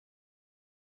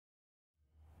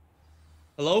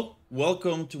Hello,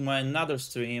 welcome to my another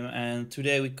stream, and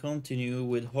today we continue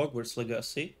with Hogwarts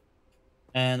Legacy,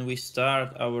 and we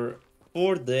start our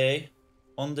fourth day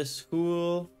on the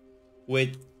school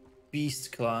with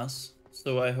Beast class.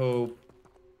 So I hope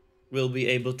we'll be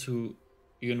able to,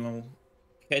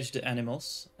 catch the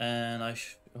animals, and I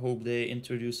hope they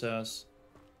introduce us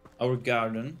our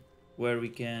garden where we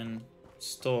can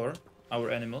store our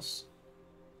animals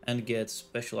and get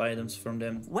special items from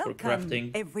them for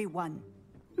crafting. Welcome, everyone.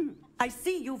 I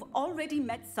see you've already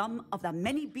met some of the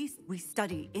many beasts we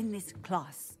study in this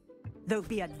class. Though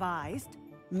be advised,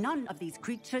 none of these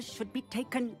creatures should be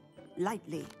taken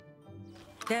lightly.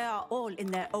 They are all in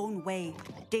their own way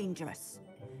dangerous,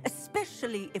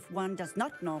 especially if one does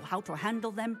not know how to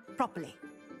handle them properly.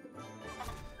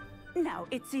 Now,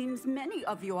 it seems many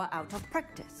of you are out of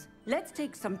practice. Let's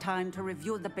take some time to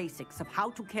review the basics of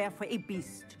how to care for a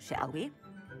beast, shall we?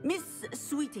 Miss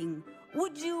Sweeting,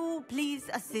 would you please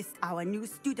assist our new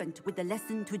student with the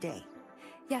lesson today?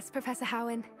 Yes, Professor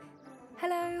Howen.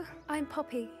 Hello, I'm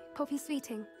Poppy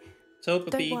Sweeting. So,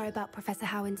 Poppy. Don't worry about Professor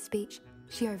Howen's speech.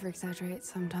 She over-exaggerates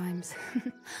sometimes.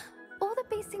 All the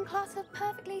beasts in class are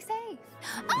perfectly safe.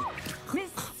 Oh!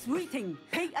 Miss Sweeting,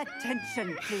 pay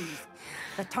attention, please.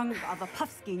 The tongue of a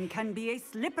puffskein can be a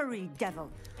slippery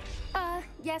devil.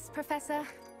 Yes, Professor.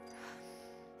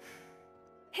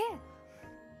 Here,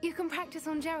 you can practice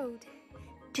on Gerald.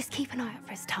 Just keep an eye out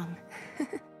for his tongue.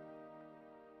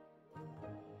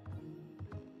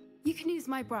 You can use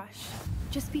my brush.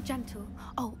 Just be gentle.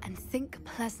 Oh, and think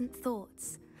pleasant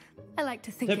thoughts. I like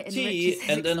to think Tap it T enriches his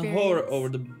and then experience. hover over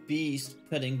the beast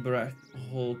petting breath.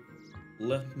 Hold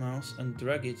left mouse and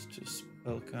drag it to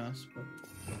spellcast.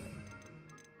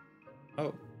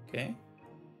 Oh, okay.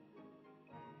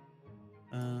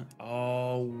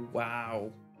 Oh wow.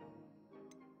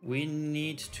 We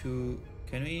need to.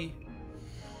 Can we?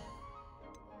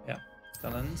 Yeah,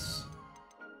 balance.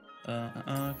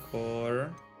 Core.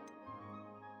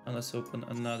 And let's open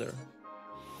another.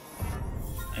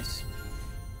 Nice.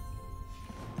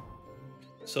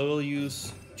 So we'll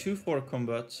use 2 for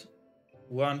combat,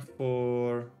 1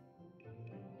 for,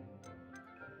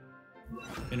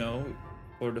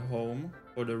 for the home,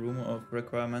 for the room of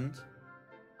requirement,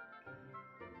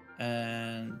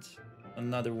 and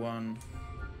another one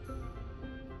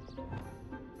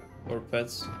for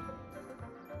pets.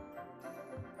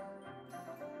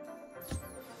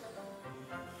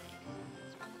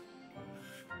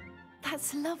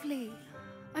 That's lovely.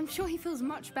 I'm sure he feels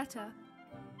much better.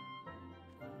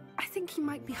 I think he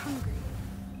might be hungry.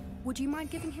 Would you mind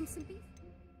giving him some beef?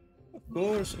 Of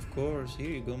course, of course. Here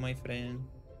you go, my friend.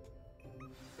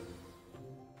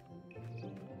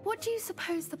 What do you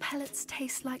suppose the pellets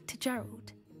taste like to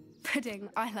Gerald? Pudding,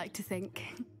 I like to think.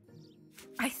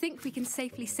 I think we can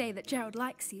safely say that Gerald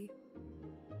likes you.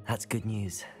 That's good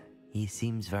news. He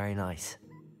seems very nice.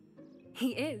 He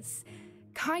is.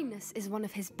 Kindness is one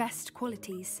of his best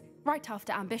qualities, right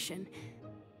after ambition.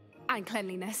 And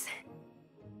cleanliness.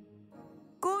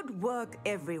 Good work,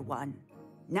 everyone.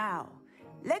 Now,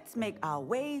 let's make our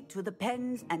way to the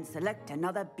pens and select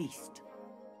another beast.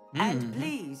 And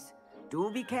please,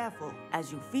 do be careful as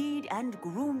you feed and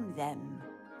groom them.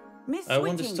 Miss I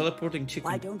want this Sweeting, teleporting chicken.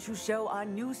 why don't you show our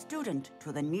new student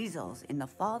to the Neasels in the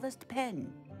farthest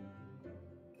pen?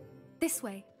 This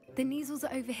way. The Neasels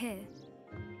are over here.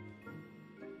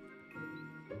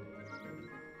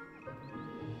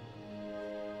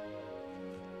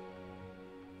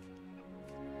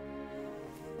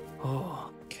 Oh,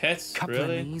 Cats, couple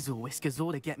really? of Neasel whiskers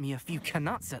ought to get me a few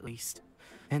canuts at least.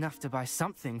 Enough to buy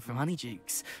something from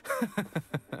Honeydukes.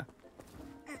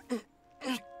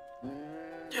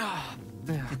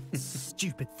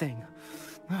 Stupid thing.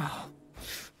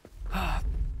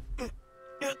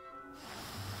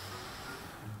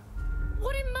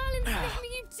 What in Merlin's name are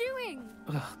you doing?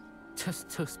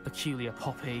 Tuss peculiar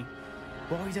Poppy.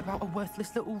 Worried about a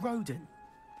worthless little rodent.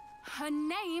 Her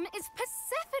name is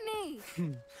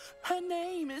Persephone! Her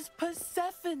name is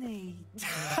Persephone.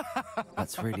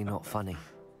 That's really not funny.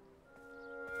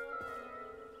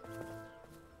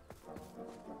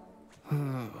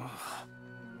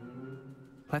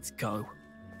 Let's go.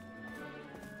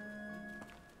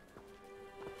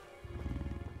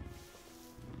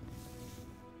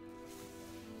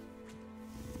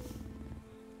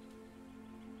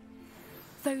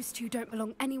 Those two don't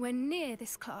belong anywhere near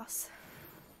this class.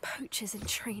 Poachers in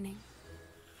training.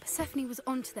 Persephone was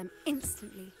onto them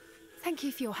instantly. Thank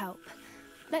you for your help.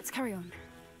 Let's carry on.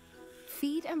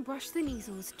 Feed and brush the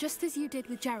Neasels just as you did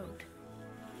with Gerald.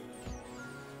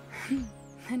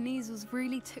 The Neasels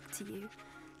really took to you.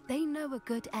 They know a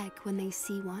good egg when they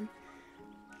see one.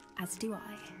 As do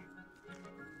I.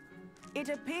 It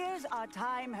appears our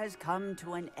time has come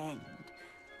to an end.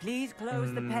 Please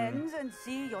close the pens and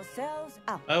see yourselves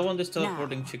out. I want this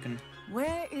teleporting Now, chicken.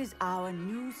 where is our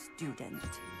new student?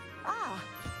 Ah,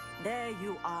 there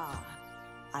you are.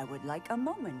 I would like a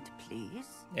moment, please.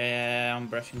 Yeah, I'm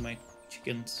brushing my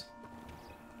chickens.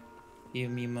 Give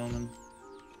me a moment.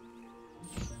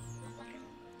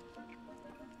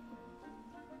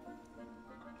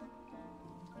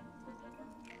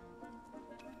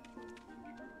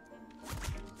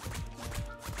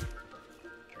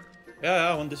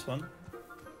 Yeah, I want this one.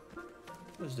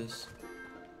 What is this?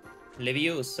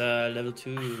 Leviosa, level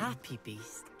 2. A happy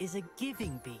beast is a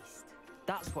giving beast.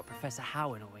 That's what Professor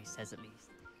Howen always says, at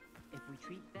least. If we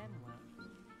treat them well,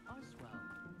 us well.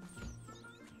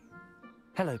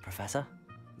 Hello, Professor.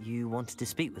 You wanted to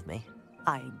speak with me?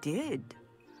 I did.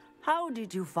 How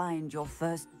did you find your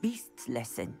first beasts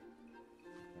lesson?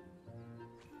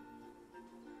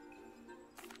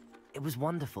 It was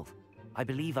wonderful. I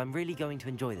believe I'm really going to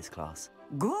enjoy this class.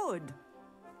 Good.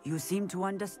 You seem to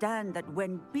understand that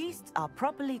when beasts are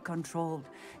properly controlled,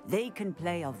 they can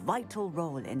play a vital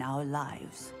role in our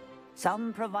lives.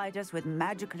 Some provide us with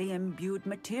magically imbued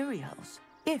materials,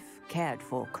 if cared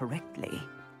for correctly,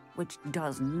 which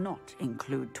does not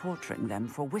include torturing them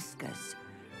for whiskers.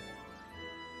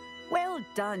 Well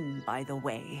done, by the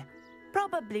way.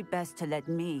 Probably best to let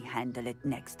me handle it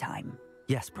next time.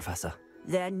 Yes, Professor.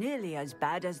 They're nearly as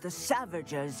bad as the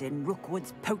Savagers in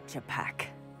Rookwood's poacher pack.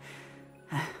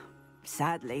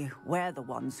 Sadly, we're the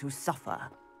ones who suffer,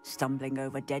 stumbling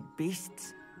over dead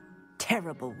beasts.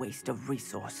 Terrible waste of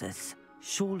resources.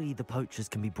 Surely the poachers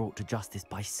can be brought to justice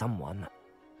by someone.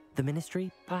 The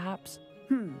Ministry, perhaps?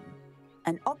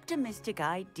 An optimistic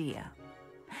idea.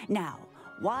 Now,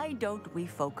 why don't we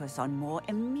focus on more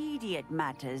immediate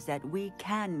matters that we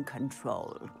can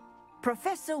control?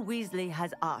 Professor Weasley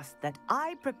has asked that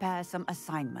I prepare some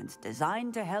assignments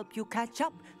designed to help you catch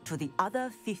up to the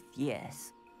other 5th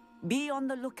years. Be on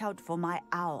the lookout for my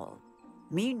owl.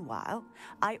 Meanwhile,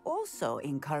 I also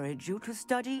encourage you to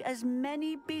study as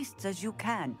many beasts as you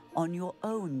can on your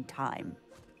own time.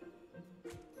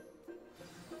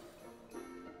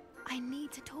 I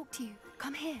need to talk to you.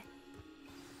 Come here.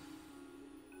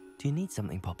 Do you need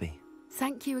something, Poppy?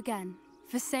 Thank you again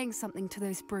for saying something to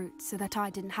those brutes so that I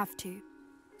didn't have to.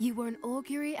 You were an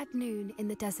augury at noon in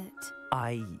the desert.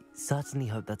 I certainly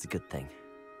hope that's a good thing.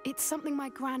 It's something my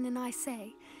gran and I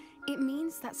say. It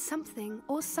means that something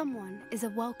or someone is a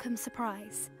welcome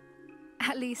surprise.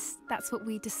 At least, that's what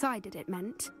we decided it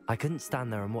meant. I couldn't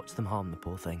stand there and watch them harm the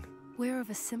poor thing. We're of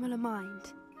a similar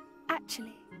mind.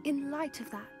 Actually, in light of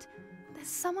that, there's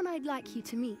someone I'd like you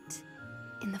to meet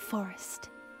in the forest.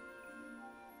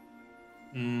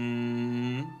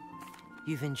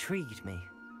 You've intrigued me.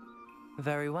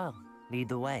 Very well. Lead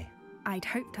the way. I'd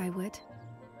hoped I would.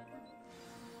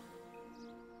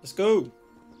 Let's go.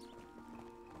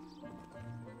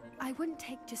 I wouldn't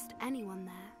take just anyone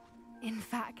there. In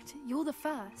fact, you're the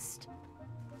first.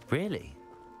 Really?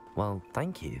 Well,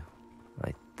 thank you,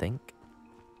 I think.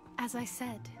 As I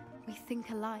said, we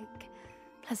think alike.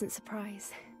 Pleasant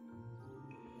surprise.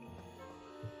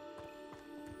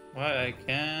 Why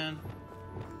can't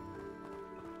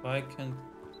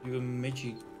you a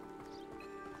magic?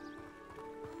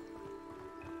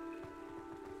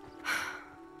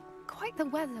 Quite the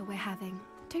weather we're having,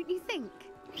 don't you think?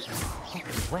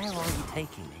 Where are you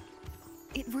taking me?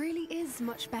 It really is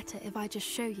much better if I just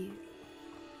show you.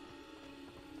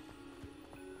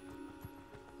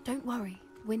 Don't worry,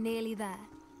 we're nearly there.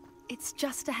 It's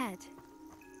just ahead.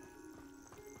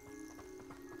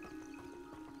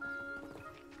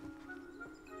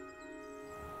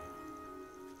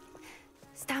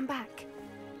 Stand back.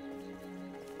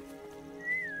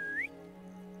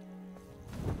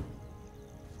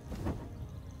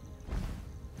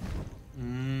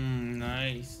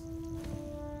 Nice.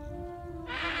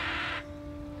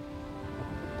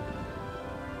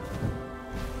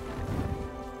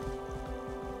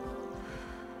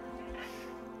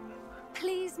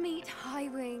 Please meet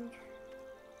Highwing.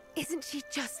 Isn't she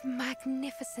just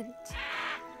magnificent?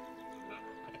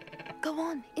 Go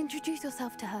on, introduce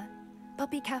yourself to her. But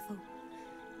be careful.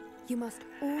 You must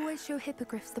always show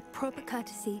hippogriffs the proper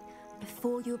courtesy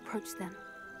before you approach them.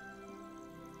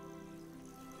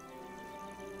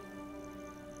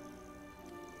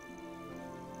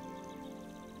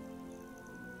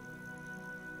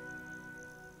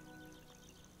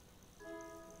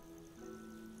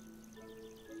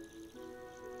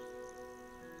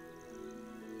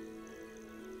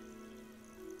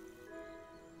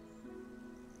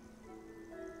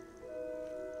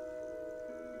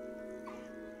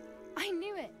 I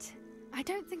knew it. I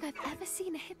don't think I've ever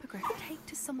seen a hippogriff take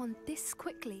to someone this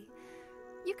quickly.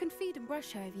 You can feed and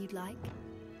brush her if you'd like.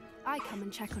 I come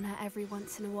and check on her every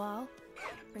once in a while.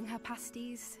 Bring her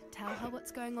pasties, tell her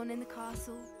what's going on in the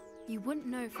castle. You wouldn't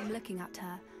know from looking at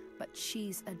her, but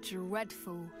she's a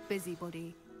dreadful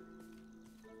busybody.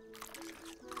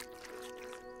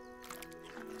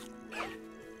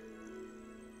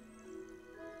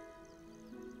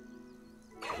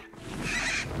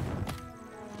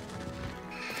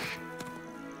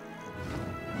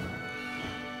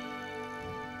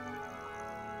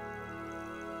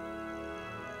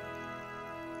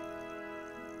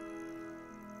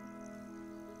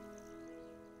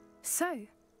 So,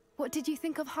 what did you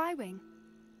think of Highwing?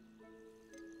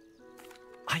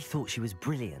 I thought she was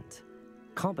brilliant.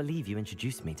 Can't believe you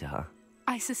introduced me to her.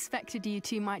 I suspected you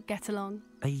two might get along.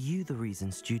 Are you the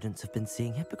reason students have been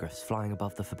seeing hippogriffs flying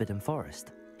above the Forbidden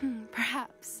Forest?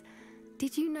 Perhaps.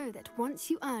 Did you know that once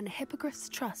you earn a hippogriff's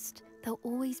trust, they'll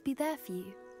always be there for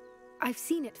you? I've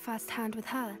seen it firsthand with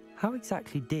her. How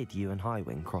exactly did you and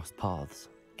Highwing cross paths?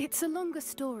 It's a longer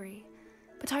story,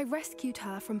 but I rescued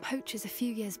her from poachers a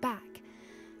few years back.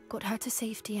 Got her to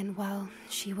safety and, well,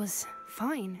 she was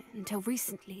fine until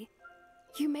recently.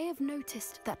 You may have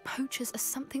noticed that poachers are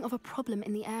something of a problem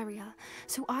in the area,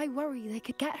 so I worry they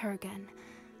could get her again.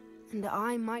 And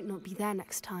I might not be there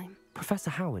next time. Professor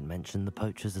Howin mentioned the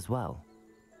poachers as well.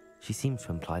 She seemed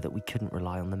to imply that we couldn't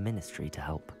rely on the Ministry to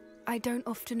help. I don't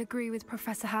often agree with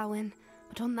Professor Howin,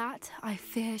 but on that, I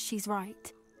fear she's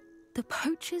right. The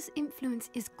poachers' influence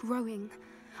is growing.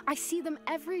 I see them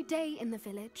every day in the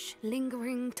village,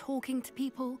 lingering, talking to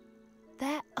people.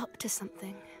 They're up to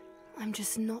something. I'm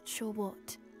just not sure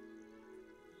what.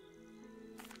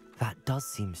 That does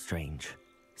seem strange.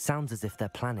 Sounds as if they're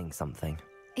planning something.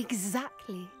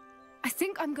 Exactly. I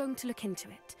think I'm going to look into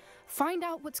it. Find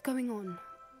out what's going on,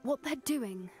 what they're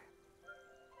doing.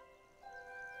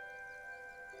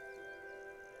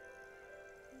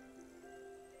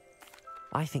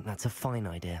 I think that's a fine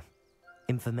idea.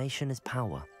 Information is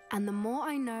power. And the more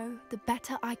I know, the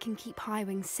better I can keep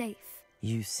Highwing safe.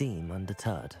 You seem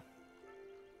undeterred.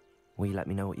 Will you let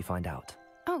me know what you find out?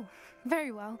 Oh,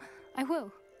 very well. I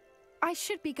will. I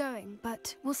should be going,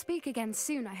 but we'll speak again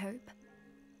soon, I hope.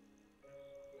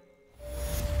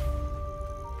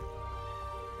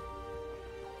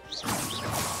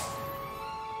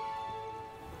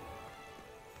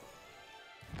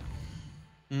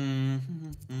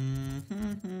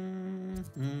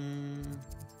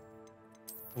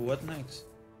 What next?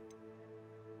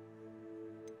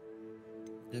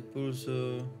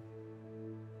 Depulso,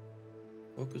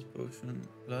 Focus Potion,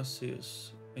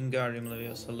 Glacius, Wingardium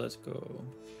Leviosa, let's go.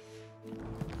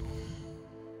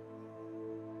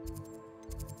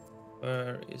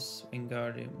 Where is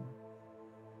Wingardium?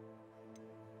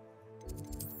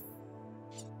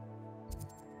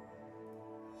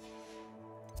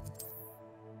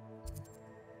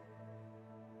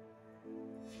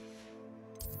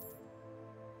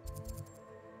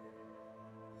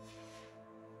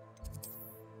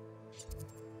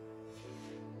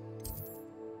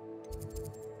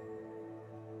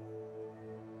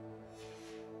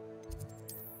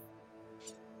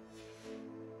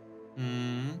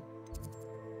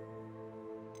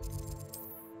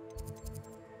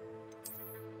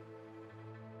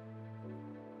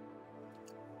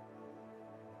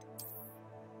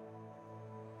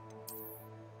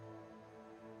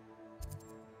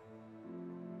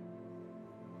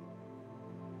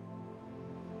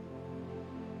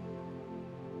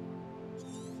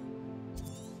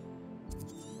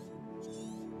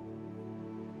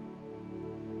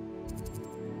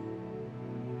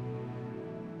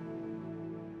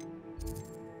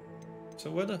 So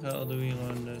where the hell do we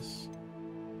learn this?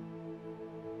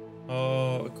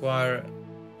 Oh, acquire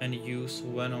and use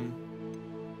Venom.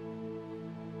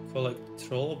 Collect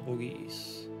Troll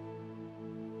Boogies.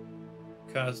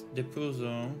 Cast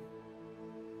Depulso.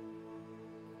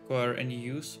 Acquire and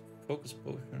use Focus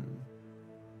Potion.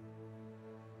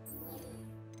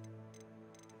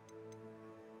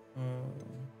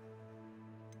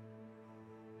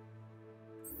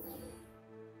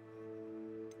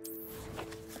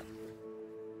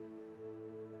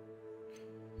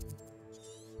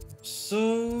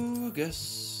 So, I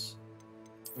guess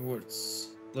words.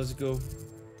 Let's go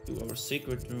to our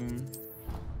secret room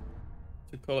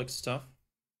to collect stuff.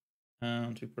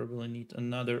 And we probably need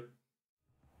another,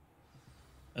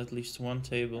 at least one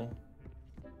table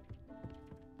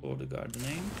for the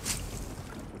gardening.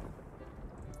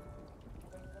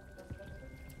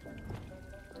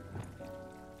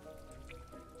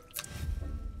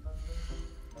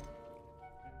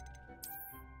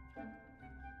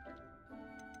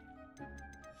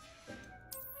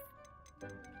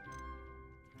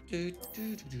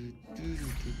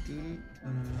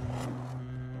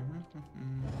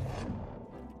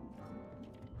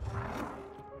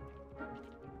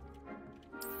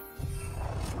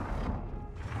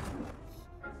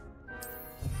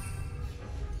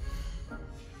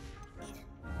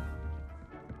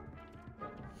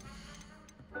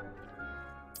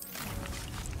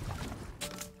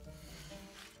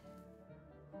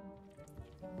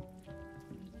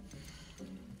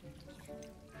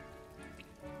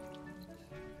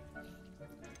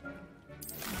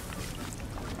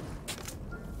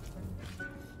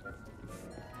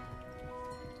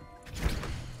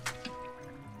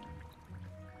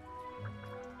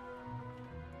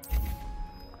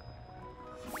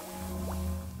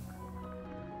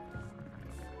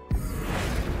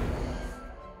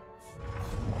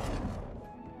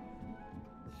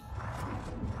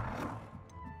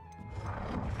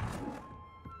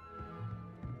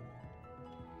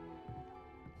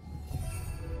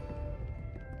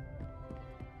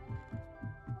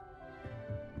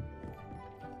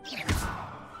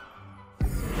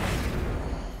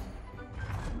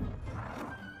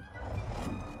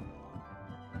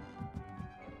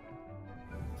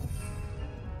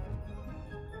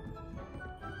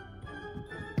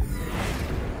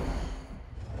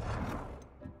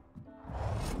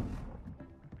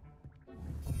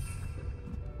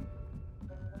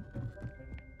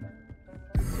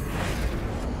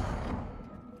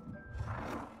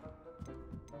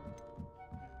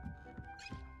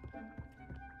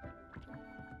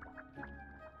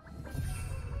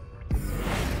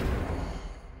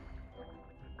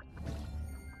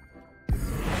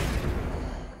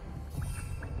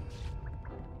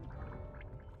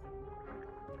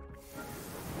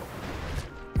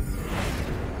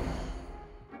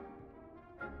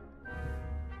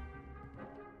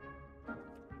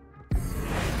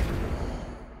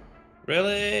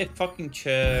 Really? Fucking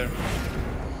chair.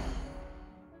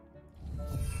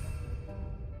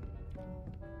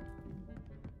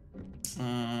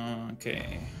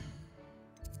 Okay.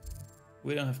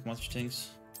 We don't have much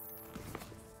things.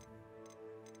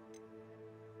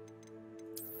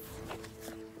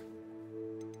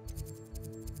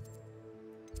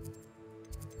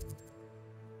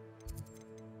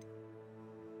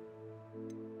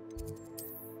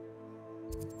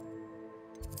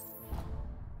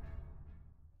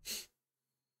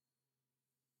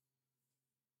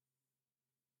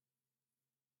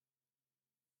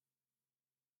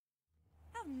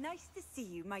 How nice to see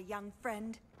you, my young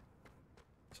friend.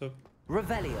 So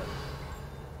Revelio.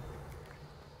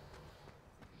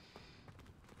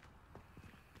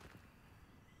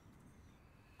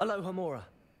 Aloha Mora.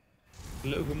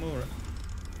 hello, Gamora.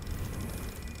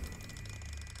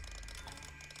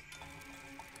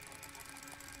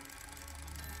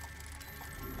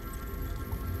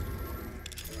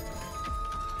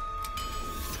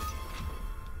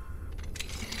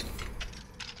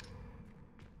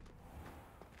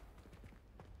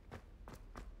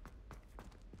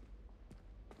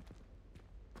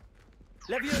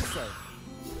 Levioso.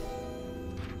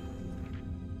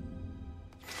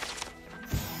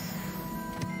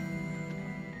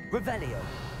 Revelio.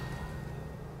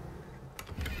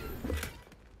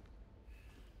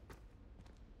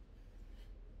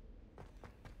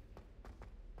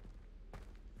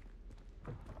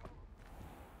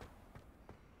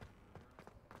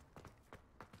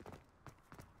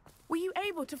 Were you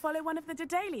able to follow one of the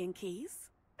Daedalian keys?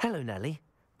 Hello, Nellie.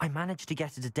 I managed to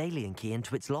get a Daedalian key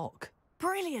into its lock.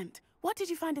 Brilliant! What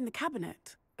did you find in the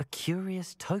cabinet? A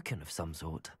curious token of some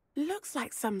sort. Looks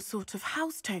like some sort of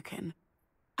house token.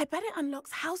 I bet it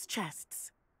unlocks house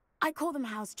chests. I call them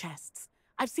house chests.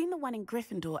 I've seen the one in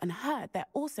Gryffindor and heard they're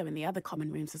also in the other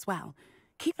common rooms as well.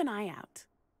 Keep an eye out.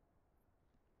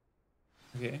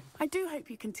 Okay. I do hope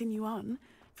you continue on.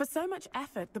 For so much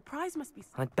effort, the prize must be...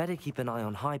 I'd better keep an eye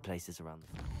on high places around.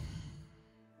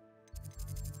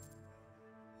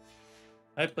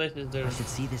 High places there. I should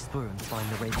see this through and find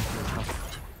the Ravenclaw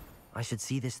house. I should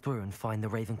see this through and find the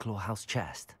Ravenclaw house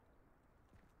chest.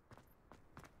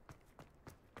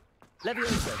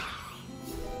 Levioso.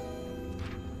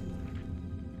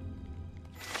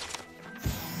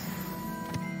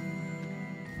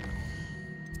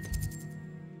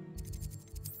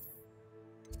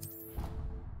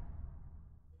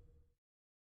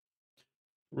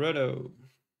 Roto.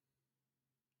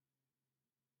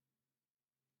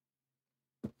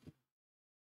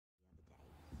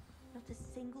 Not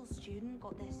a single student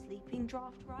got their sleeping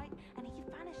draft right, and he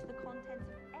vanished the contents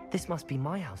of every... This must be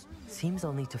my house. Seems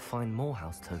I'll need to find more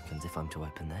house tokens if I'm to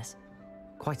open this.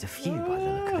 Quite a few by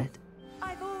the look of it.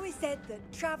 I've always said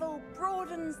that travel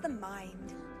broadens the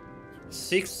mind.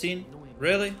 16?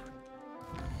 Really?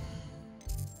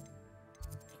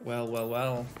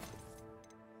 Well.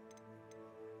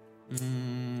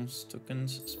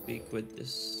 Stuckens speak with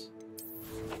this.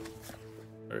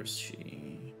 Where is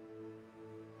she?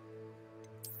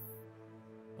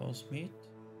 Meat?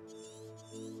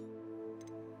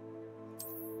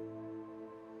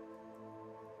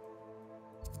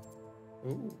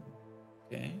 Oh,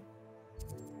 okay.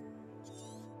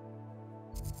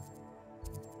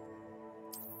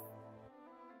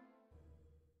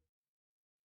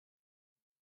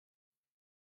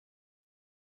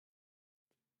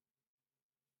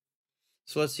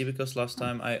 So let's see, because last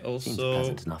time I Seems a also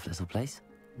pleasant enough little place.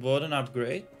 bought an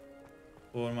upgrade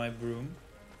for my broom.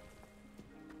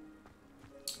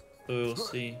 So we'll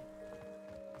see.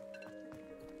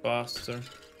 Faster.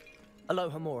 Hello,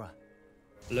 Hamora.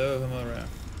 Hello, Hamora.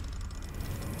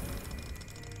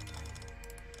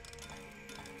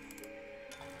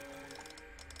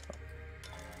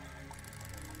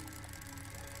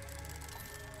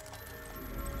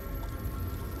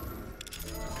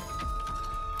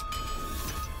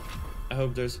 I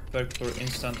hope there's a perk for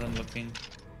instant unlocking.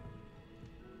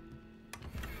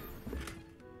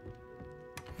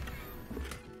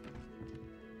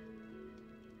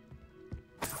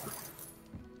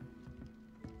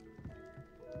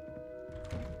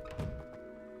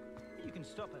 You can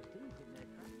stop at things in there.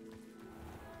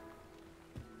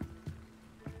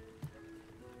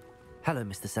 Hello,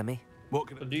 Mr. Semi.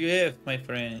 What do you have, my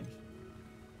friend?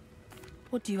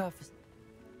 What do you have for...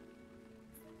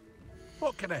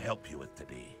 What can I help you with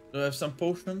today? Do I have some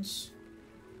potions?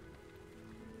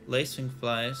 Lacing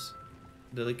flies.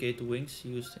 Delicate wings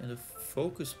used in the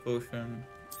focus potion.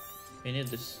 We need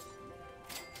this.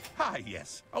 Ah,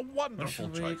 yes, a wonderful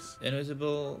Martial Week, choice.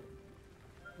 Invisible.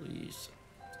 Please.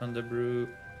 Thunder Brew.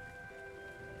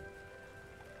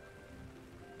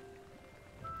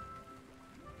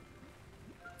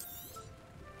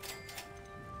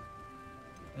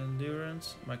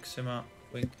 Endurance. Maxima.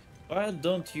 Wing. Why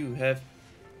don't you have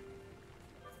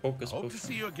focus Hope potion? to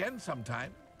see you again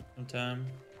sometime. Sometime.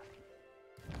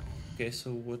 Okay,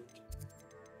 so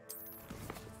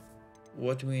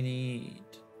what we need?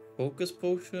 Focus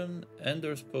potion,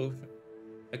 Ender's potion.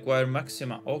 Acquire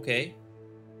Maxima. Okay.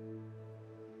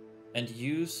 And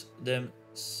use them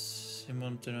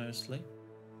simultaneously.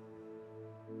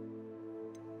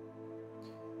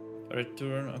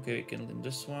 Return. Okay, we can leave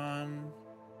this one.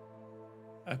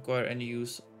 Acquire and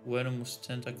use Venomous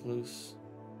Tentacles.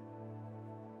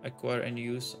 Acquire and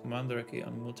use Mandrake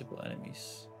on multiple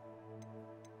enemies.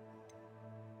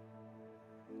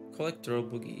 Collect throw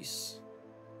boogies.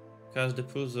 Cast the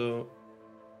Puzo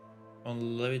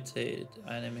on levitated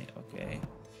enemy. Okay.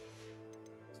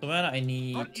 So when I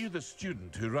need... Aren't you the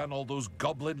student who ran all those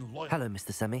goblin lawyers? Hello,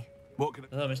 Mr. Semi. What can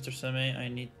Hello, Mr. Semi. I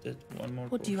need that one more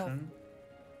What do potion. you have?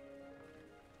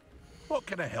 What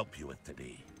can I help you with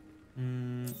today?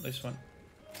 This one.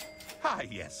 Ah,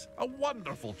 yes, a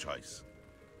wonderful choice.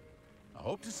 I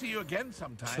hope to see you again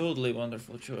sometime. Totally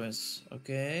wonderful choice.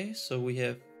 Okay, so we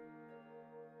have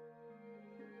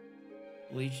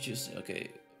Leech Juice. Okay,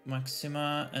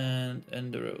 Maxima and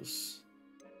Enderos.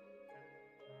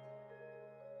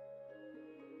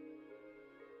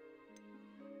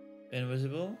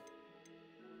 Invisible.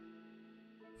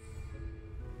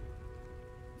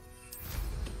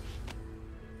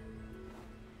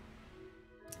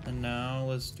 And now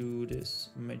let's do this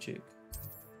magic.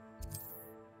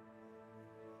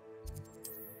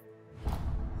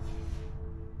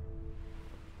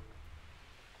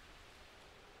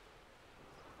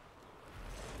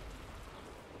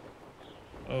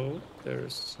 Oh,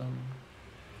 there's some.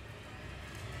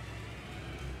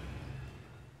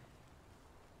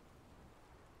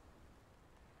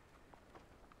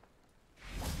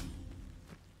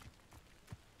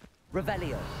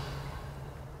 Revelio.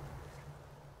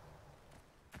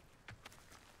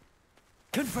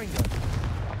 Confringo.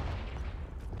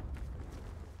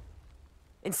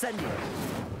 Incendio.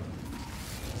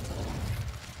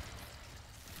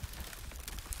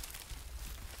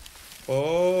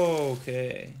 Oh,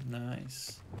 okay,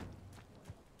 nice.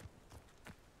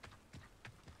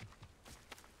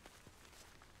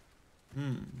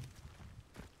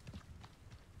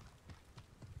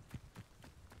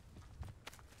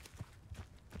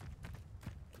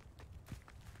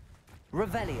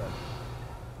 Revelio.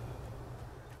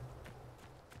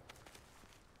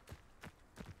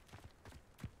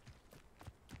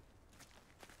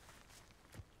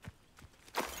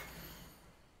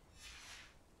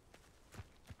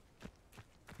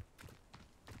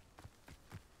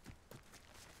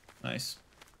 Nice.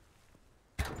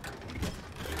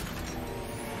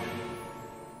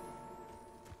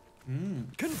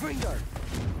 Confringo!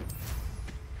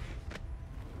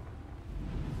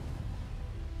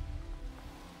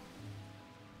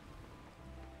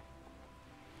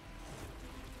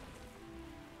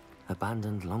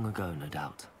 Abandoned long ago, no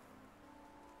doubt.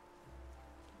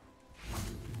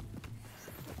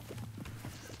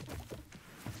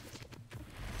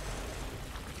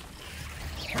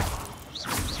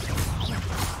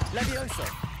 Levioso!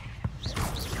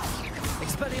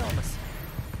 Expelliarmus!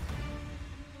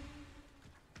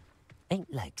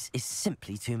 8 legs is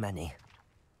simply too many.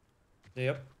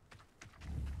 Yep.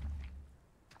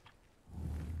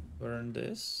 Burn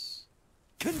this.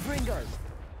 Confringo!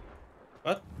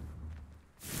 What?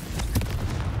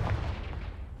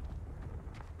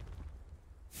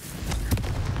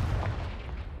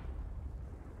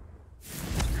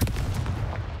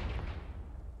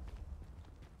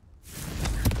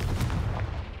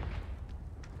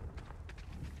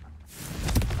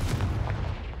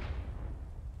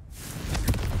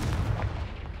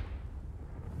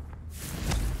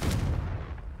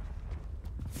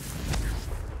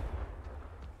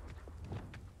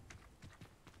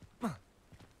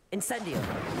 Incendio!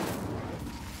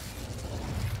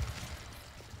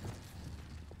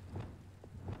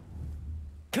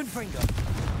 Confringo!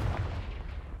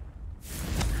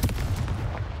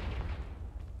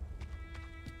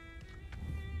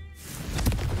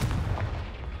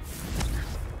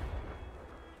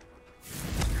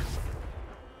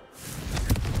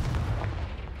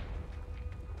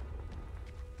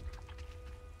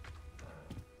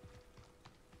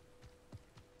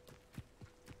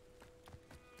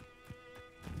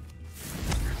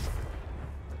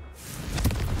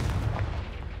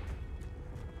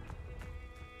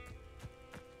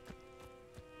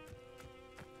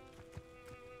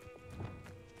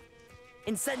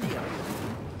 Incendio!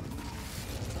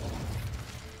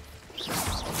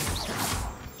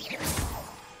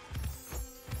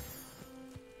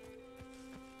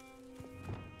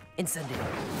 Incendio!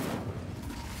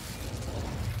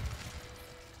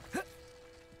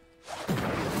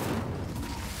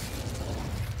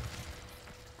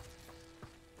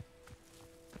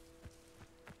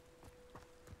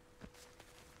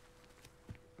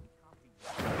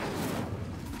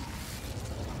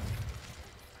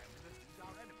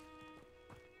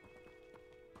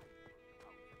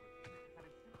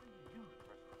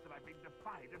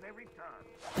 Defied at every turn.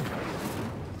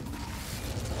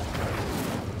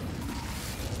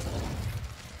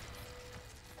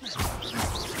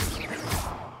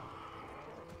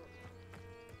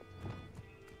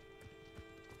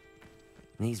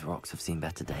 These rocks have seen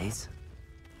better days.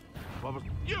 Well,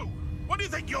 you! What do you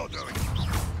think you're doing?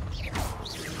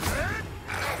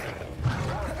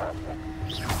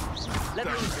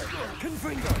 Levioso!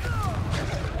 Confringo!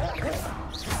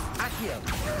 Accio!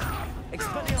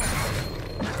 Expelliarmus!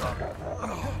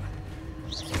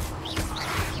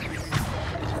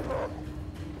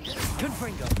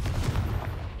 Confringo!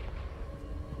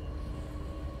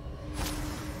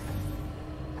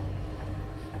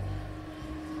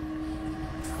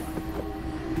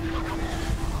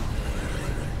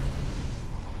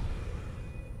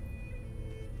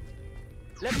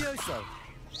 Levioso!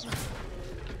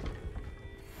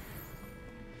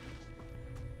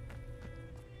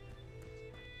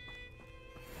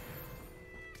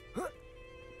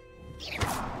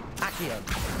 Accio!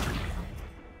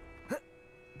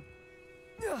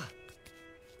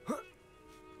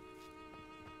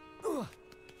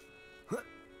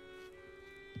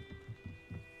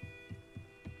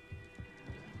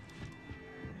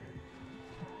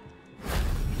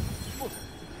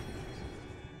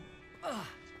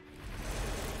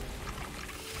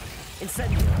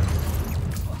 Incendio!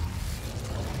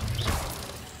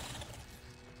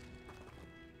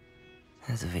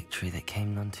 There's a victory that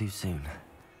came none too soon.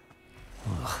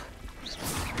 Ugh.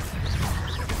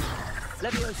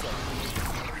 Levioso!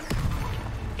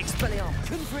 Expelliarmus!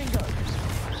 Confringo!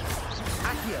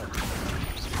 Accio!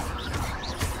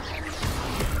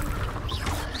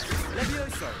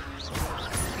 Levioso!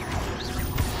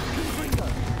 Confringo!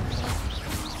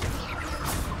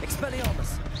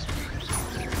 Expelliarmus!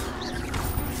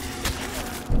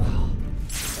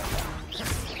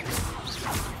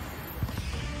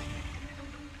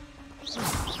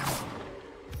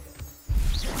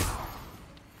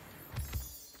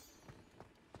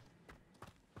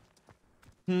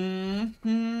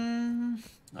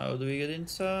 How do we get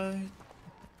inside?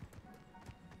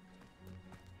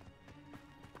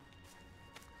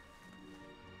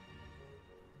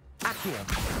 Accio!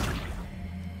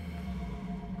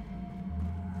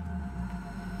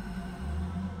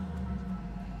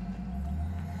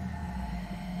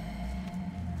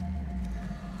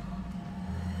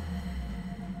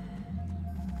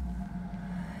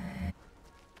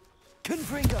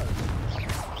 Confringo!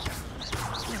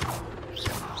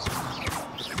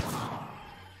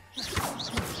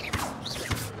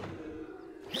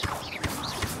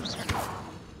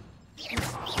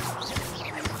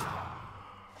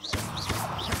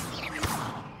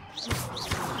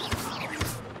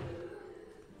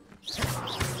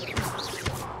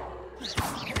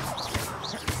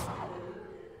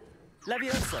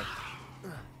 Levioso!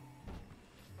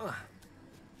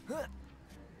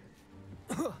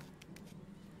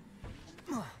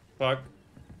 Fuck.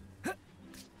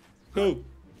 Go.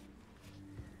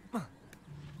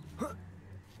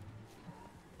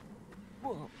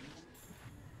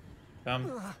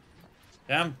 Come.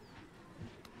 Come.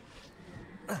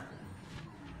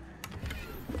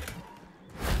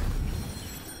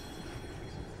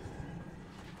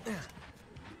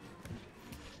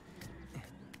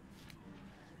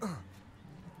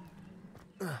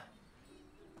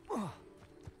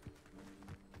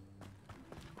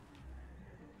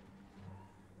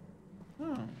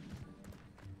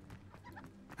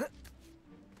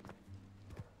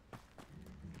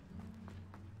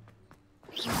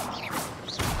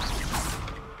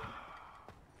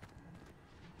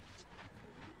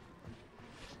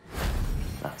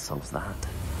 That solves that.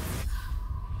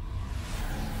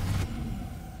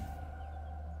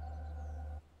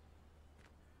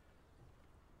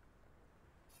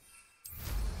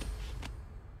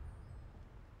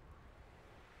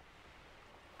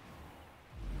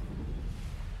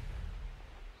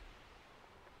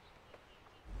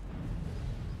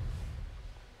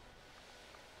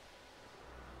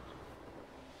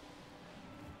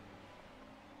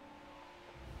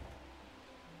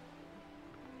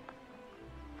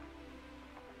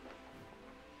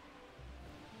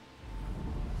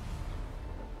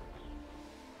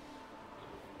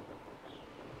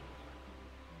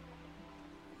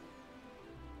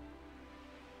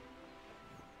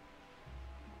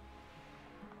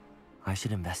 I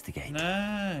should investigate.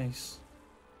 Nice.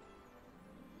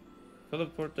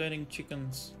 Teleportating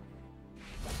chickens.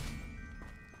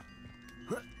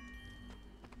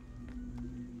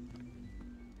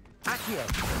 Accio!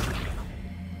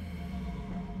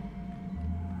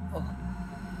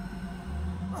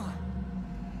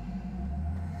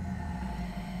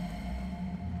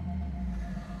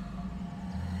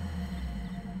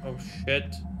 Oh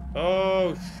shit.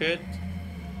 Oh shit.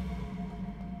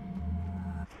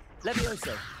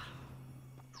 Levioso!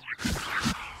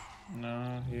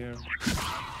 No, here.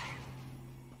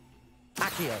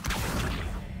 Accio!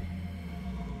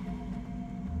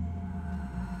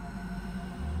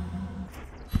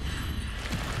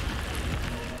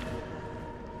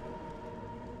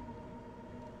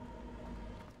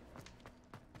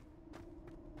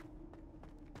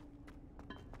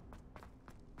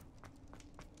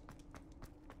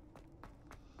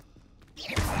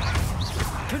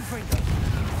 Confringo!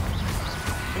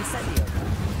 Incendio!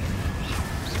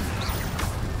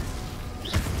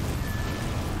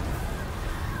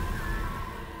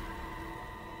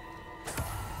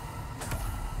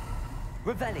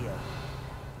 Revelio!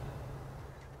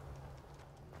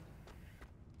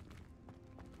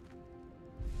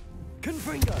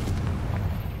 Confringo!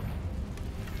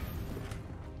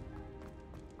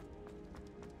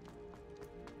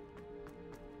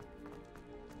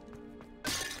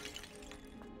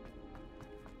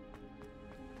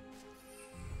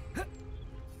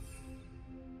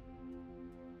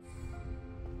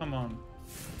 Come on.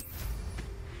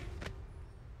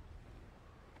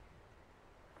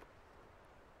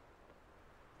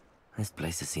 This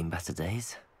place has seen better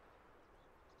days.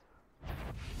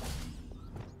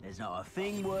 There's not a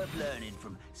thing worth learning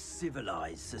from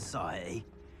civilized society,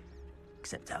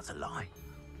 except how to lie.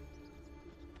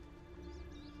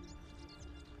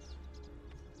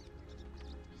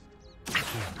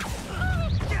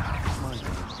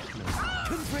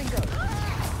 Confringo!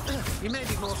 You may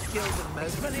be more skilled than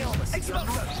most, but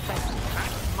Exploso!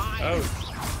 Oh.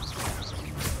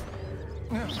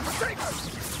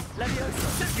 Levioso!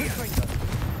 Confringo!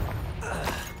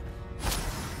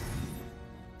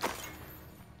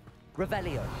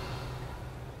 Revelio!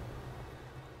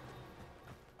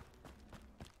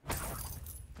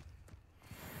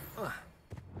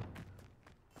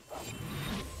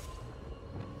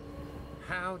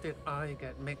 How did I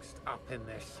get mixed up in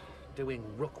this? Doing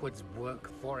Rookwood's work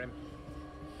for him?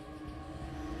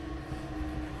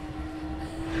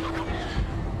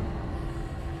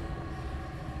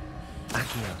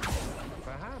 Accio!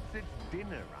 Perhaps it's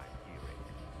dinner I'm hearing.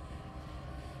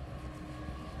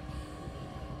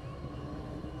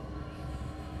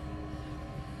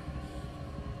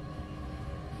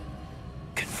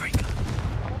 Confringo!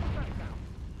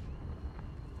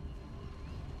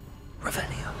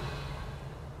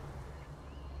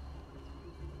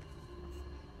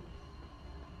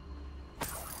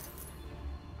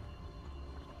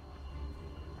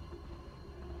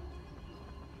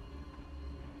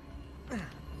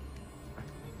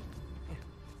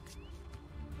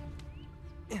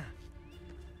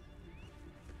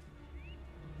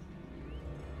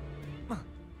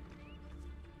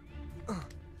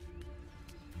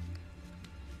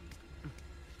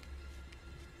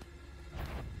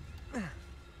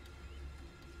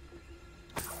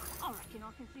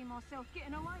 can see myself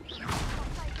getting away from it.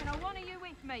 I've taken a one of you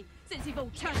with me, since you've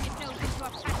all turned yourselves into a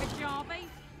pack of jarbies.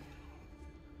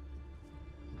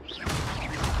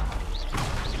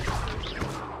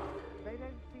 They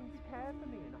don't seem to care for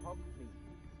me in Hogsmeade.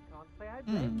 Can't say I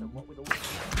blame them, what with all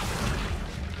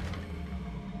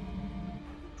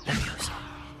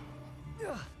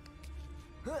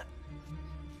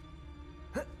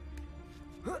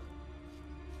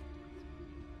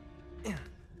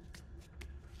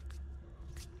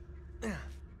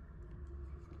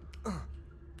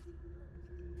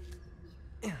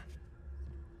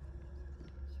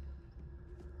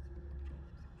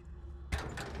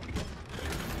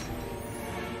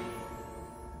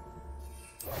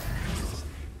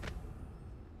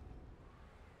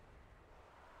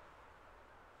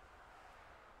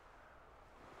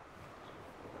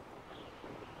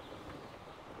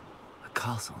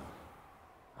Castle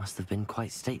must have been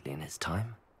quite stately in its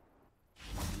time.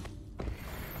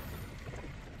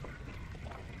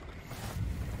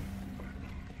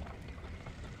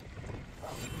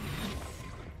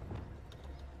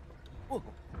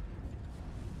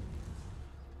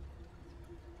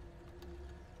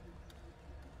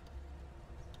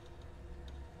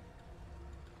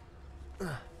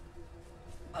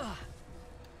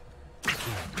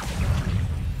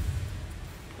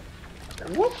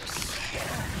 Whoops.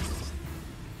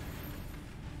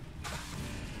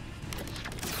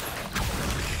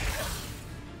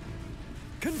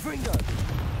 Confringo!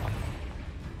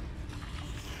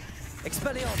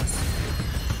 Expelliarmus!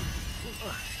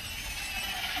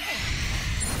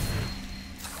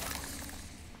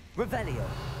 Revelio!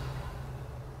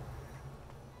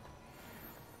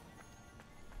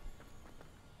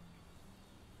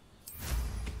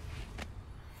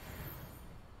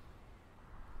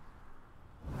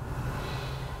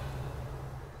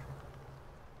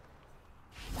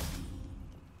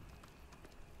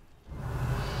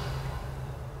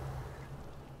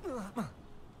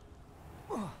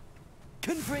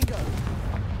 Confringo!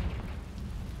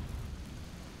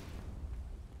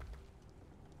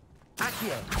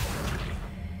 Accio!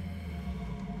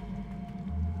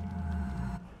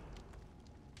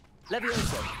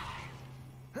 Levioso!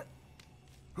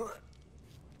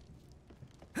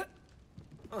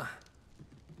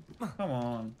 Come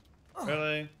on.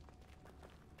 Really?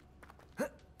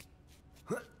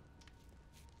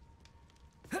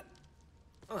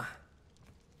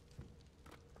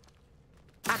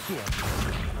 Accio!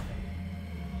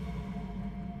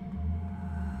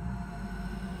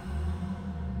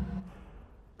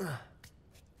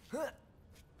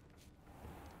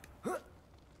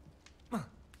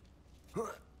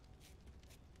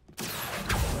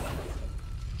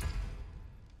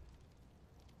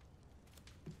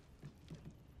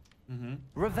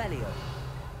 Revelio.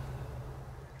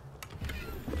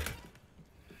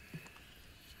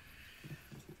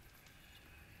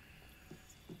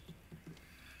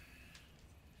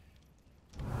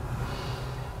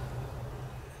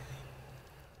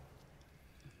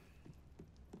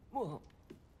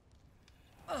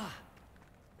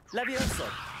 Levioso.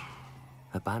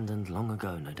 Abandoned long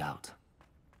ago, no doubt.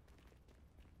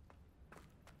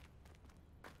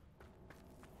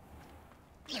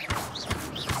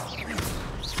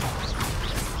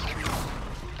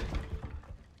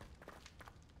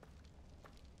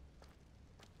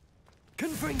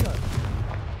 Confringo!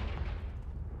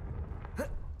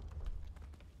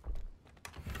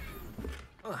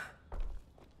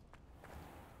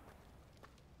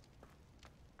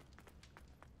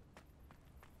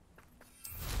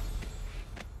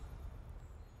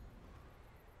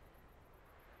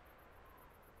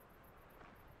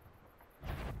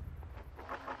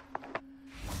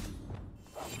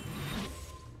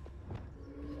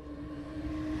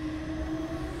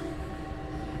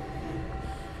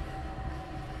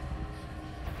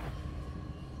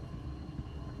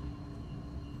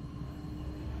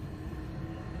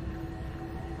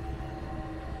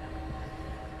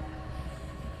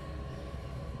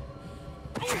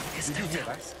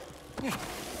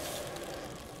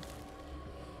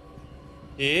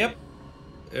 Yep.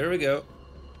 There we go.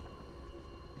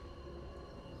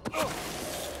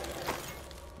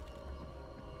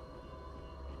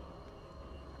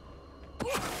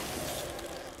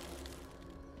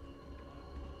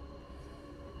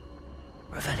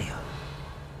 Revelio.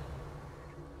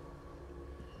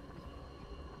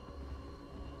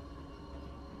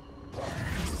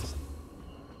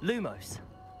 Lumos.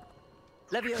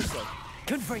 Levioso.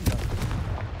 Confringo.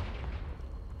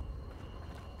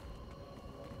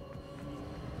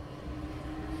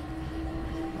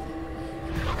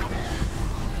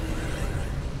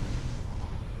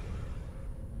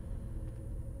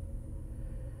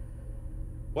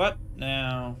 What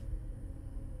now?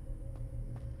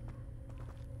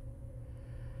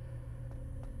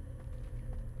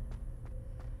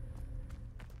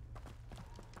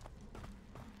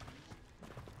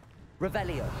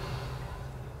 Revelio.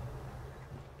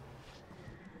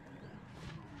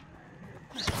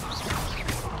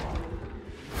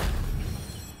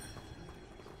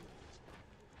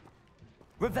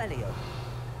 Revelio.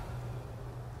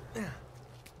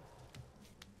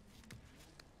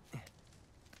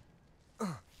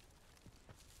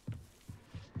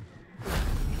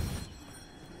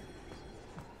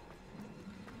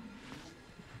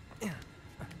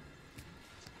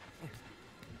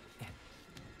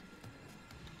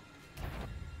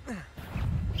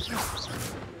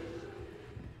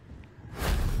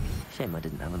 Shame I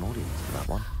didn't have an audience for that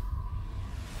one.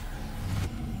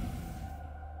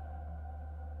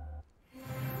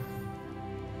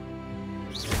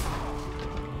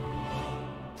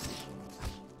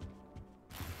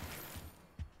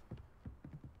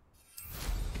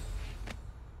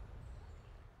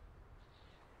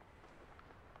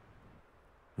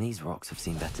 These rocks have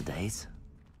seen better days.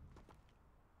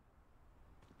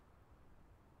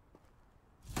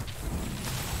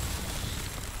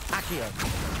 Accio.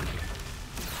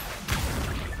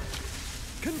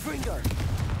 Confringo.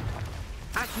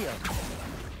 Accio.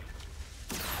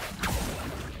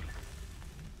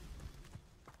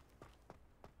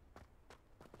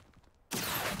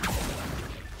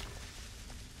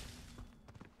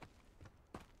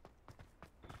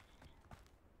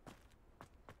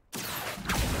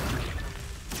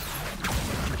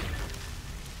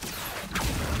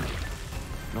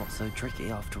 Not so tricky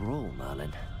after all,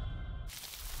 Merlin.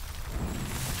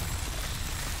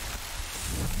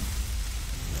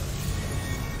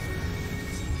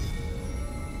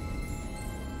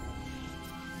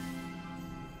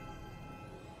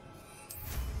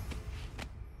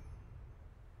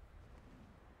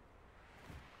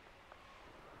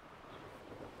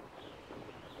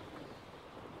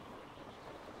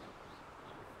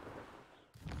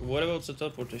 What about the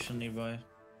teleportation nearby?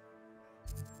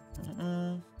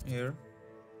 Here.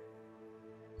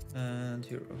 And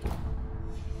here. Okay.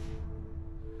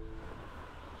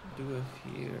 Do it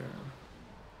here.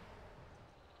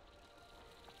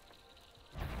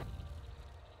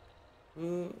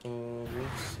 Oh,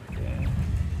 wolves. Okay.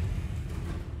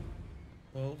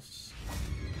 Wolves.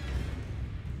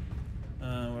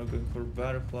 We're going for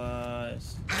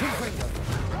butterflies.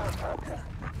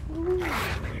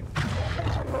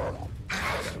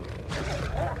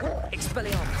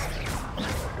 Expelliarmus.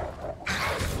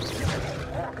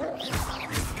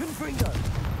 Confringo.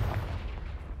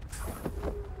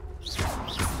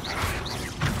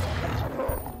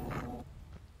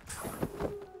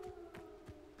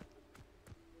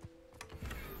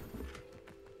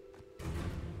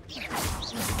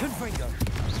 Confringo.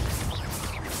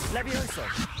 Levioso.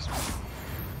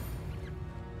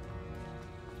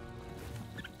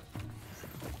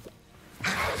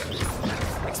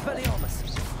 Expelliarmus.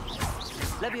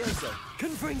 Levioso.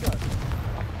 Confringo.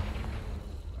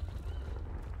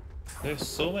 There's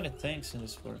so many things in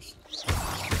this forest.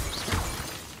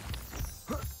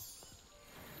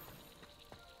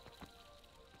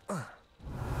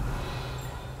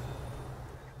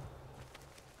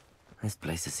 This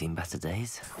place has seen better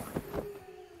days.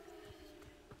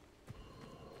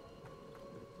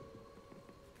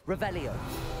 Revelio.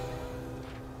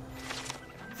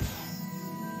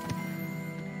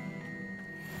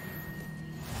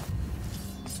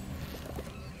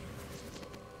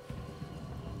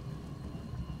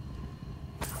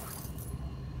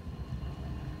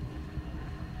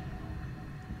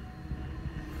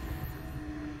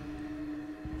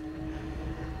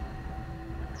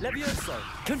 Levioso.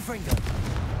 Confringo.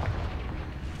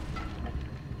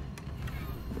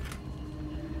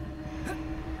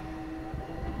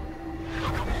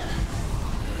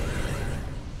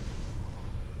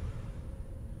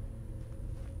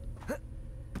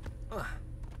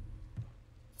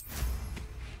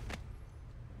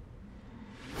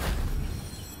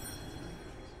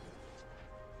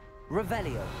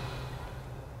 Revelio.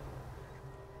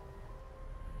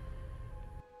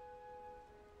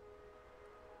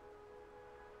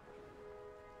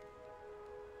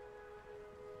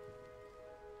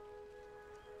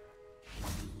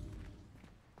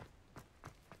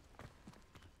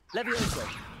 Levioso.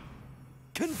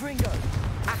 Confringo.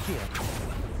 Accio.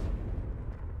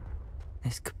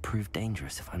 This could prove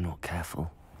dangerous if I'm not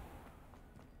careful.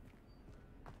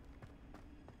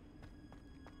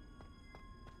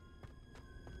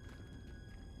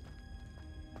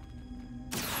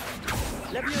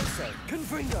 Levioso.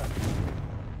 Confringo.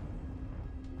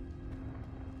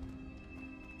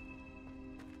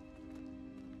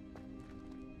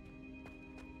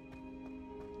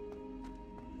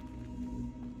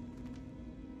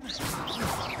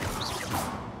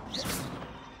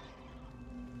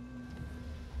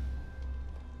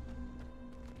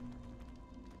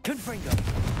 Confringo.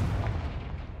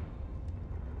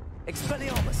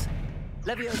 Expelliarmus.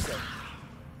 Levioso.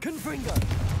 Confringo.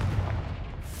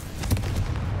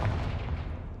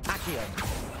 Accio.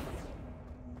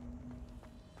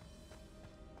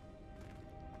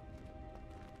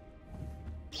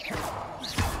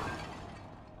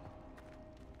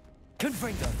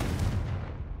 Confringo.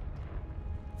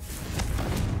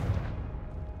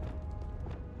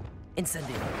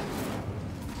 Incendio.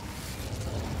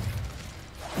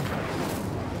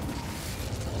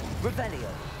 Revelio.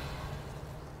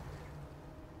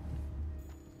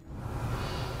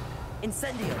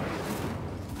 Incendio.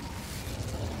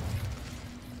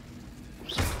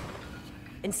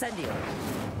 Incendio.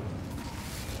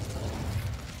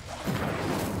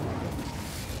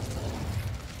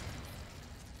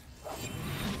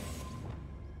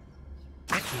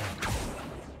 Accio.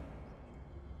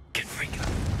 Confringo.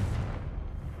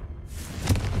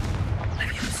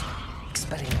 Levioso.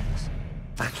 Expelliarmus.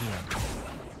 Accio.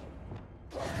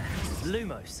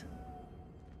 Lumos.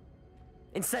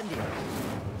 Incendio.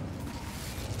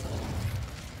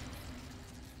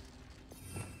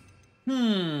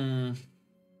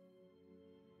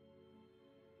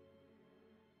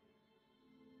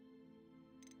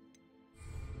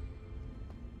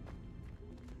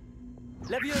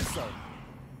 Levioso.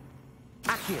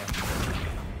 Accio.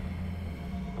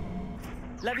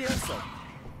 Levioso.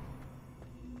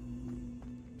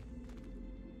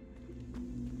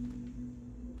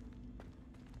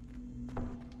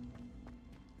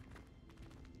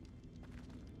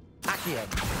 Accio.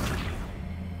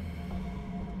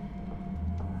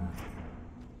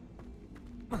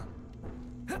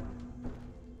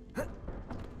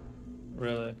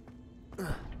 Really?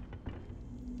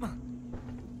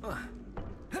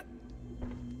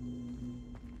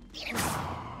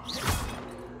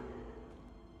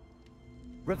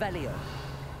 Revelio.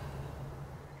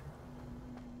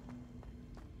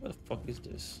 What the fuck is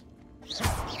this?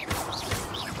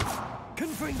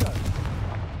 Confringo.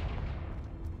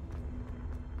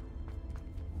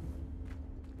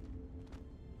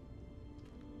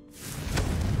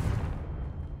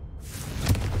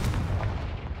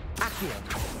 Accio.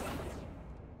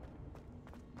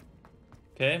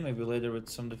 Okay, maybe later with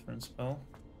some different spell.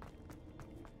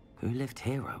 Who lived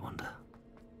here, I wonder?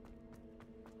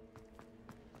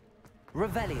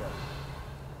 Revelio.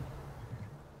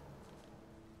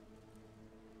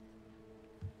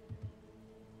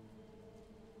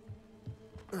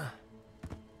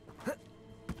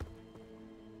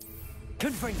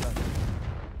 Confringo.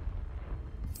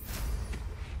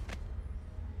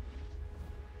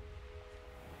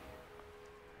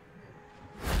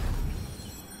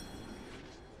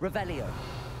 Revelio.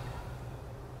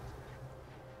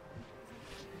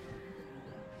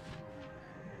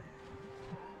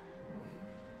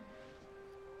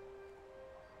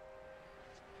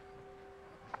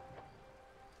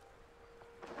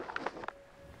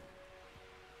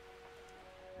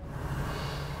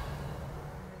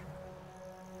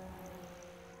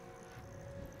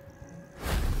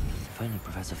 If only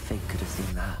Professor Fig could have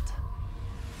seen that.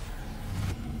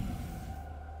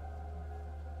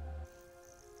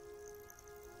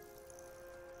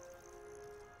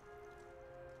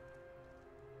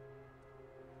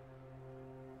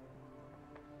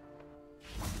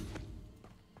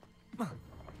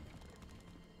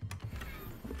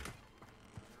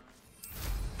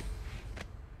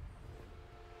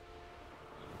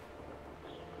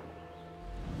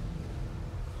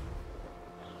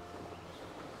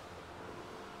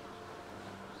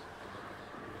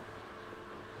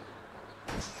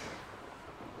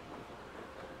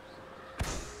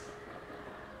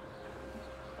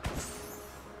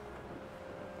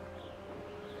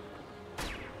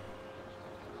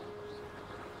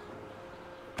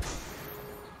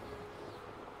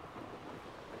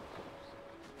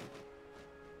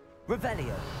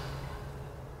 Revelio.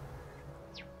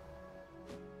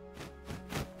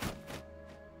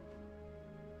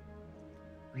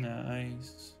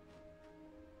 Nice.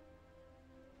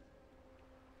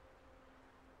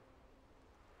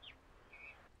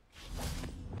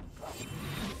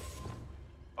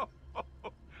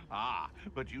 Ah,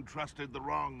 but you trusted the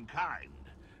wrong kind.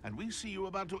 And we see you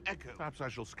about to echo. Perhaps I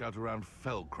shall scout around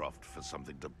Fellcroft for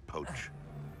something to poach.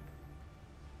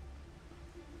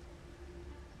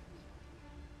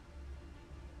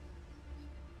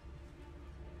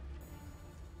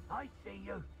 I see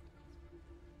you.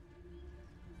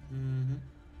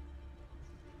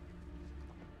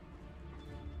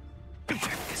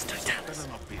 Better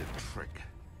not be a trick.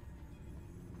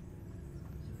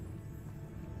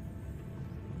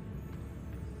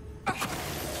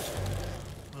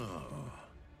 Oh,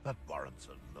 that warrants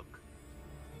That's a look.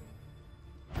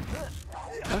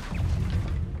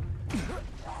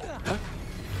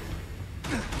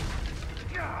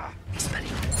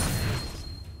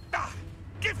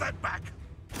 Give that back!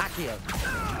 Accio.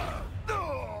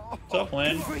 What's up,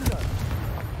 man?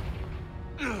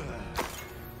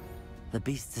 The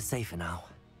beasts are safer now.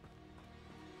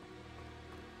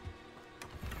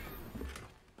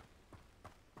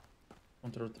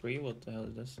 Control 3, what the hell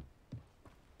is this?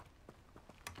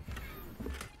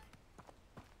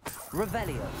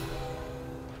 Revelio.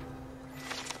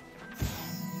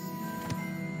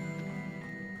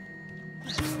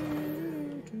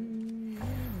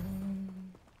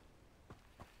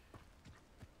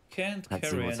 Can't Let's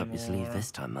see carry what's up your sleeve anymore.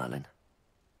 this time, Merlin.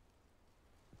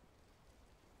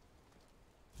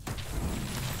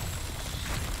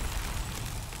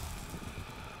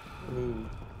 Ooh.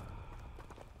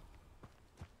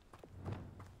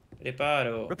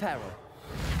 Reparo. Reparo.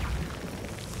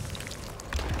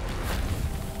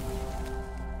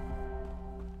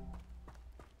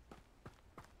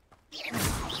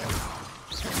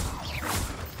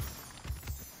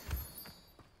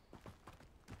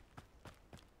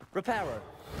 Reparo.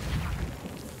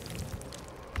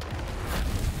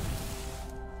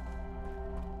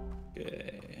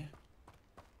 Okay.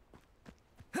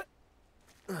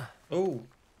 Oh,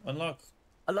 unlock.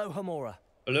 Aloha Mora.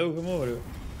 Hello, Himoro.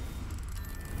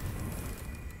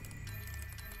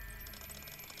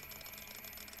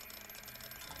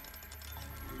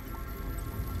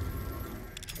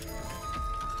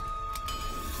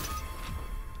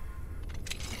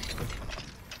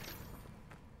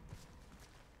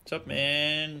 What's up,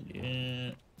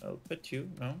 man? I'll pet you.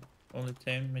 No? Only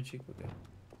tame magic. Okay.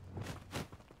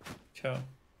 Ciao.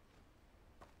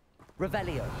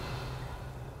 Revelio.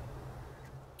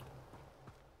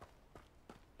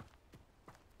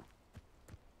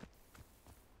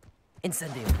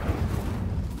 Incendio.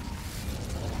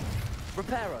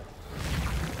 Reparo.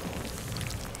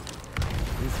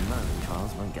 These Merlin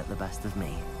trials won't get the best of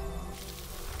me.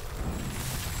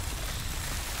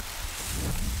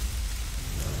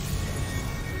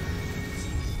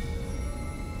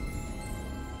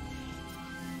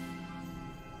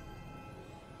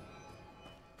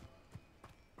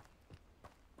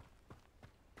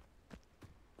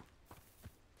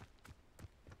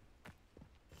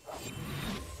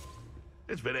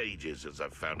 It's been ages since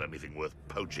I've found anything worth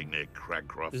poaching near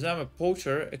Cragcroft. Because I'm a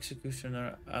poacher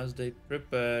executioner as they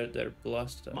prepare their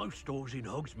blaster. Most stores in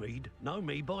Hogsmeade know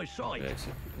me by sight.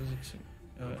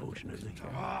 Unfortunately.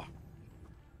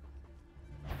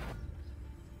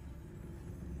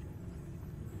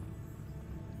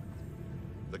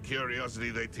 The curiosity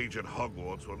they teach at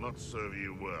Hogwarts will not serve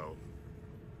you well.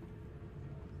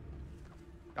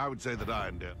 I would say that I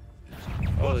earned it.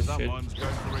 Holy Someone's shit.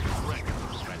 going to regret it.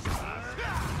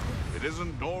 It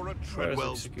isn't Nora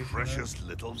Treadwell's precious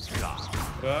little guard.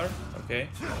 Guard? Okay.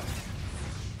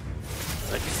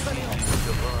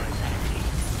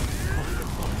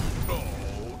 Oh,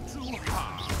 too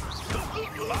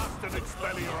hard. You lost an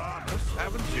Expelliarmus,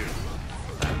 haven't you?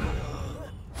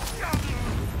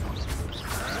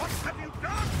 What have you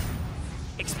done?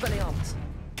 Expelliarmus.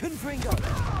 Confringo.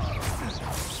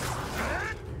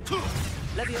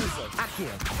 Levioso.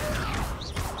 Accio.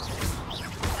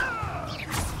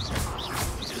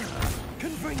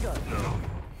 Confringo.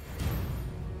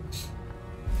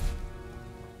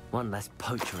 One less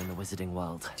poacher in the wizarding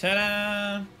world.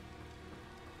 Ta-da!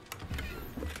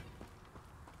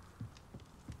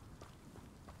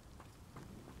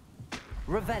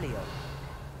 Revelio.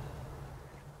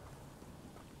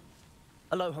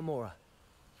 Aloha Mora.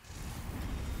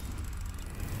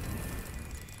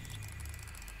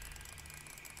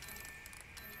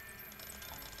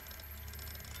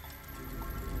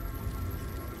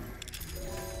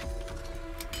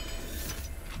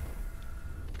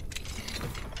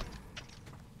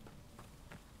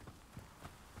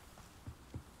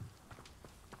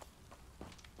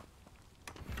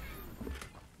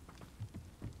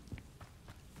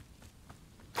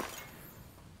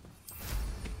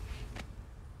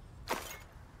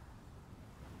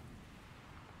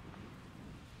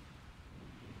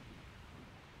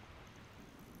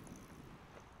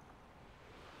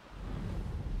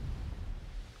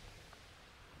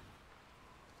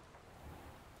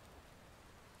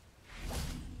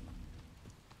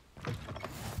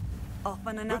 Off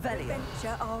on another Revelio.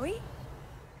 adventure, are we?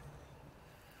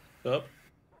 Up.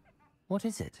 What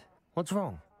is it? What's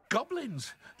wrong?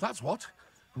 Goblins, that's what.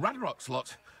 Radrock's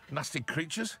lot. Nasty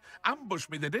creatures. Ambush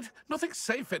me, they did. Nothing's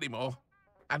safe anymore.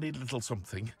 I need a little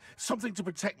something. Something to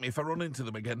protect me if I run into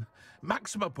them again.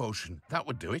 Maxima potion, that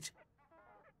would do it.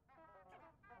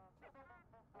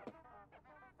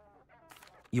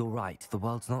 You're right. The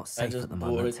world's not I safe just at the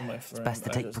bought moment. it, my It's friend. best to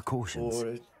I take just precautions. bought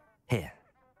it. Here,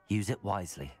 use it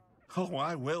wisely. Oh,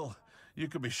 I will. You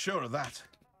can be sure of that.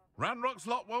 Ranrock's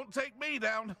lot won't take me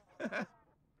down.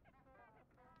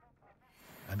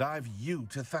 And I've you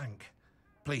to thank.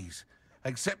 Please,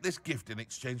 accept this gift in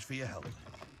exchange for your help.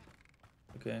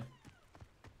 Okay.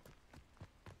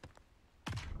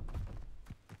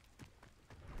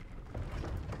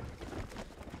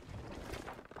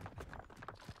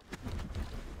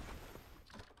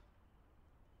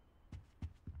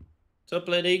 What's up,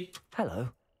 lady? Hello.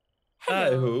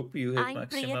 I hope you hit I'm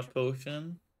Maxima Bridget.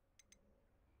 potion.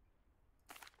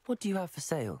 What do you have for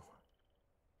sale?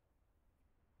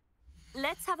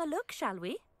 Let's have a look, shall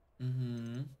we?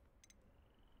 Mm-hmm.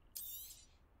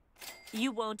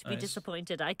 You won't be Nice.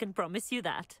 disappointed, I can promise you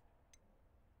that.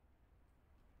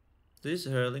 This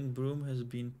hurling broom has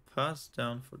been passed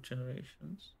down for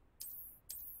generations.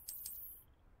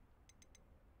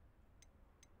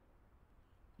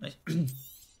 Nice.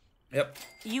 Yep.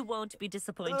 You won't be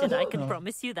disappointed, I can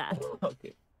promise you that.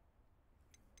 Okay.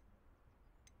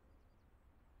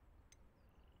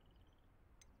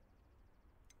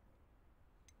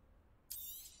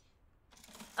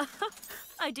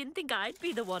 I didn't think I'd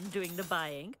be the one doing the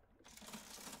buying.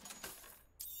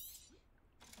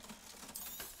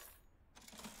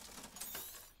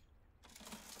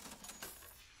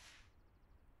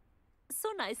 So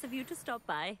nice of you to stop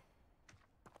by.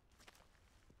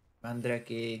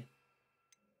 Mandrake.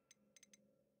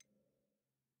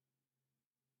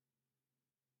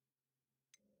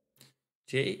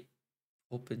 J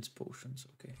opens potions,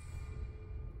 okay.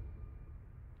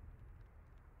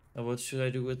 Now what should I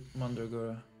do with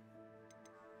Mandragora?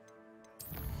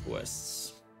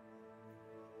 Quests.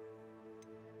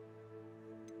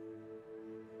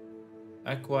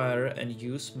 Acquire and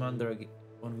use Mandrake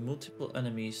on multiple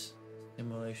enemies.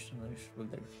 Simulation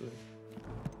with their food.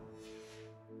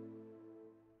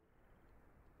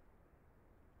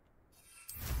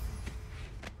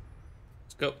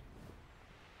 Let's go.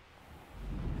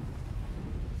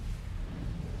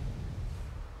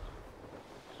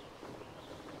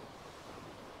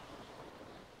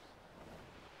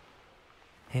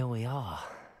 Here we are.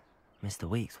 Mr.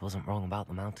 Weeks wasn't wrong about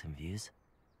the mountain views.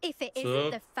 If it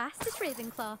isn't the fastest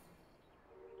Ravenclaw.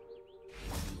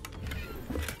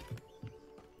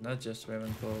 Not just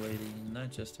Ravenclaw, lady.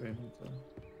 Not just Ravenclaw.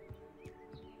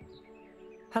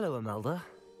 Hello, Imelda.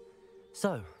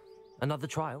 So, another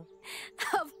trial?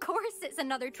 Of course it's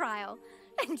another trial.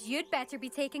 And you'd better be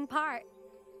taking part.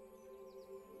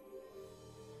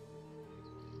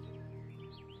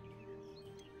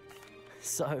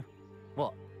 So,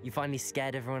 what? You finally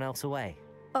scared everyone else away?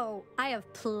 Oh, I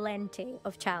have plenty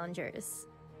of challengers.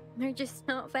 They're just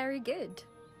not very good.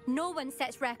 No one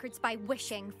sets records by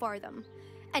wishing for them.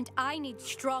 And I need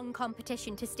strong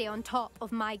competition to stay on top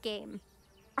of my game.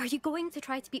 Are you going to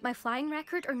try to beat my flying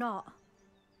record or not?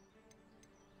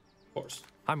 Of course.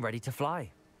 I'm ready to fly.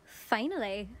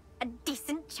 Finally, a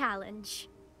decent challenge.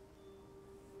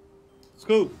 Let's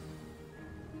go.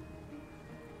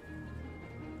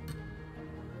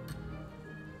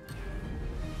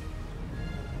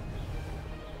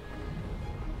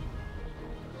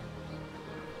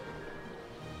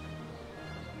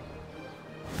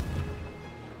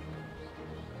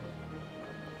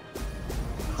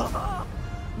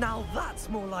 Now that's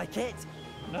more like it.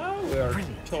 Now we are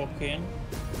talking.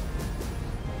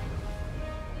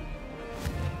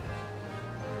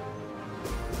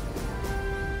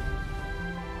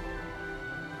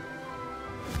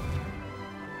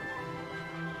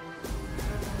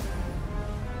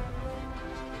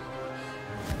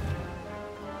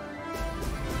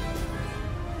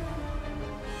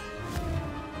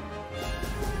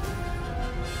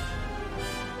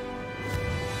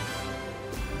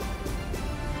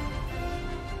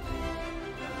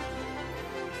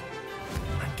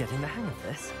 I'm getting the hang of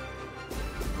this.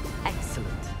 Excellent.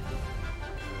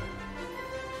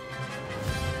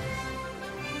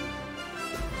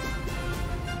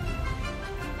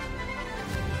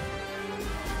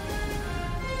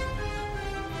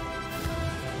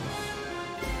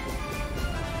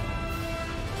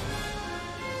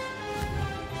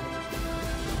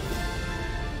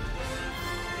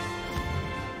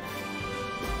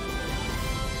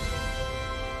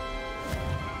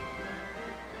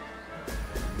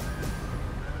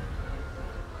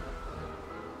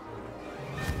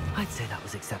 I'd say that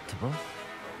was acceptable.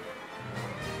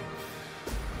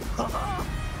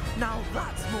 Now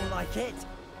that's more like it.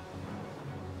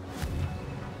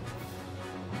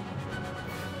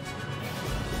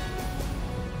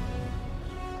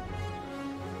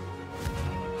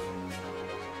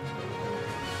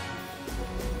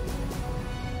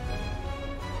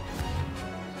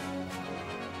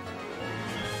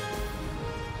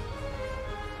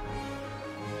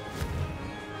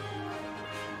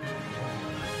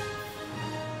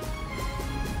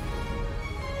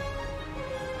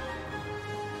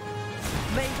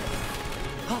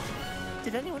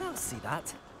 Did anyone else see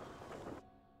that?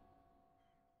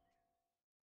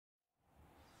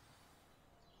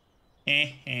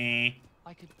 I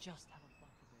could just have a buck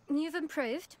of it. You've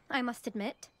improved, I must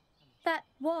admit. That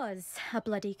was a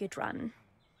bloody good run.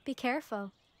 Be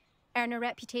careful. Earn a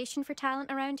reputation for talent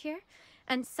around here,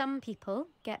 and some people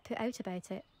get put out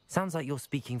about it. Sounds like you're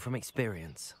speaking from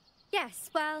experience. Yes,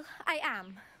 well, I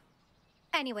am.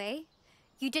 Anyway,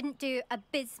 you didn't do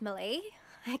abysmally.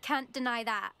 I can't deny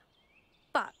that.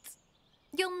 But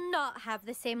you'll not have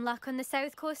the same luck on the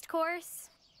South Coast course.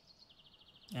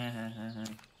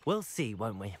 We'll see,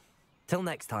 won't we? Till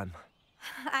next time.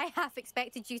 I half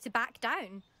expected you to back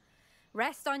down.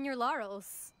 Rest on your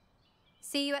laurels.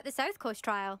 See you at the South Coast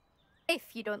trial,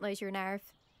 if you don't lose your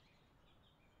nerve.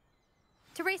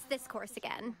 To race this course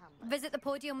again, visit the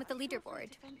podium with the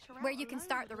leaderboard, where you can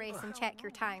start the race and check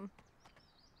your time.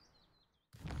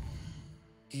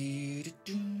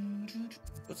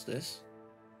 What's this?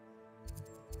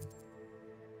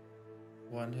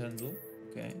 One handle.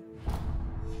 Okay.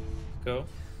 Go.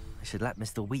 I should let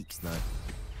Mr. Weeks know.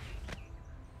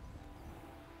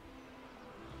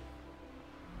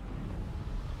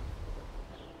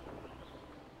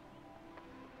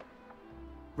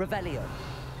 Revelio.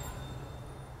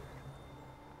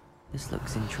 This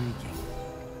looks intriguing.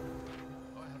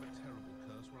 I have a terrible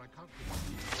curse where I can't get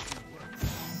work.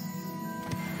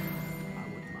 I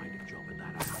wouldn't mind a job in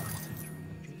that architecture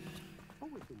agent.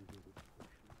 Always been good.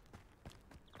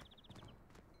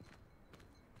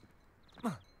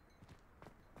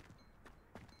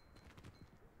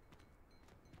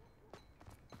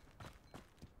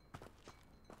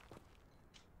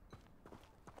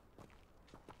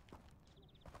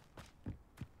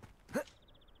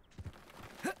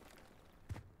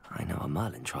 I know a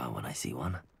Merlin trial when I see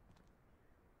one.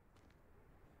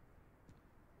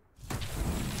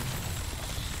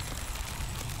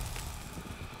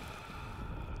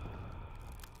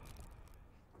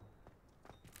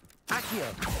 Accio!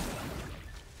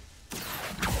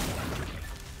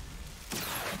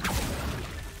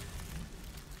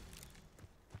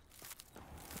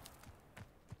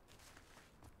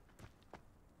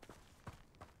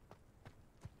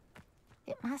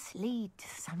 It must lead to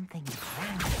something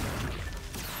grand.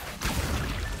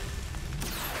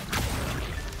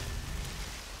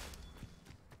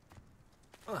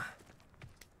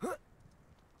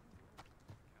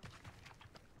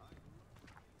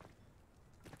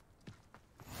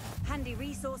 Handy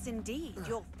resource indeed,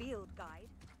 your field guide.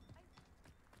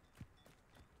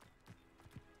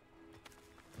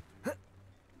 I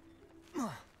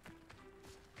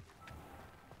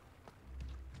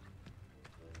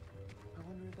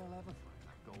wonder if they'll ever find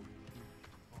that golden key.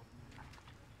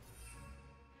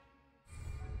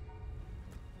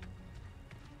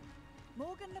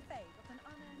 Morgan Le Fay got an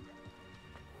unearned...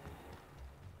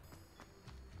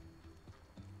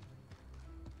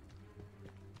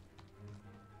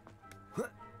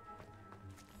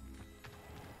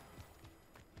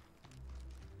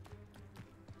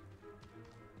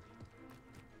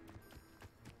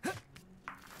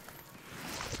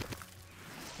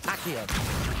 Accio!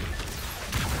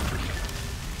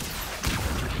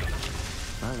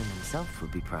 Merlin himself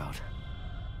would be proud.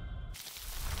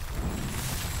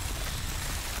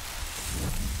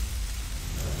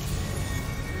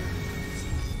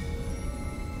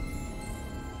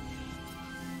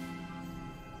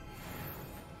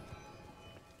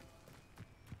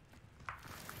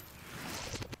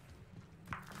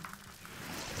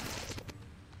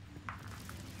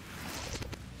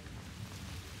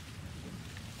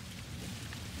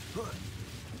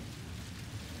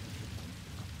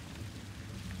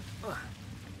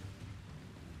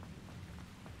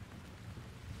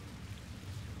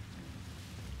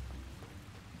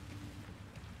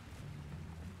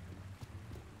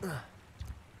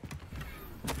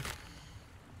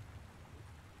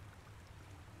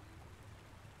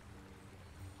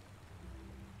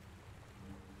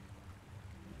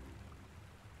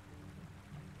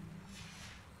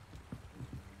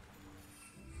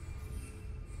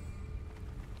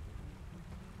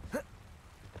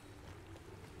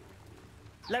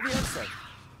 Levioso!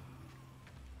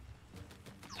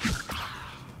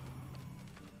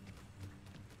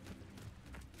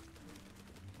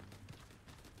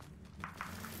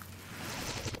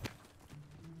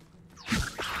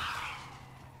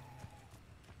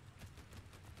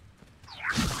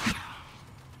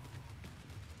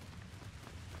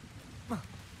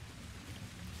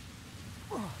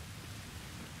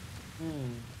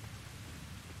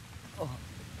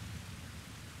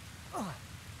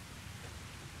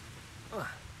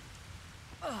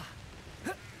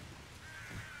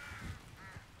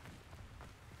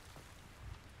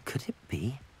 Could it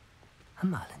be a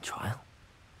Merlin trial?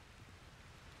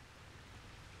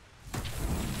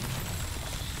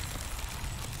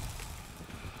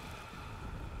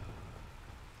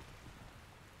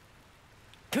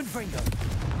 Confringo!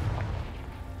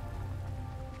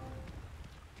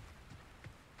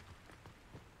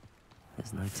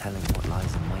 There's no telling what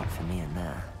lies in wait for me in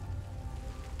there.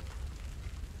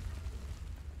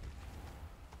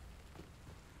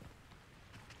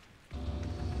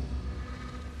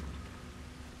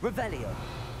 Revelio.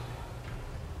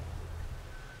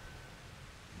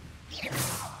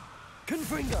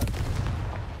 Confringo.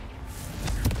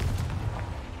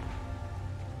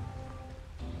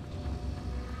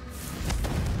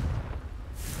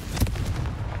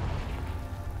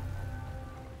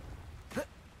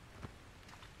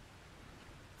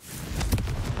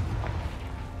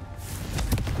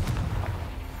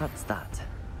 That's that.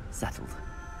 Settled.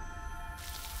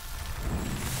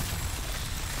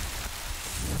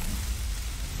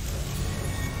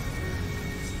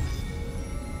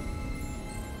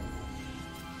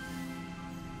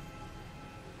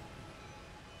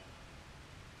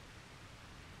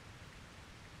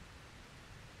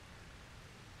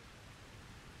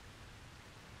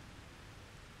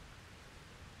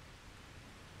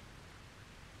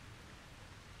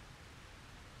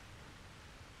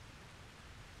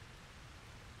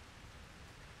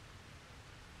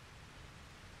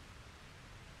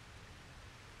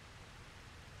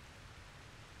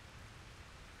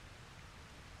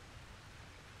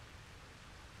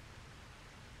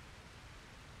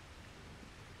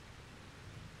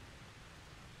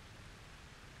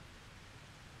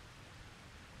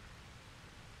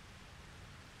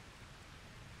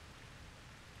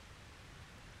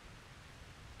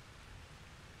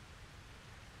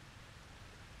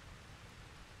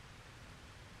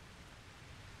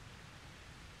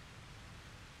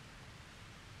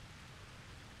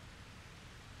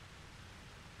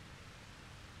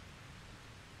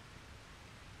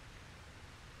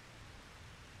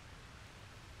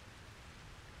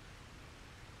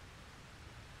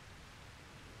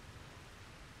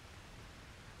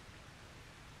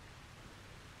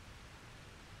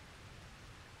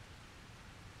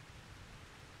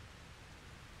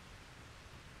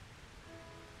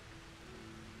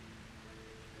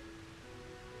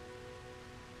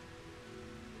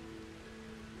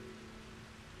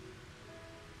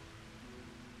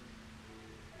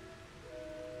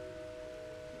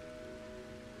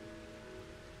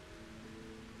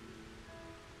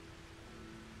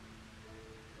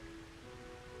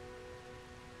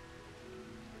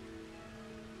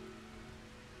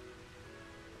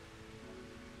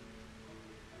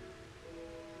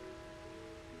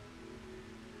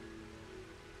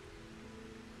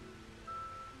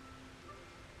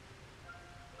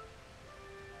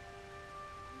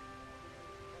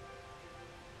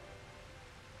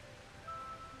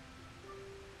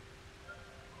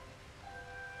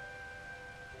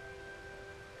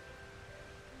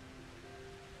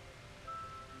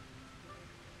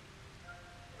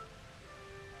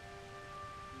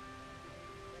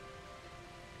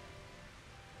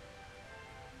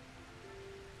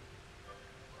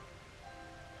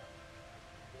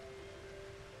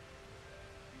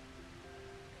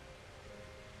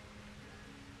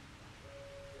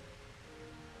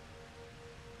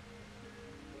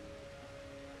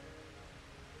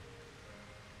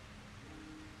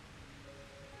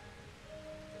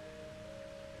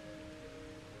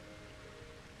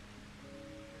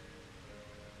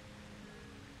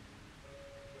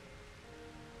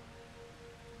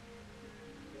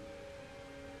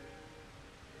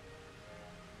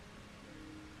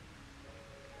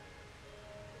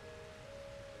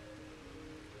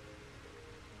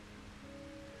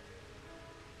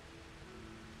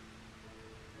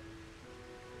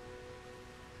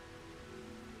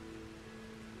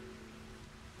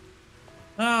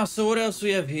 So what else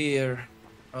we have here?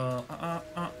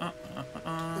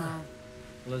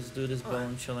 Let's do this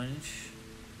bone challenge.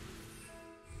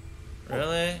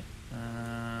 Really?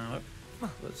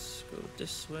 Let's go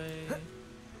this way.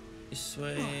 This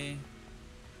way.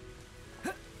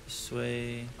 This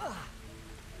way.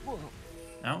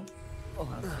 No?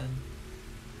 Nothing.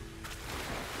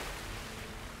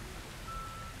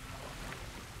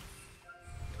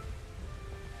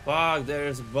 Fuck,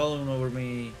 there's a balloon over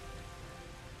me.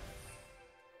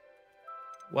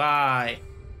 Why?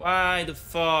 Why the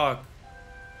fuck?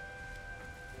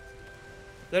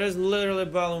 There is literally a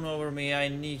balloon over me I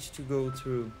need to go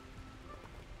through.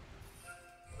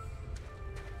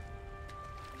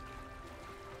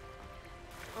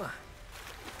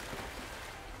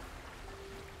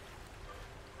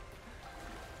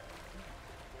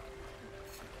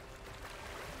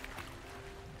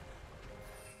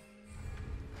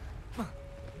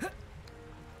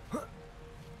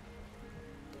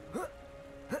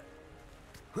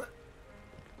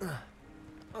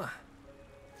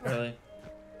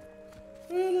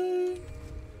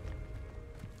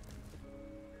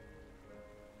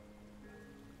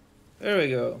 There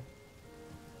we go.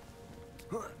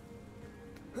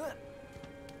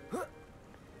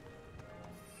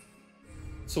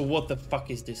 So what the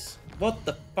fuck is this? What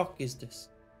the fuck is this?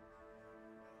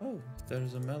 Oh,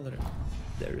 there's a melody.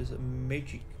 There is a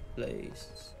magic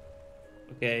place.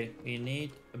 Okay, we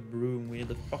need a broom. We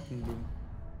need a fucking broom.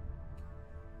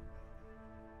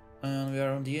 And we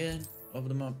are on the end of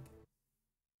the map.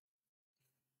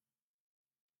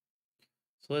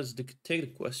 So let's take the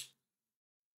question.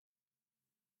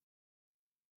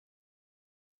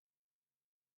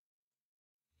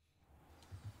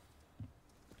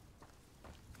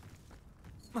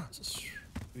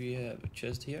 We have a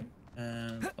chest here,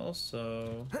 and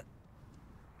also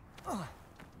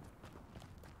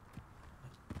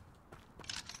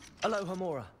Aloha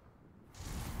Mora.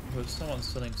 there's someone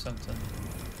selling something.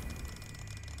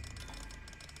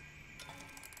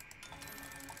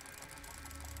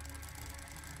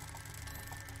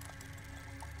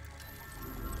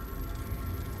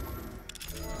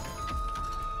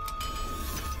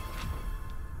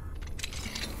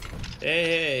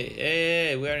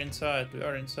 Hey, we are inside. We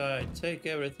are inside. Take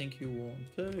everything you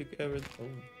want. Take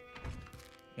everything.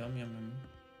 Oh. Yum, yum, yum.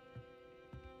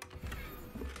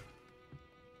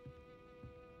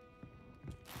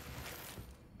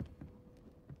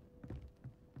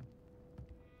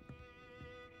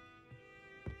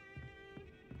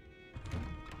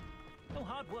 Oh,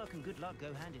 hard work and good luck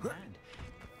go hand in hand.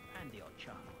 And the odd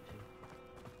charm or two.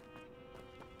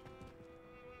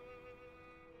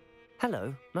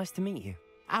 Hello, nice to meet you.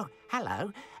 Oh,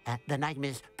 hello. The name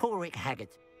is Porrick Haggart.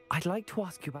 I'd like to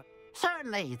ask you about...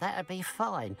 Certainly, that'd be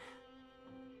fine.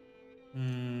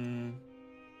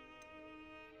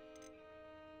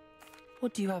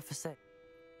 What do you have for sale?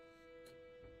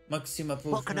 Maxima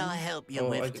What can I help you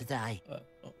with today?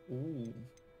 Ooh.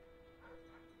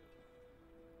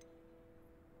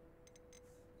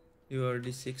 You are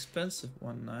this expensive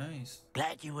one, nice.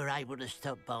 Glad you were able to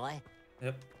stop by.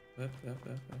 Yep.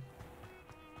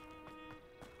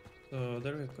 So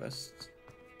the request.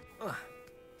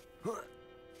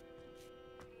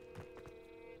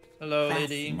 Hello,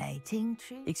 lady. Fascinating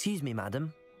true. Excuse me,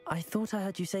 madam. I thought I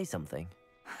heard you say something.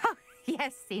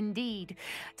 Yes, indeed.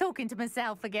 Talking to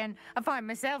myself again. I find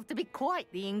myself to be quite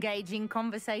the engaging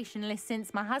conversationalist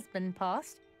since my husband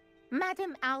passed.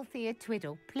 Madam Althea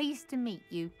Twiddle, pleased to meet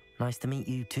you. Nice to meet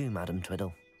you too, Madam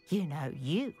Twiddle. You know,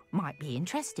 you might be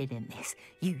interested in this.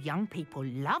 You young people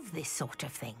love this sort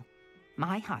of thing.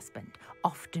 My husband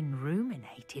often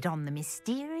ruminated on the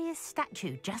mysterious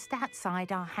statue just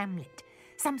outside our hamlet.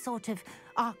 Some sort of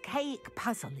archaic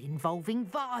puzzle involving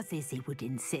vases, he would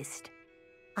insist.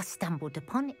 I stumbled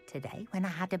upon it today when I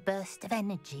had a burst of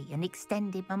energy and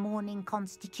extended my morning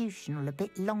constitutional a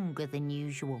bit longer than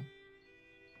usual.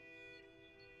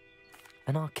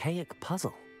 An archaic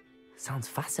puzzle. Sounds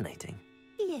fascinating.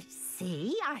 You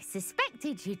see, I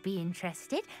suspected you'd be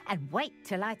interested, and wait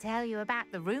till I tell you about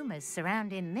the rumours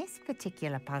surrounding this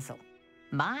particular puzzle.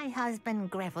 My husband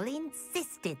Greville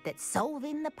insisted that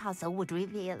solving the puzzle would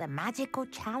reveal a magical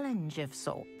challenge of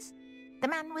sorts. The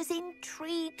man was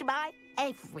intrigued by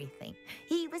everything.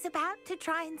 He was about to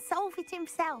try and solve it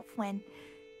himself when...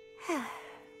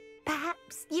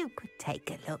 Perhaps you could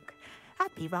take a look.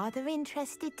 I'd be rather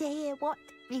interested to hear what,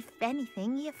 if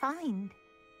anything, you find.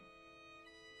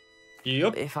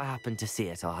 Yep. If I happen to see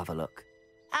it, I'll have a look.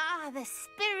 Ah, the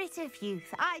spirit of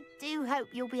youth. I do hope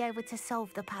you'll be able to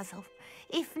solve the puzzle.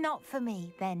 If not for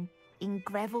me, then in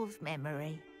Greville's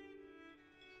memory.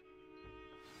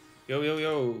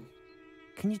 Yo.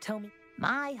 Can you tell me?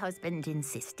 My husband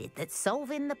insisted that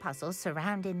solving the puzzle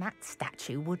surrounding that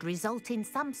statue would result in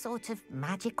some sort of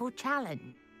magical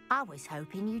challenge. I was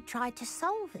hoping you'd try to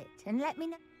solve it and let me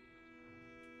know.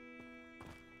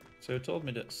 So you told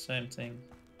me the same thing.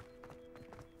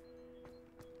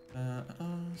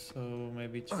 So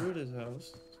maybe through this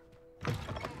house.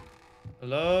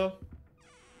 Hello?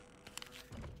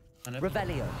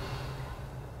 Revelio.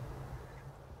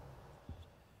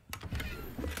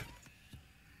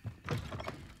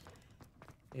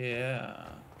 Yeah.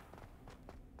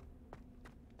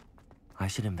 I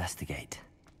should investigate.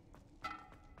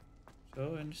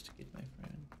 So investigate, my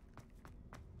friend.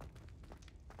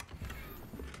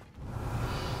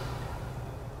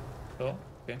 Oh,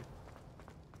 okay.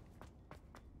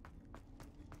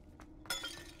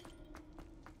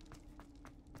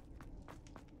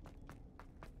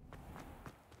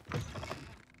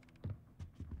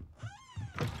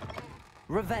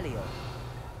 Revelio.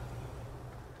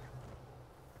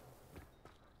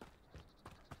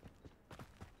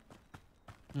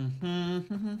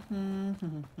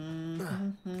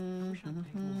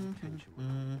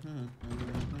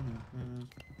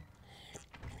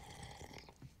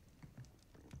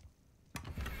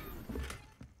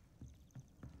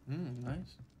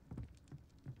 Nice.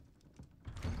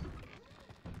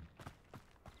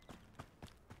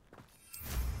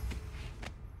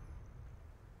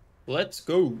 Let's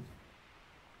go.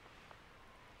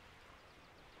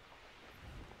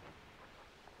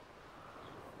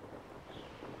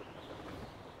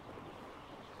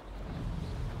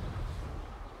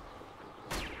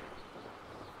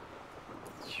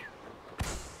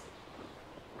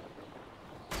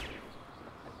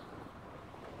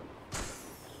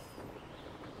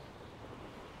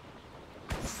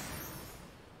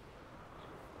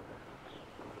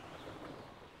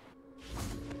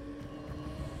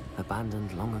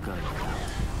 Abandoned long ago.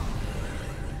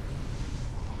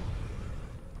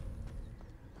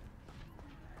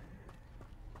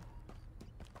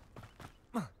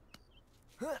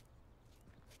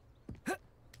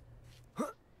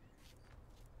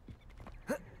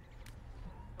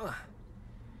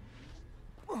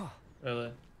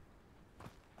 Really?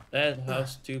 That's how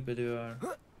stupid you are.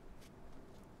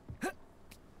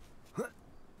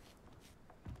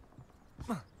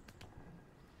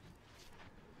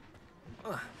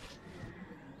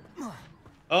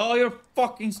 Oh, you're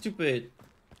fucking stupid.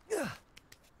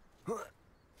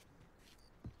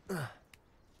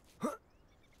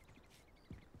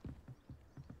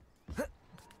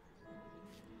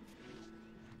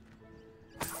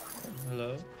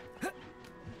 Hello?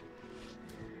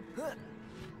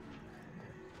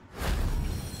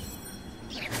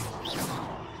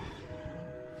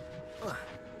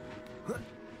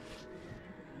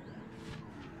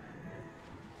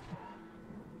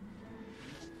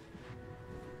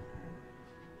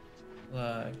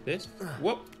 Like this?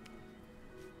 Whoop!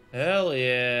 Hell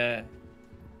yeah!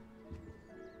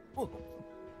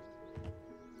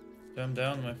 Calm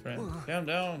down, my friend. Calm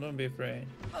down, don't be afraid.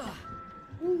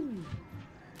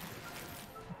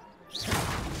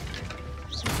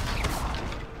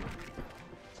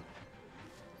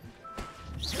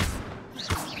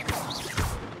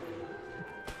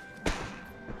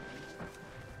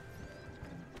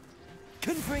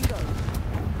 Confringo!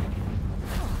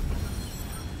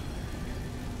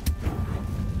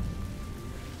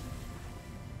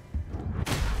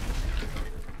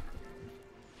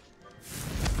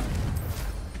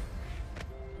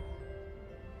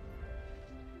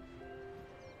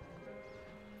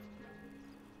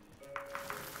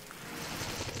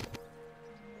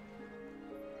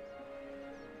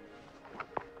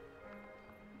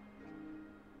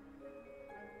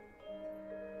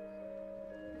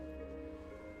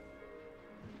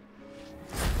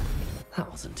 That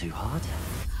wasn't too hard.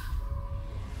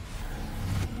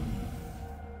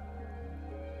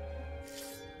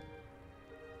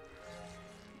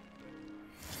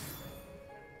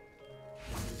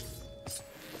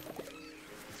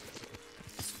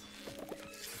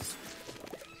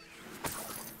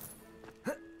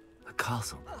 A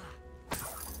castle.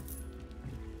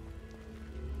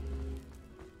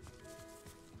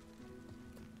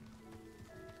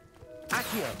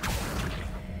 Accio!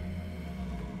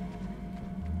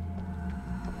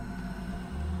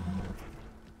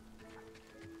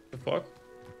 The fuck?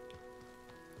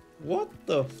 What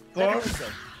the fuck?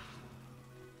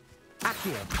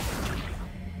 Accio!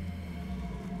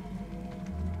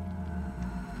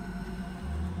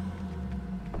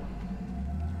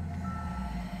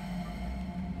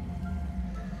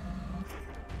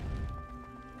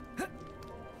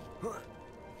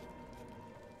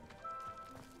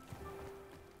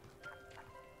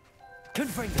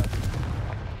 Confringo!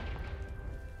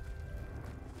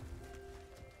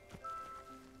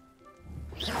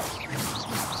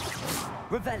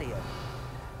 Revelio!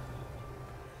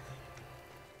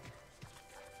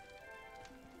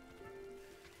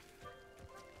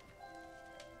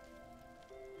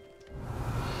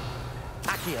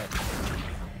 Accio!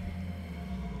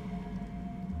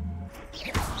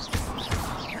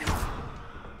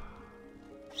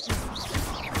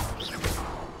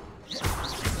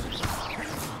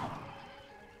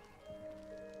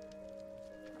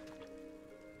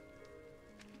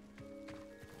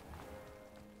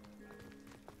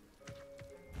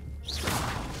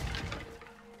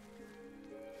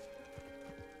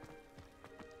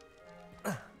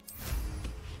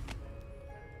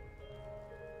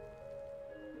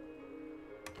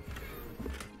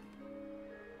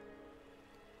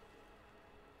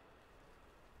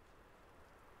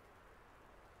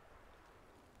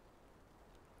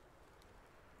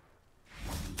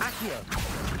 Accio!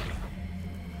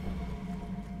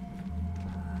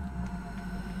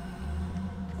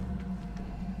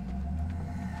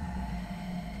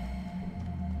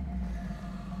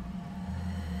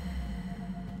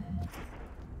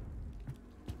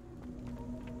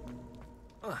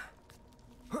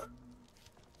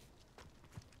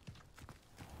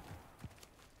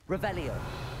 Revelio.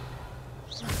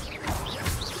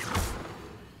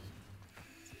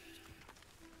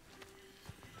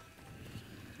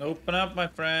 Open up, my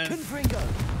friend. Confringo.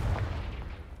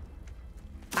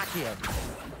 Accio.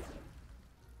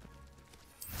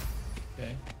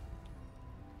 Okay.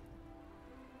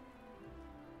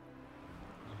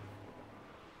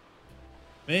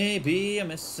 Maybe I'm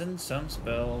missing some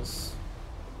spells.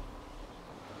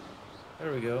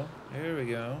 There we go. Here we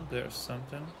go. There's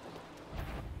something.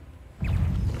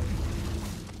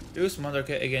 Use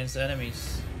Mandrake against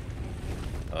enemies.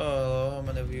 Oh, how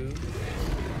many of you?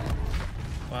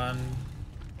 1,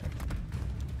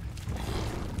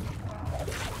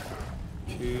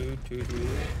 2, 2, 2.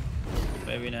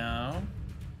 Maybe now.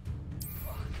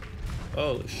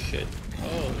 Oh shit.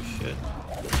 Oh shit.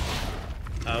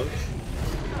 Ouch.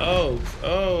 Oh.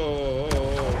 Oh.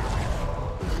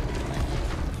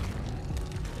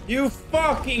 You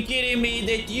fucking kidding me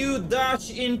that you dodge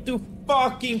into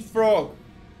fucking frog?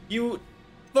 You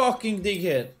fucking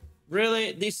dickhead.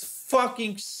 Really? This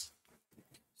fucking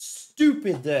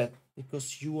stupid death.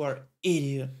 Because you are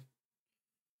idiot.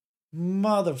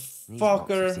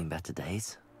 Motherfucker. These seen better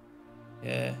days.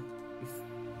 Yeah. You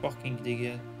fucking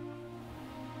dickhead.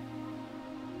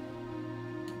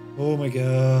 Oh my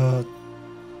god.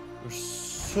 You're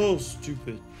so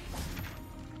stupid.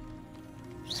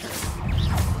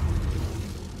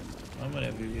 How many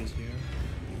of you guys here?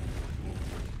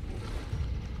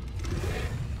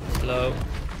 Hello?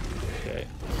 Okay.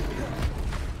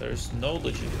 There's no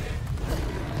legit.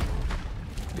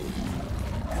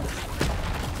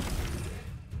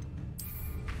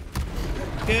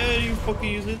 Can you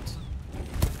fucking use it?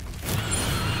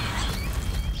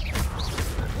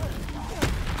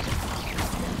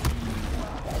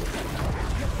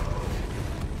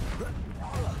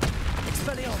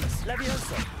 Expelliarmus,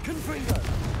 Leviosa, Confringo.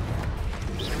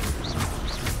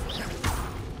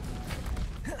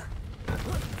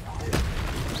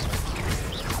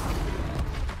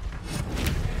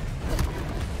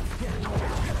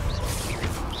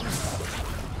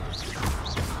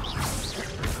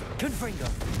 Confringo.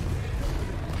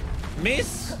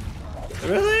 Miss?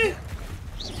 Really?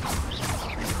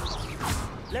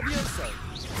 Leviosa.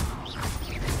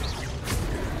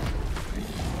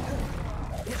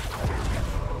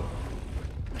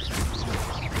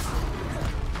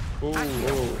 Ooh,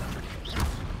 ooh.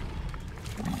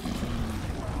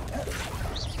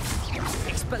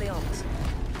 Expelliarmus.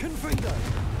 Confringo.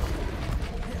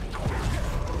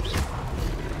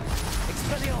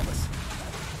 Expelliarmus.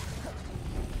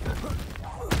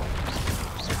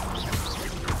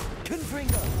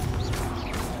 Confringo.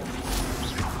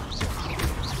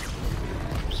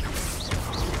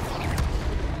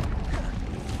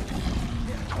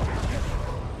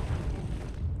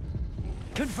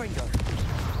 Confringo.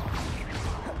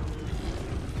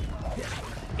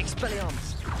 Expelliarmus.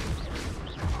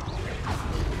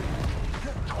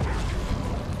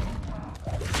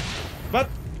 But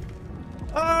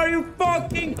are you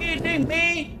fucking kidding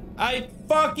me? I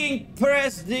fucking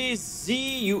pressed this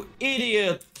Z, you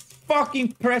idiot.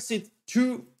 Fucking press it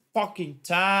 2 fucking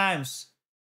times.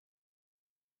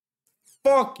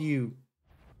 Fuck you.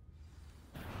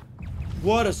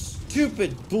 What a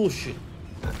stupid bullshit.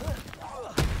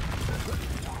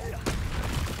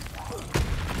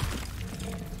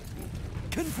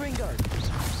 Confringo.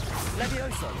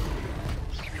 Leviosa.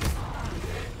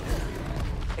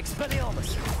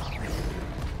 Expelliarmus.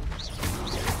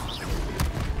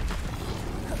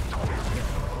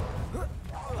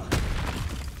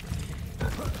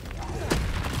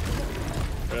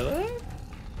 Really?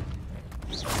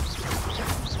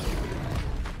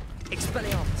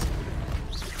 Expelliarmus.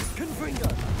 Confringo.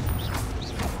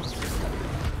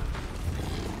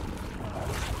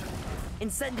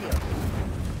 Incendio.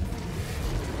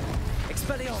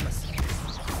 Expelliarmus.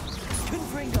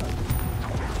 Confringo.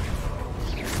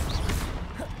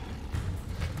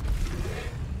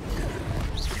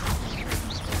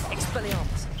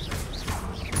 Expelliarmus.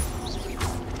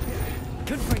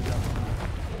 Confringo.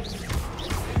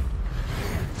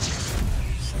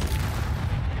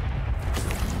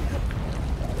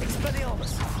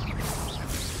 Expelliarmus.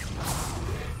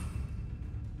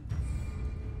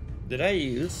 Did I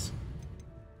use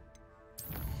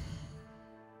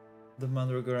the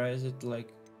Mandragora? Is it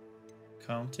like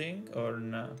counting or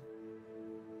not?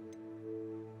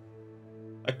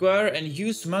 Acquire and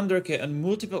use Mandrake on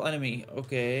multiple enemy.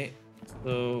 Okay,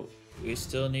 so we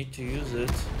still need to use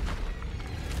it.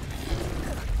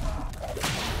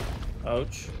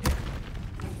 Ouch.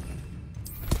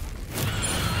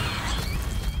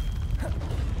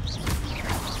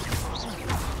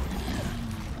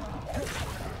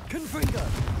 Confringo.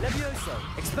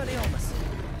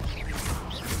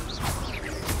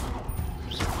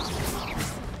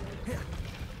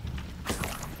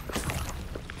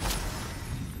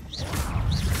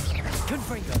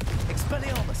 Confringo.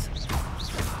 Expelliarmus.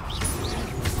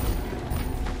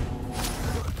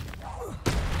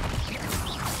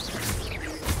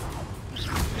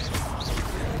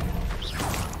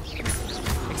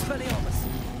 Expelliarmus.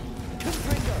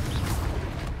 Confringo.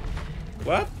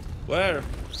 What? Where?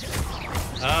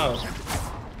 How?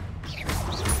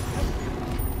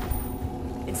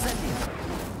 Incendio.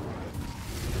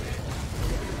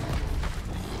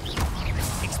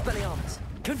 Expelliarmus.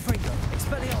 Confringo.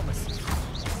 Expelliarmus.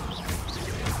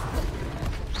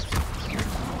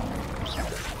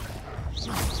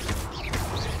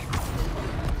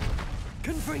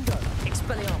 Confringo.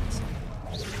 Expelliarmus.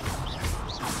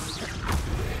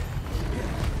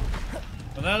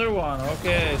 Another one.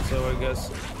 Okay, so I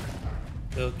guess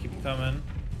they'll keep coming.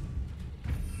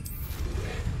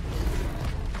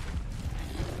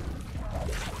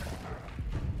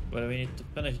 But we need to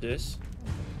finish this.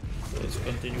 So let's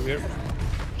continue here.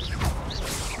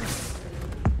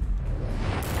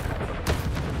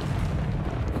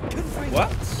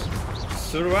 What?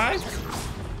 Survived?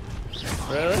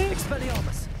 Really?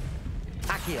 Expelliarmus.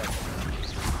 Accio.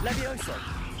 Levioso.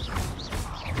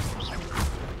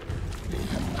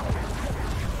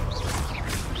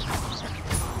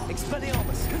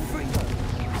 Expelliarmus. Confringo.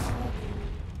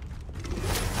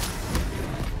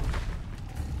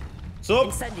 So.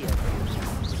 Incendio.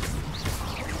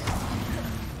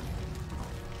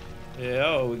 Yeah,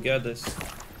 oh, we got this.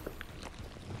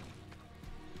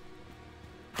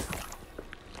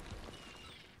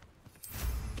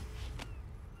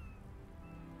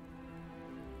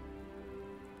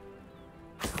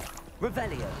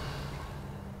 Revelio.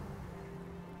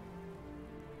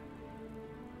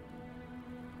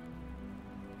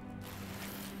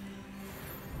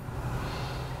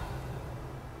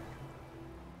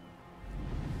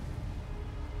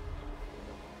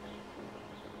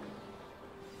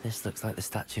 This looks like the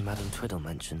statue Madame Twiddle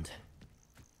mentioned.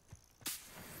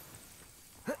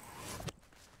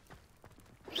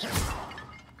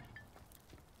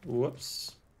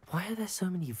 Whoops. Why are there so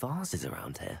many vases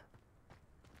around here?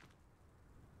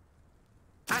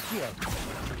 Accio.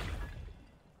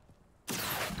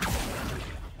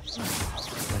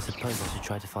 I suppose I should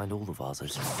try to find all the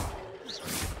vases.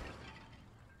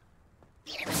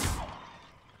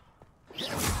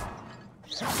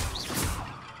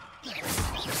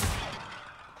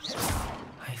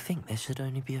 I think there should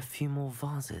only be a few more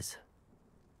vases.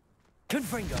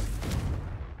 Confringo.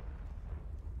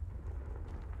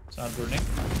 It's not burning.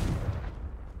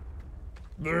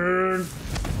 Burn!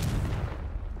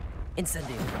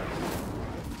 Incendio.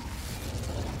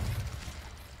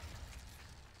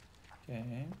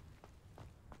 Okay.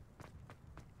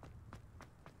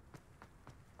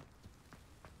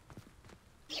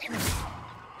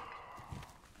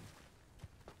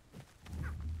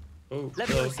 Oh,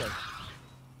 Levioso.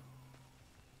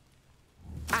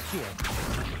 Accio.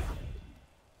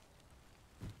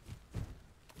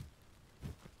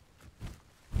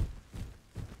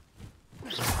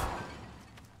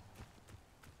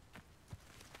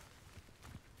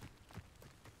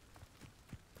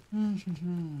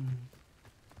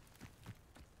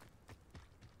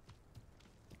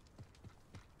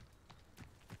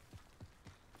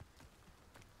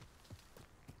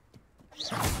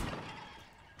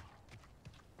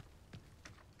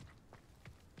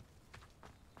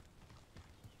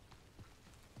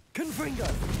 Confringo.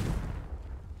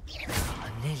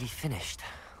 I'm nearly finished.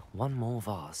 One more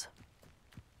vase.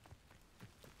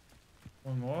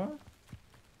 One more?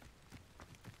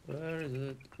 Where is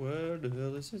it? Where the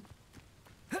hell is it?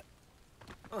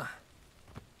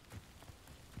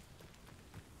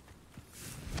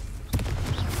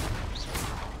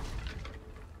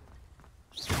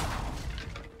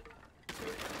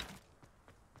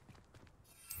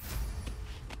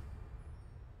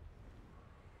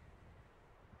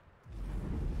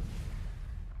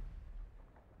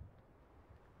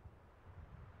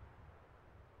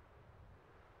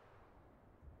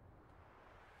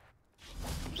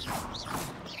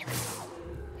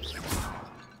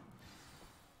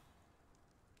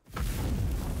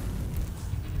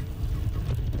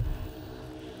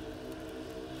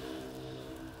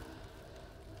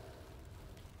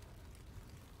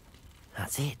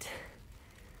 That's it.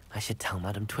 I should tell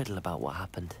Madame Twiddle about what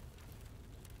happened.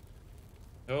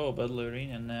 Oh, Battle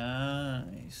Arena,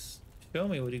 nice. Show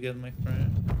me what you got, my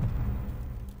friend.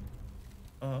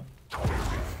 Uh-huh.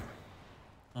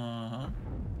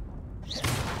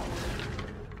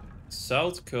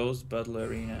 South Coast Battle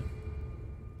Arena.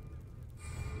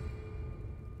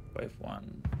 5-1.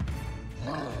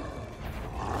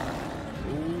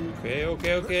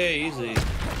 Okay, easy.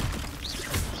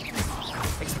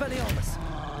 Expelliarmus.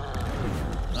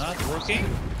 Not working?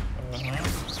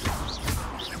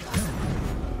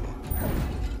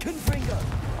 Confringo!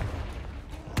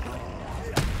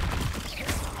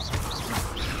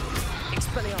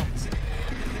 Expelliarmus!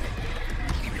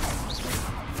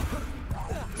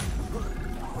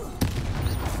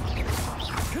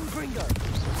 Confringo!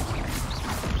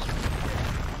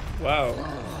 Wow.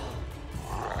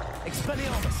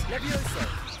 Expelliarmus! Levioso!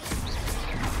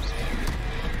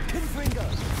 Confringo!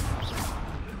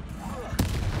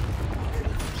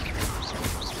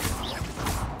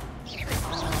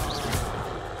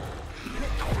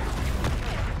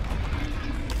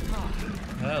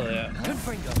 Hell yeah.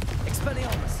 Confringo!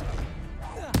 Expelliarmus!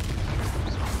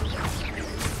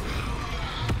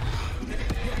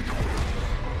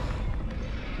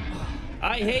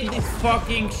 I hate this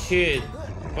fucking shit.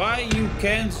 Why you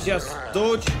can't just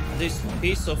dodge this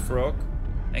piece of rock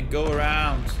and go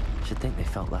around? Should think they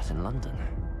felt that in London.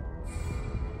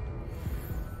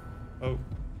 Oh.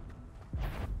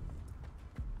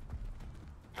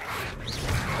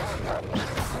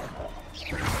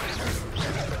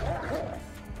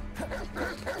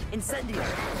 Incendio!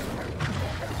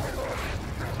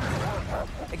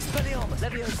 Expelliarmus!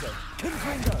 Levioso!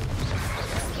 Confringo!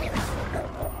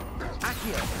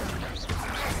 Accio!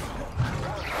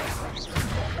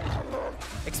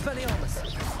 Expelliarmus!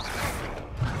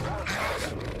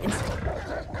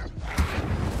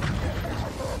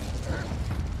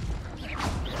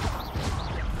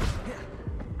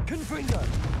 Confringo!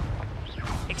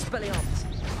 Expelliarmus!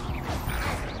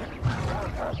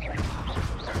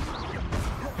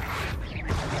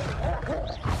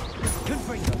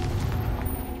 Confringo!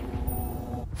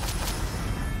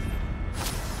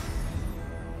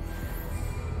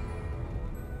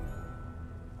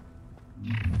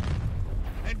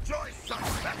 Enjoy some.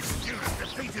 That student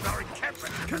defeated our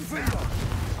encampment. Confringo!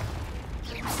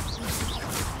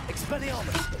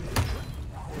 Expelliarmus!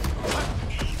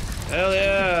 Hell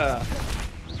yeah!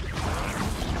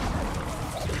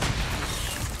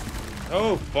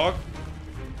 Oh fuck!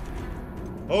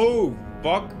 Oh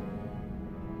fuck!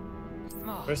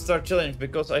 Restart challenge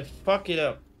because I fuck it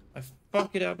up. I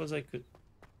fuck it up as I could.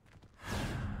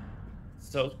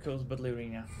 South Coast Battle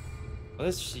Arena.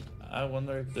 Let's see. I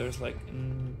wonder if there's like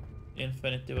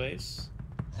infinity waves.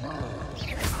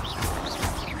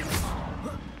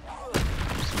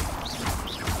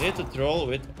 Hit a troll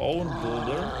with own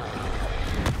boulder.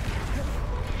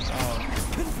 Oh.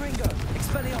 Confringo!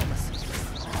 Expelliarmus!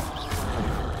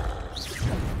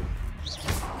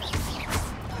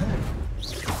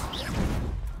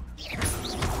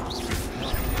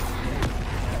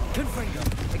 Confringo!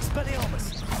 Expelliarmus!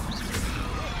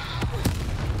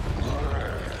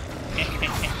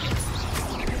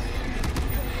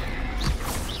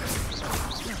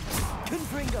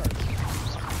 Confringo!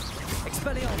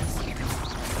 Expelliarmus!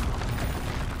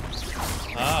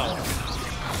 Oh.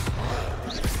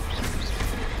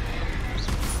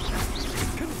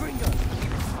 Confringo!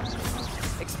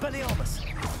 Expelliarmus!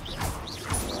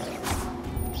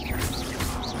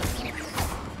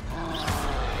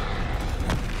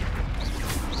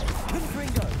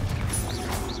 Confringo!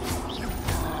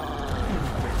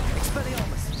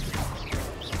 Expelliarmus!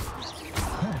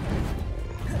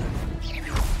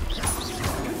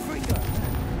 Confringo!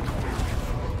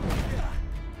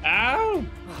 Ow!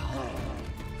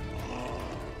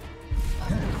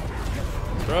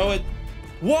 Throw it.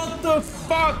 What the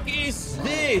fuck is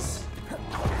this?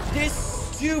 This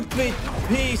stupid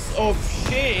piece of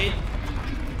shit.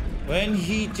 When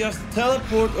he just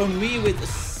teleport on me with a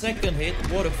second hit.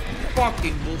 What a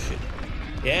fucking bullshit.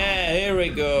 Yeah, here we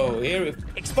go. Here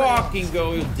we fucking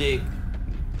go, you dick.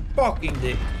 Fucking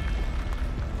dick.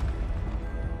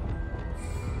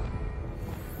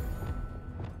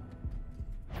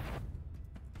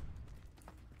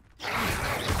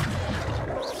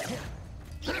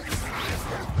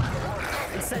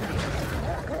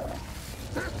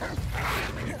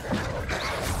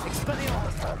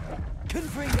 Expelliarmus!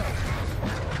 Confringo!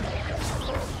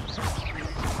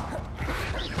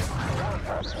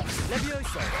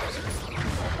 Levioso!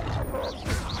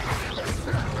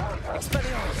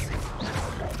 Expelliarmus!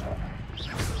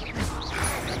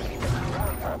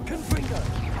 Confringo!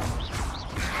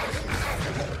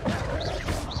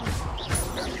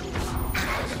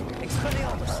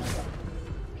 Expelliarmus!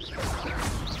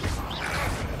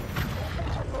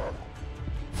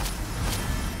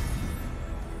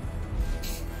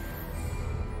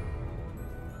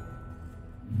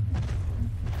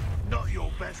 Not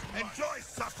your best. Enjoy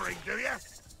suffering, do you?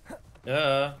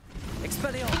 Yeah.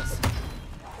 Expelliarmus!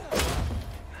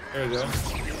 There we go.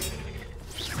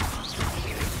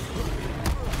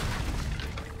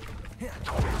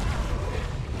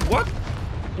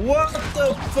 What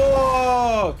the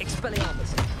fuck?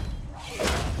 Expelliarmus.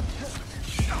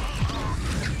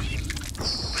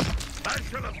 I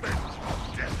should have been.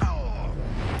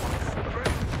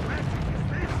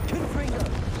 Confringo.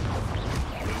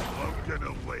 Won't get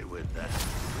away with that.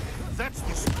 That's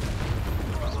the.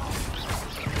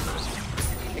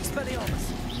 Expelliarmus.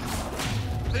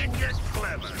 Think you're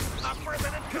clever. Up for a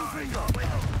minute, Confringo.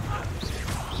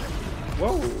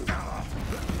 Whoa.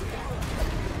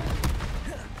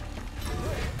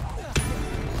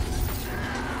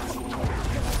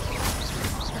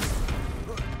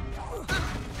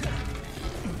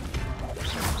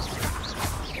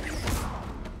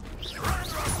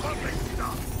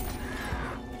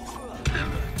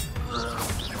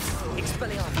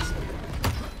 Expelliarmus.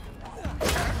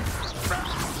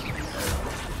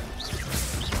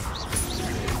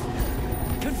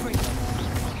 Confringo.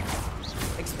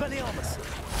 Expelliarmus.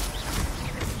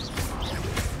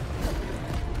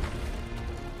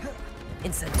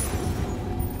 Incendio.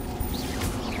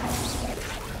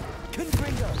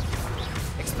 Confringo.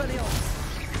 Expelliarmus.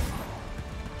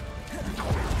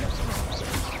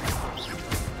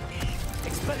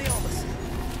 Expelliarmus.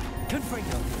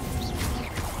 Confringo.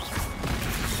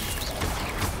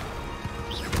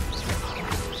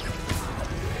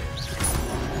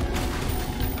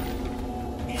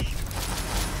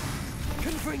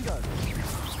 Confringo.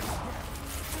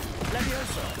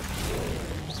 Levioso.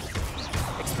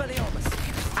 Expelliarmus.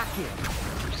 Accio.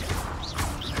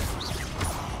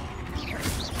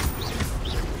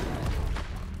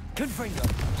 Confringo.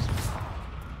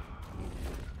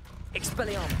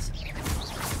 Expelliarmus.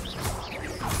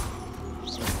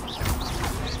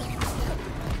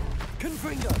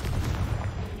 Confringo.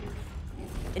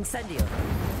 Incendio.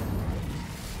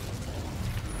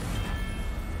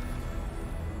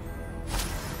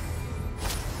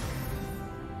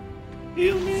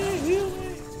 Heal me, heal me.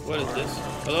 What is this?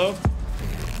 Hello?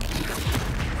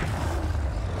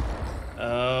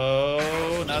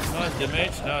 Oh, not much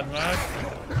damage, not much.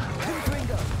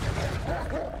 Confringo.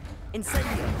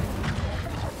 Incendio.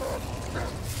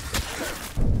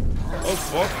 Oh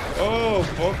fuck, oh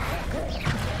fuck.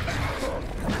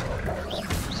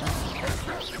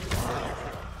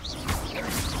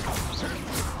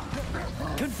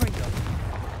 Confringo.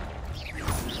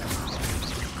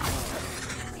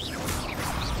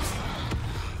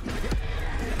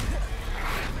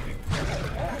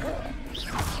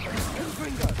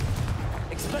 Confringo.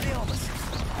 Expelliarmus.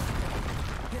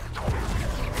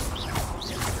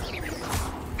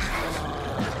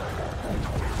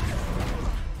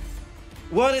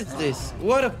 What is this?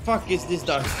 What the fuck is this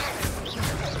dog?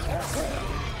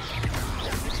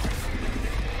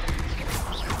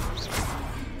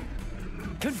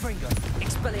 Confringo.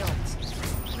 Expelliarmus.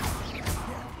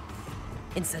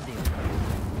 Incendio.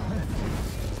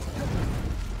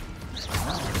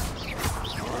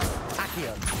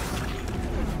 Accio.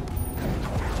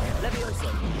 Levioso.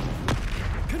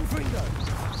 Confringo.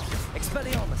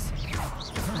 Expelliarmus.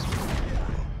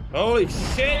 Holy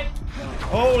shit!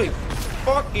 Holy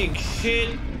fucking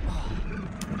shit!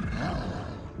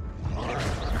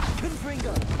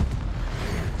 Confringo.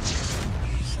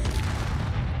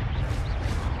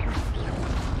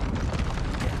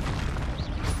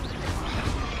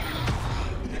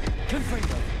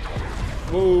 Confringo.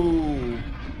 Whoa!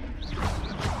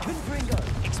 Confringo.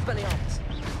 Expelliarmus.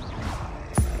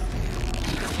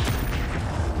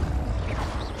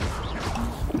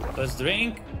 Let's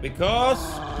drink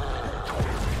because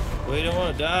we don't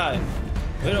want to die.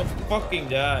 We don't fucking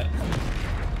die.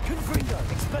 Confringo.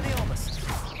 Expelliarmus.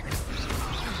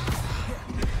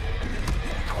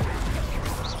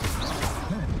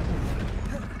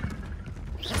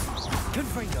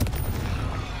 Confringo.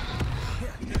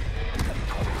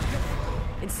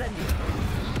 Incendio.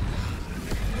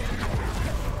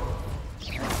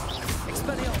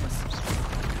 Expelliarmus.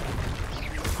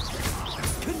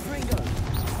 Confringo.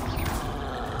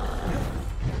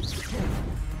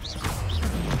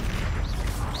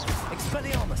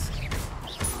 Expelliarmus.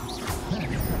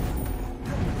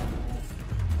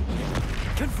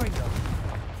 Confringo.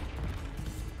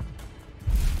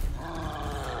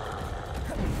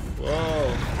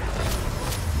 Whoa.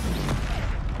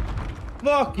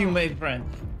 Fuck you, my friend.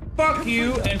 Fuck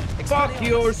you and fuck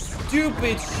your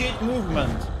stupid shit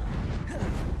movement.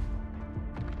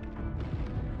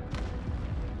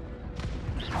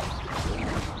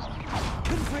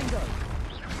 Confringo.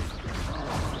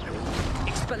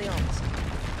 Expelliarmus.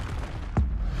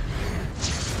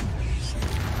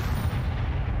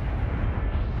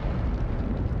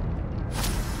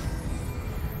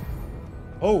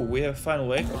 Oh, we have a final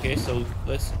wave. Okay, so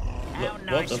let's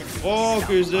What the fuck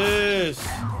is this?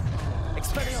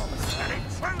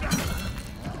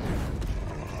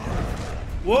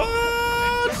 What?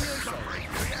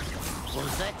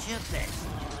 Was that your best?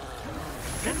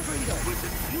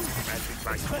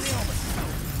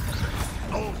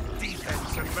 All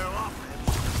defense and no offense.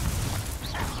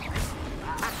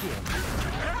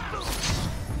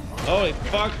 Holy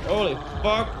fuck, holy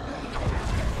fuck.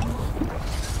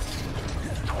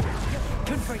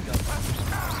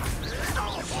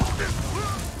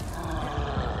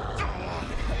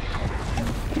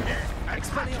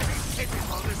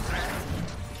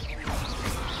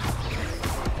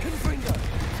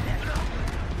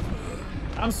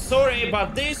 I'm sorry,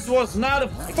 but this was not a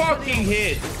fucking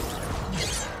hit.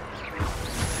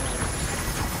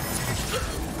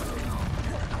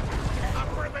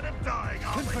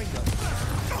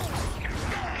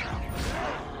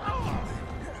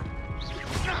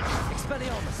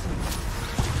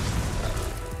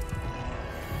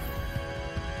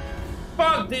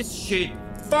 Fuck this shit.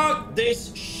 Fuck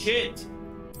this shit.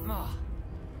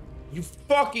 You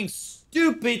fucking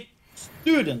stupid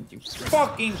student. You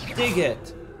fucking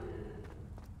dickhead.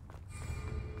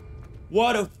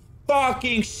 What a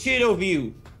fucking shit of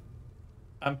you.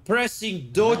 I'm pressing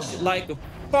dodge like a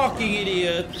fucking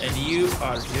idiot and you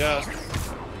are just...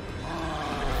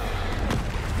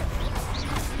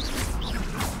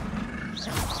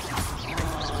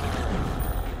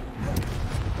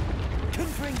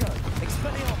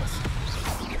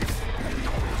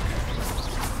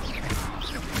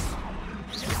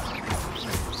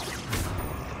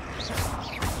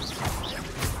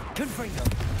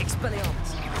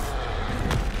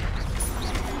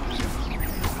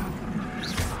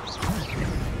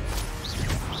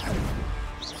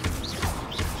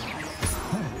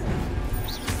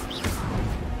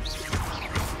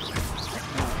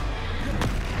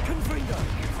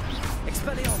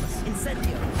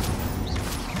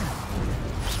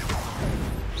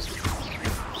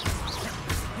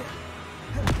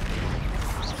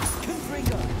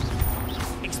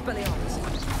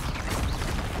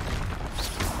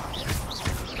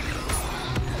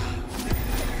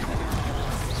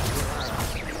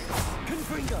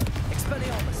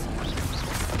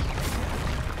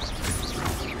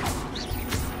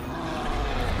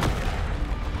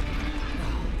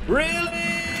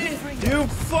 Really? You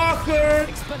fucker!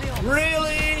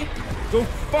 Really? Go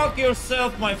fuck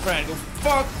yourself, my friend. Go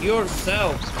fuck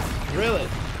yourself. Really?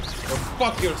 Go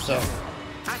fuck yourself.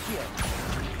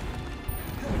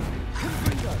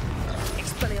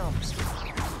 Expelliarmus.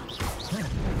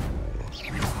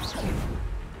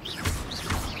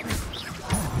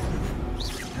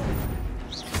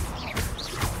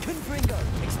 Confringo.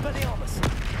 Expelliarmus.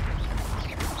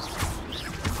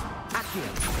 Accio.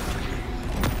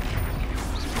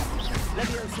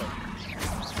 Levioso.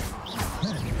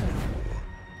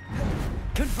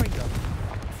 Confringo.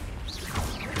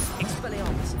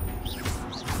 Expelliarmus.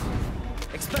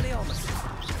 Expelliarmus.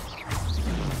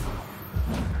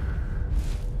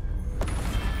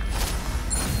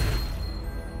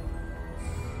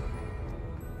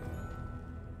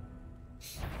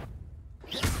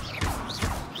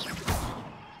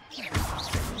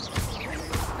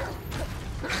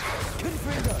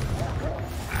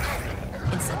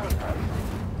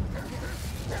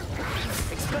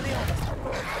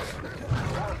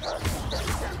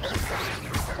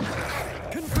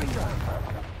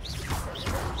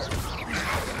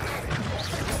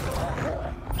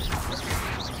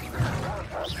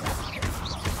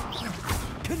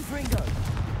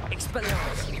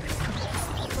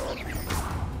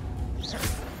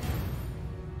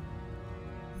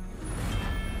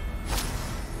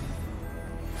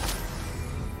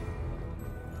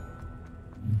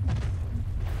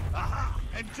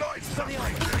 Enjoy something, will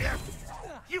you?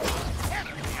 You won't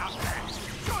tempt me out there.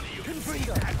 Surely you can see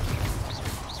that.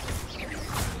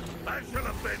 I shall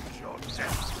avenge your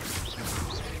death.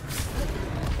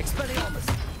 Expelliarmus.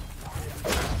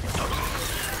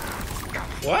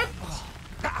 What?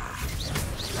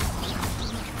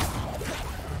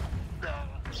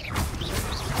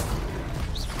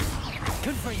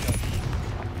 Confringo.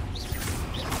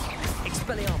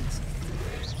 Expelliarmus.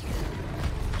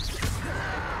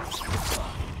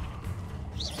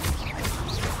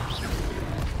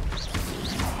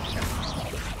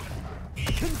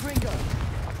 Confringo.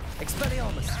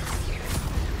 Expelliarmus.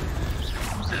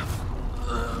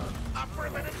 Up for a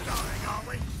minute dying, are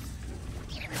we?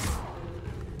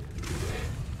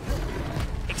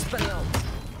 Expelliarmus.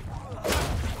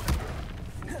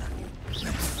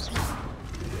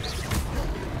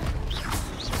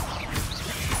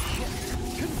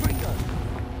 Confringo.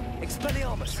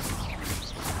 Expelliarmus.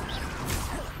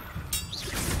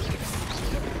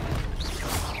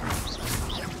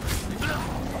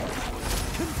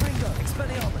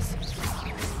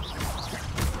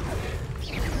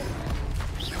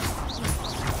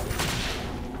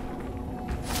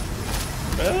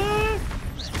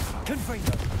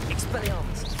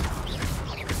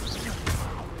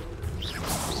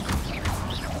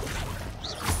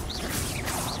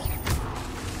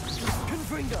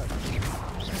 Confringo!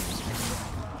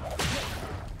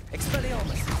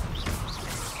 Expelliarmus!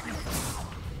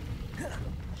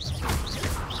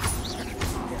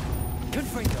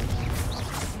 Confringo!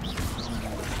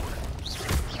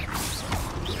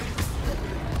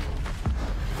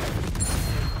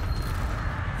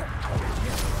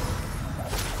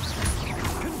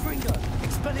 Confringo!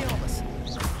 Expelliarmus!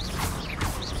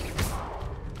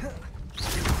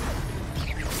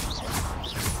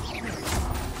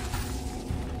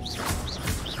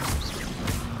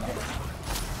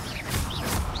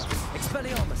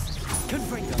 Expelliarmus!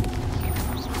 Confringo!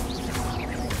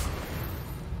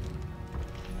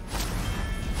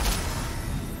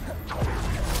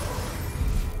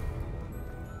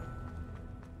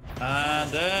 And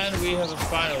then we have a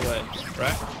final way,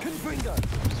 right? Confringo!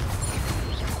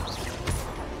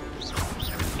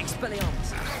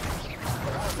 Expelliarmus!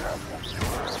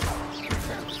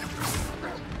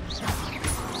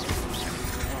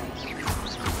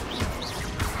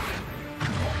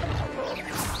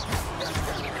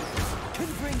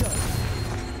 Confringo!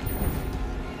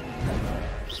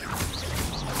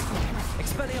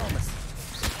 Expelliarmus!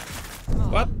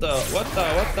 What the?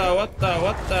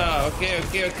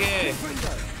 Okay.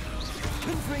 Confringo!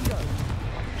 Confringo!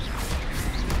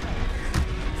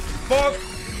 Fuck!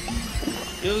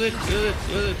 Use it.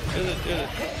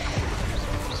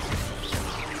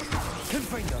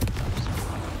 Confringo!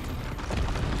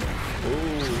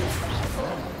 Ooh.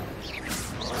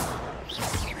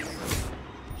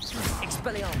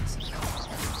 Expelliarmus!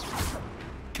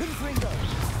 Confringo!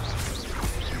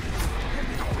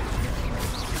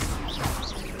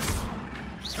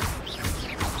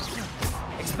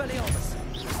 Expelliarmus!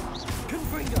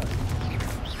 Confringo!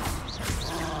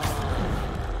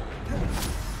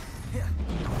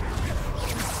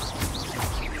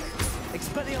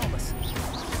 Expelliarmus!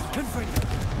 Confringo!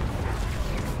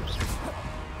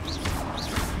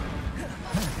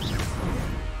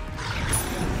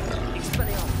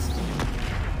 Expelliarmus!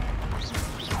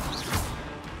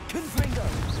 Confringo!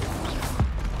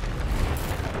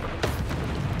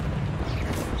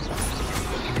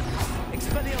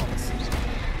 Expelliarmus!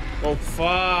 Oh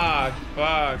fuck.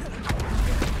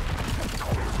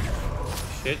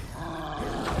 Shit.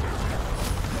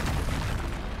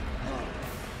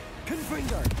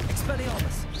 Confringo!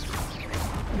 Expelliarmus!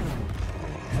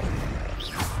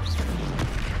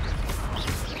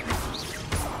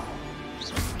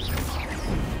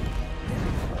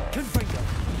 Confringo!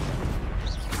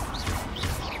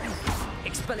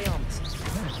 Expelliarmus!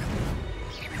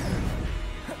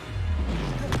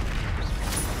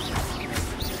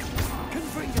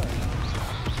 Confringo!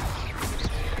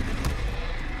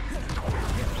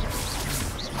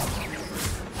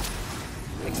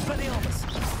 Expelliarmus!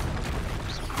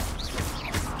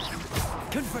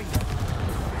 Confringo!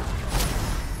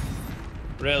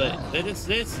 Really, that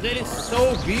is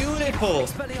so beautiful.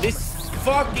 This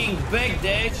fucking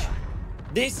backdash.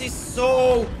 This is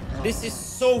so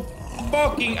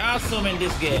fucking awesome in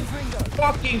this game.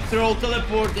 Fucking throw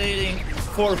teleporting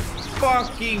for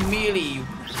fucking melee, you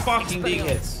fucking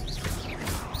dickheads.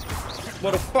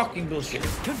 What a fucking bullshit.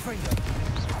 Confringo!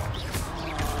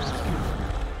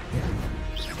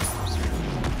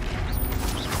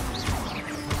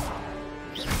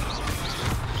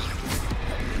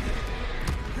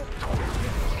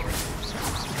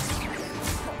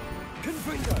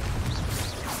 Confringo!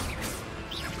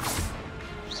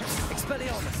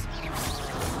 Expelliarmus!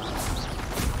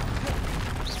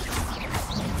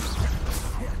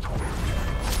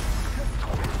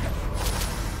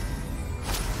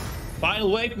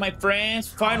 Final wave, my friends.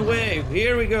 Final wave.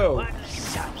 Here we go.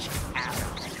 Such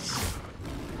arrogance.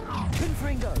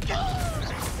 Confringo!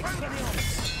 Expelliarmus!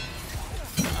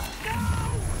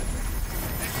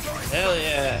 Hell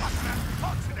yeah.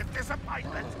 Constant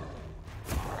disappointment.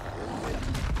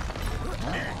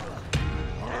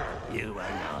 You won't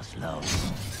last long.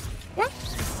 What?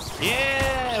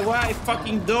 Yeah, why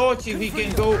fucking dodge if he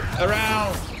can go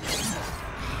around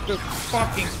the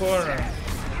fucking corner?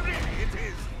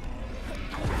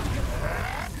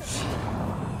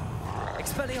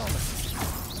 Expelliarmus!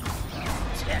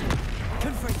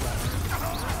 Confringo!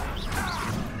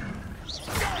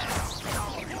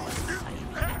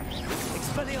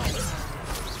 Expelliarmus!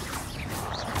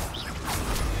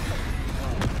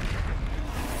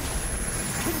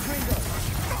 Confringo!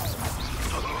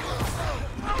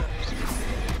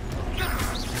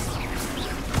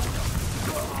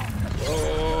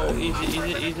 Oh, easy.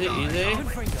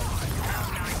 Confringo!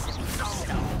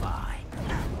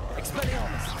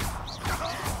 Expelliarmus!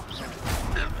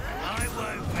 I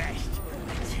won't rest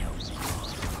until...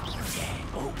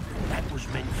 Oh, that was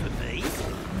meant for me.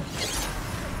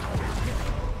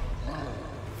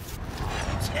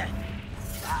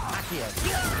 Whoa!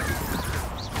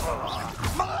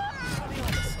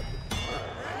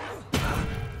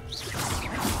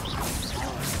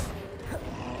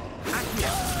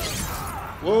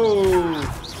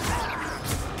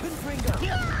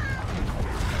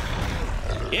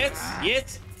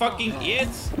 Yes, fucking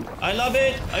yes! I love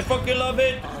it! I fucking love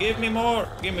it! Give me more!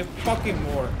 Give me fucking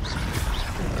more!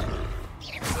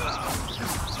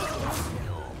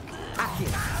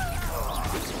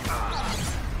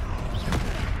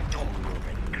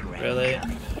 Really?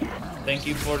 Thank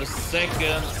you for the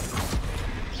second.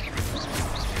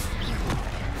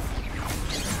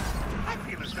 I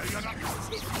feel as though you're not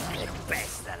the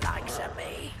best the likes of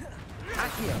me.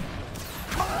 Accio.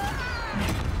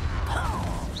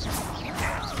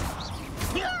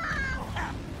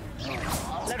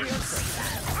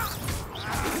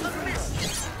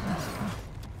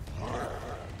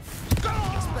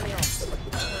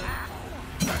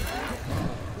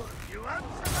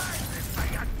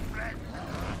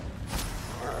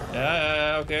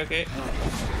 Yeah, okay.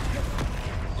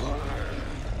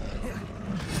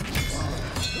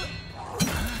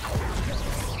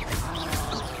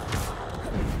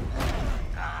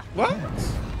 What?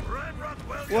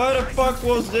 What the fuck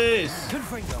was this?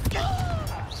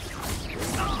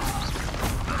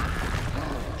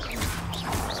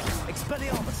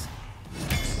 Expelliarmus.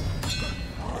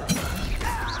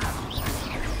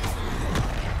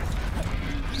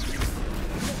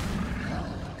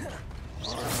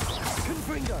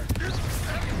 Confringo.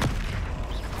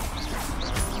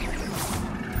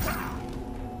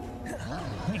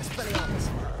 Expelliarmus.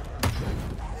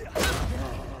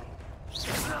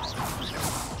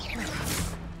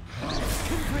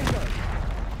 Confringo.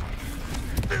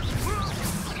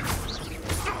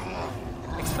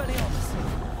 Expelliarmus.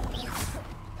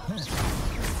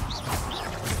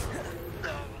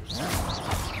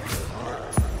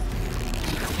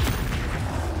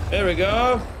 There we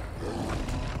go.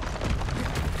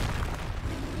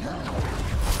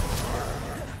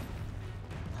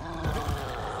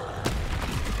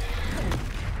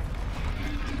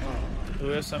 Do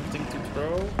we have something to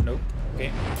throw? Nope.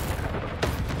 Okay.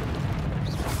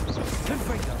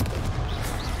 Confringo.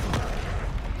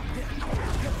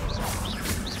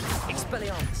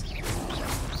 Expelliarmus.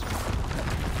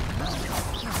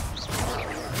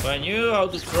 If I knew how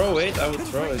to throw it, I would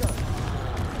throw it.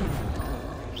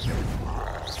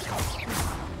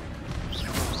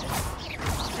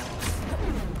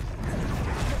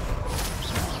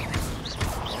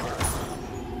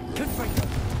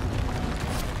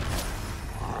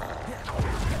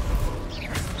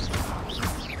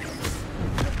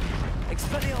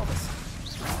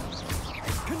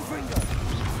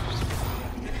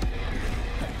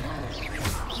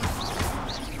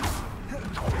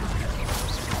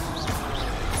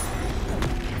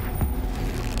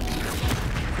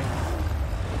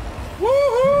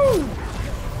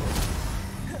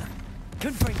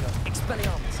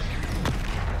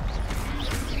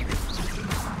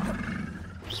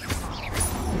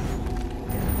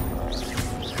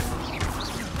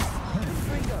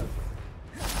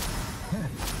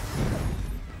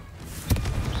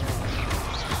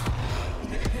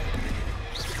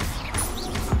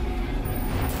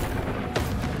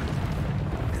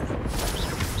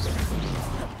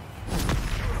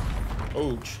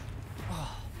 Ouch.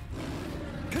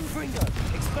 Confringo.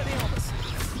 Expelliarmus.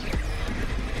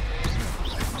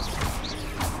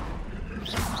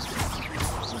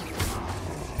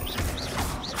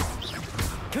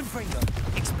 Confringo.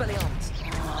 Expelliarmus.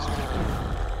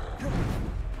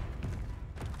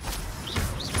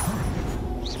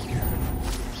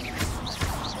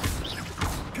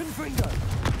 Confringo.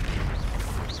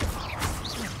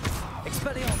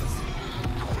 Expelliarmus.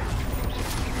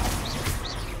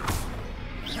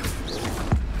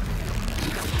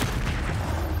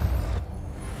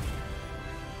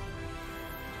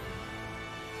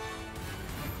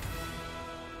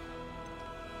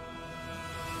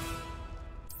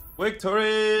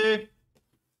 Victory!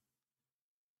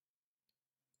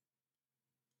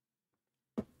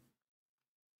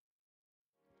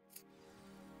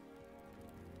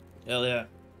 Hell yeah.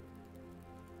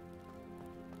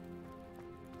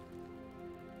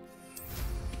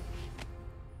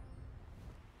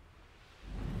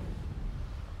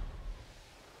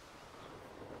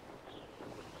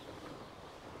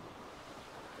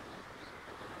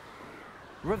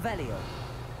 Revelio.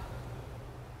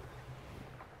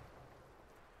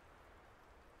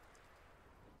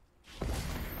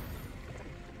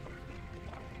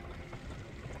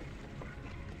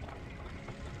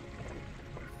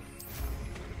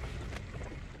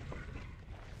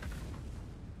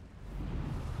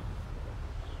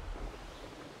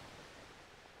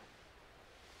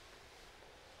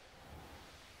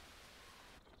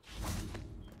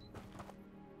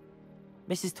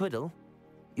 Mrs. Twiddle,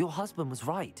 your husband was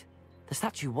right. The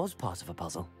statue was part of a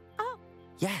puzzle. Oh.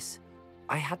 Yes.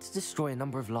 I had to destroy a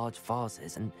number of large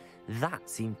vases, and that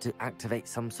seemed to activate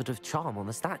some sort of charm on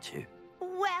the statue.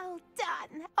 Well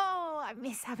done. Oh, I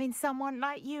miss having someone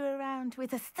like you around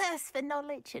with a thirst for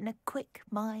knowledge and a quick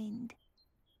mind.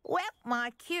 Well,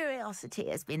 my curiosity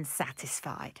has been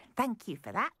satisfied. Thank you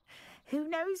for that. Who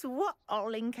knows what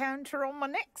I'll encounter on my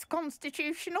next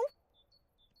constitutional?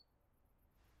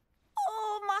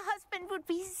 Oh, my husband would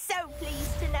be so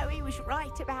pleased to know he was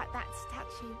right about that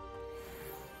statue.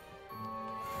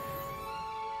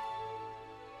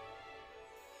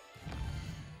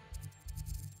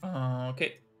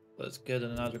 Okay, let's get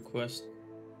another quest.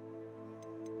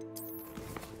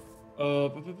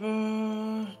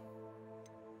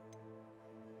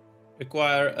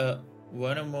 Require a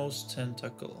venomous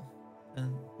tentacle.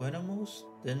 And venomous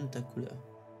tentacula.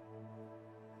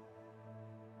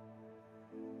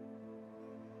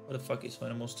 What the fuck is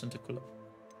venomous tentacula?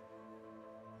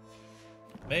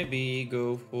 Maybe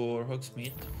go for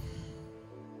Hogsmeade.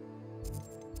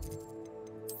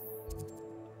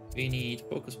 We need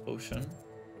focus potion,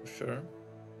 for sure.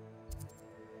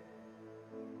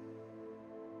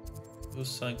 Who's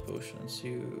selling potions?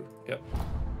 You... Yep.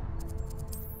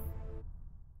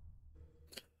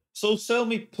 So sell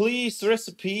me please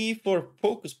recipe for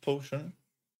focus potion.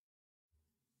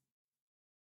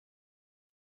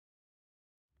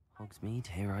 Hogsmeade,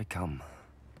 here I come.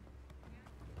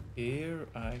 Here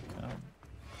I come.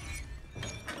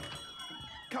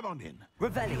 Come on in.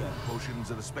 Revelio. Potions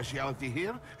are the speciality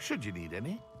here, should you need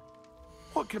any.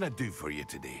 What can I do for you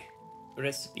today?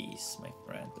 Recipes, my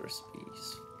friend,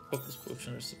 recipes. Focus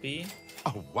potion recipe.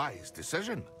 A wise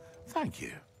decision. Thank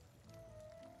you.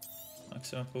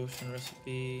 Maximum potion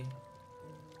recipe.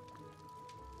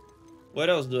 What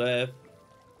else do I have?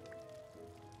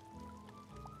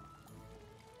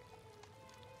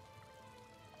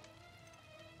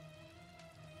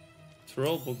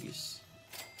 Troll boogies.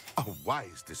 A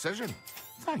wise decision.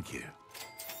 Thank you.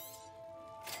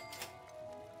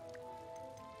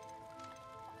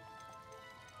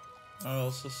 I'll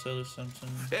also sell you something.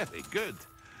 Very good.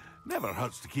 Never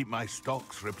hurts to keep my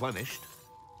stocks replenished.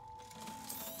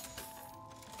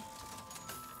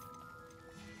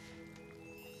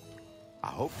 I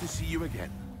hope to see you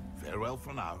again. Farewell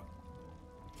for now.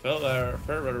 Farewell,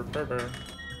 farewell, farewell.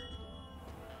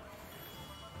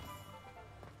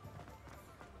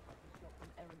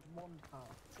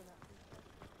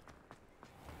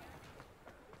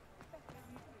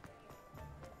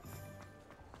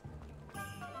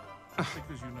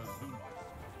 Because you know who.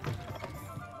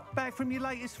 Back from your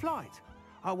latest flight.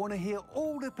 I want to hear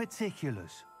all the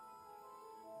particulars.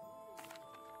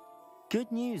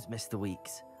 Good news, Mr.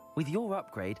 Weeks. With your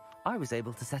upgrade, I was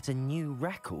able to set a new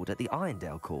record at the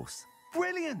Irondale course.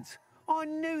 Brilliant! I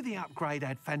knew the upgrade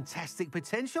had fantastic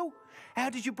potential. How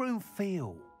did your broom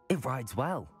feel? It rides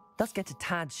well. Does get a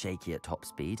tad shaky at top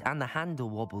speed, and the handle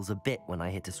wobbles a bit when I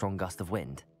hit a strong gust of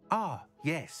wind. Ah,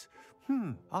 yes.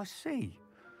 I see.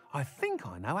 I think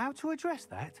I know how to address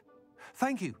that.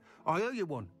 Thank you. I owe you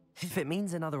one. If it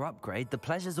means another upgrade, the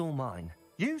pleasure's all mine.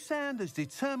 You sound as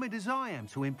determined as I am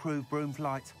to improve broom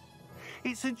flight.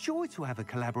 It's a joy to have a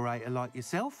collaborator like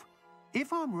yourself.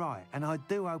 If I'm right, and I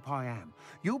do hope I am,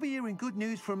 you'll be hearing good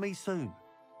news from me soon.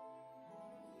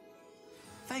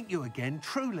 Thank you again,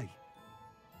 truly.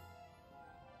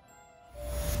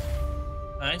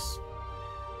 Nice.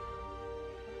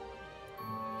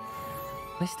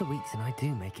 Mr. Weeks and I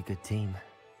do make a good team.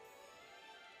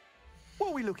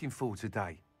 What are we looking for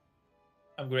today?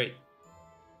 Upgrade.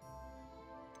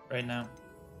 Right now.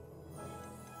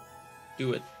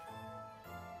 Do it.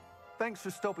 Thanks for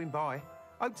stopping by.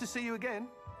 Hope to see you again.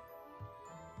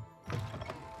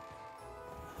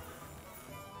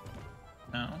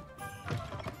 No.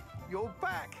 You're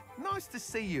back. Nice to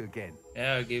see you again.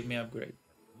 Yeah, give me upgrade.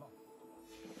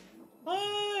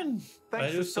 Man, Thanks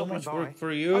I do for so stopping much by. work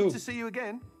for you. Hope to see you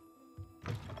again.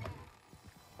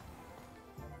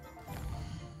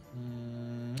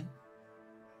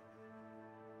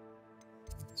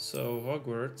 So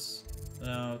Hogwarts.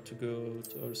 Now to go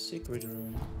to our secret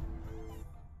room.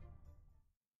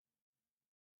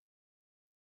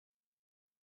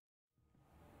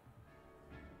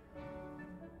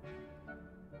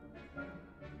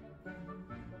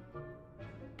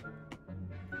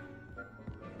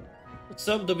 What's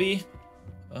up, Dobby?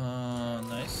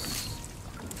 Nice.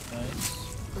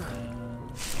 Nice.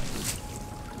 Nice.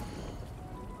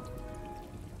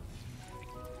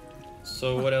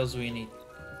 So what else do we need?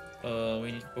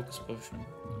 We need focus potion.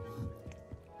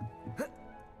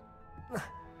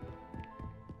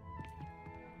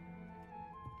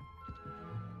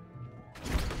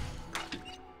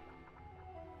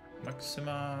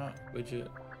 Maxima, widget,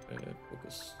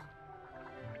 focus.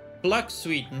 Flag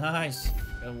suite, nice.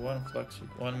 Got one flag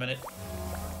suite. 1 minute.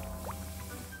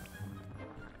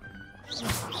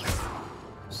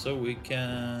 So we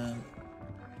can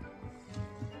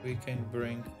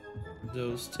bring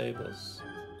those tables.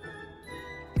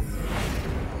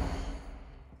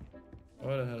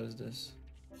 What the hell is this?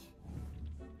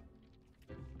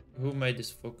 Who made this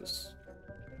focus?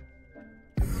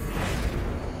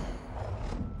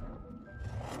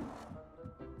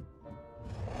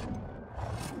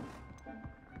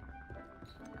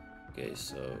 Okay,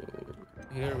 so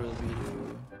here will be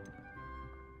the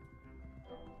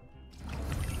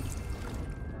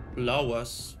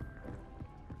flowers.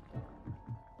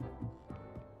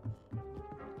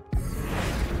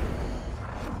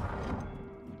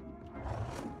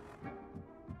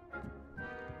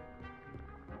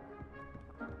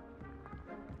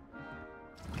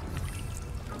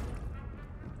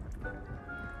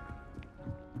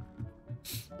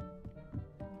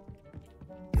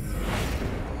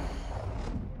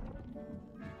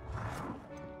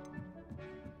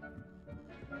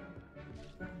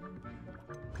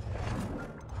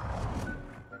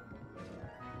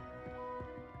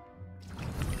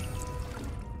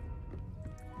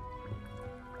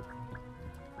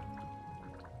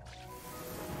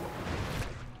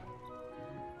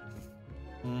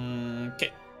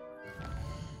 Okay.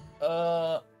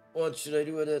 What should I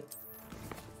do with it?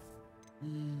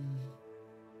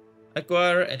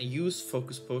 Acquire and use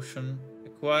focus potion.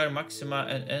 Acquire Maxima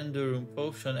and Endurum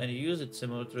potion and use it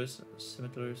similarly.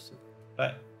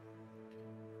 Right.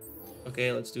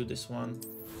 Okay, let's do this one.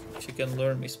 She can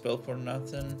learn me spell for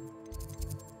nothing.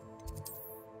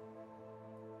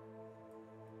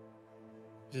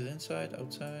 Is it inside?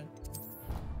 Outside?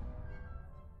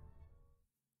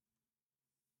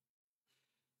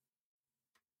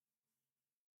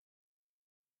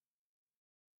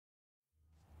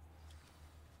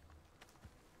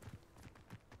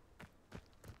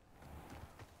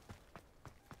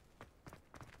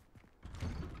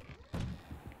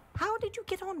 How did you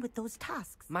get on with those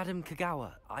tasks? Madam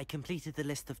Kagawa, I completed the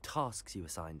list of tasks you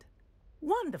assigned.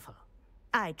 Wonderful.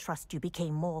 I trust you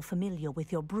became more familiar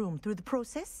with your broom through the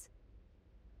process?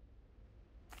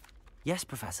 Yes,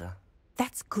 Professor.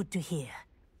 That's good to hear.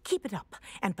 Keep it up,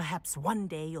 and perhaps one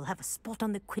day you'll have a spot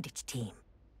on the Quidditch team.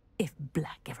 If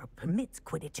Black ever permits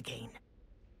Quidditch again.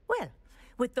 Well,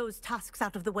 with those tasks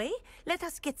out of the way, let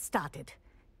us get started.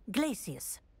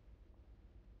 Glacius.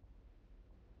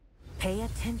 Pay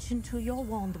attention to your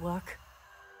wand work.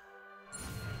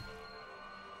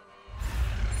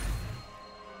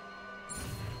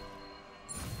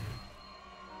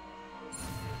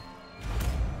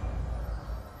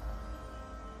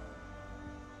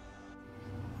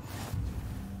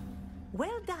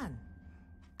 Well done.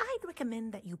 I'd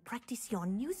recommend that you practice your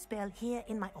new spell here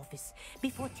in my office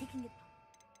before taking it.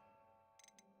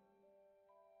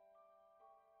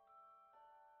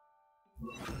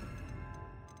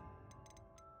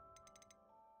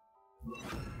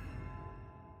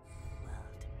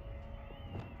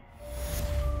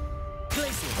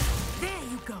 Glacius! There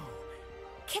you go.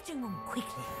 Catching on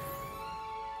quickly.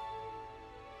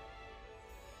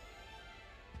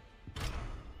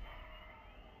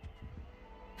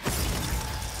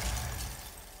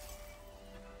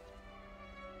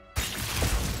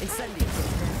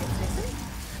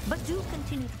 But do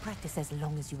continue to practice as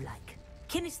long as you like.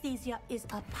 Kinesthesia is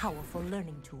a powerful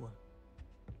learning tool.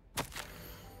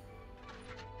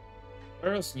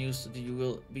 Earl's news that you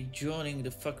will be joining the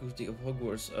faculty of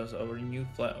Hogwarts as our new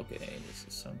flag. Okay, this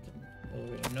is something I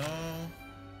already know.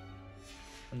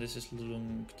 And this is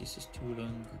long. This is too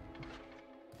long.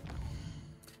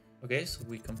 Okay, so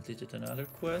we completed another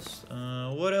quest.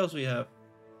 What else we have?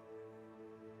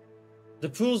 The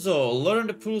puzzle. Learn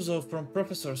the puzzle from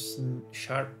Professor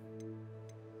Sharp.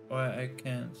 Why I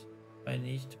can't? I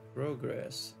need to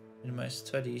progress in my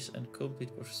studies and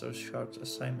complete Professor Sharp's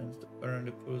assignments to earn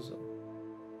the puzzle.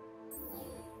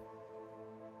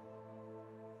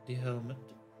 The helmet.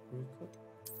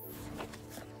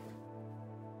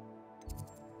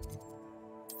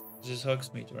 This is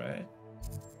Hogsmeade, right?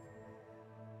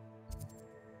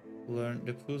 Learn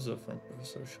the puzzle from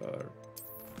Professor Sharp.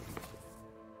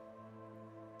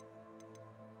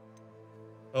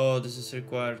 Oh, this is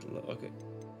required. Okay.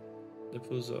 The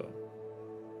puzzle.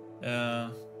 Yeah.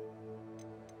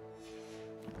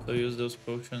 So use those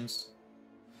potions.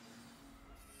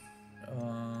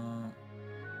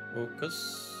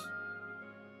 Focus.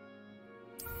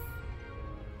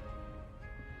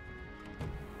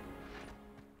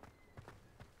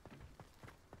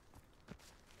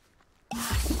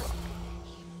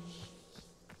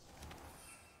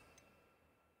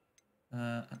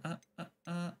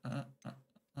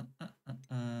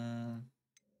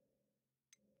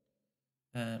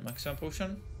 Action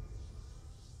potion.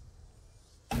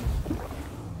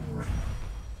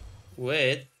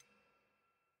 With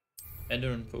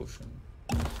endurance potion.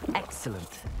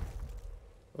 Excellent.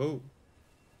 Oh.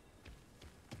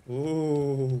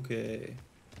 Okay.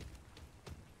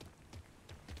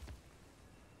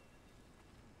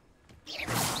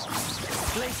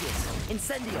 Glacius,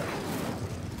 Incendio.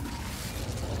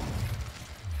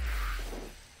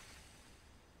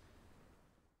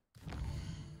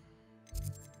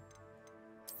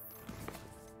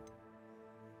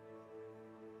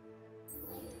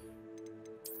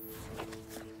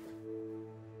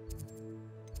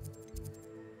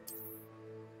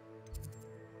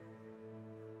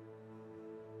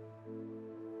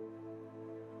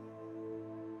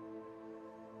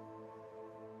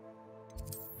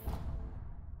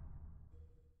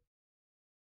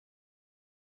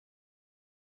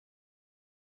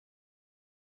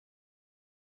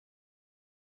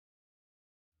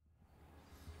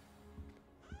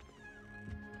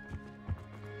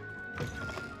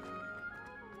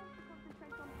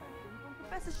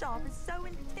 Professor Sharp is so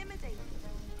intimidating.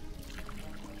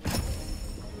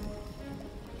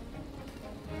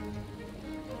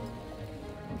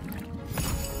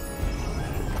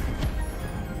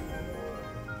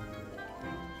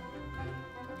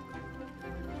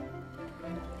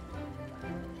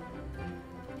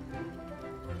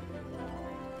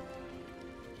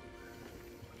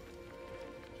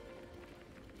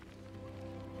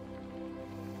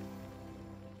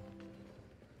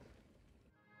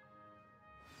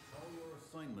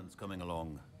 Assignments coming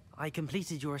along. I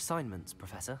completed your assignments,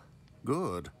 Professor.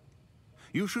 Good.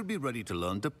 You should be ready to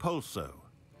learn Depulso.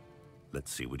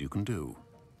 Let's see what you can do.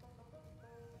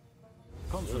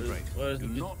 Concentrate. Do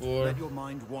not let your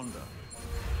mind wander.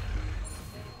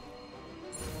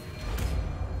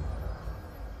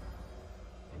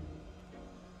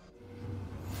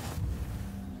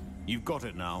 You've got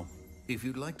it now. If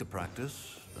you'd like to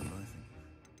practice, then I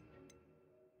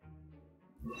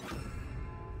think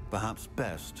perhaps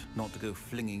best not to go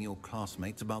flinging your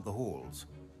classmates about the halls.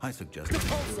 I suggest...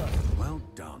 Well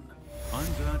done.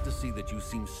 I'm glad to see that you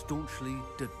seem staunchly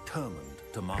determined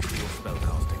to master your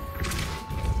spellcasting.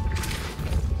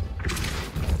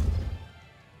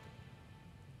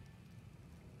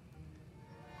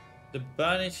 The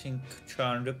Banishing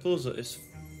Charm Depulso is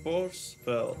force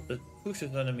spell that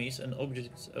pushes enemies and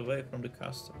objects away from the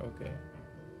caster. Okay.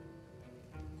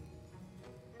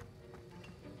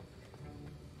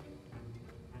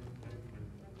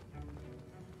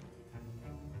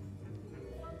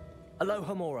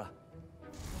 Aloha Mora.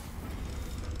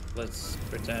 Let's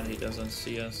pretend he doesn't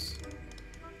see us.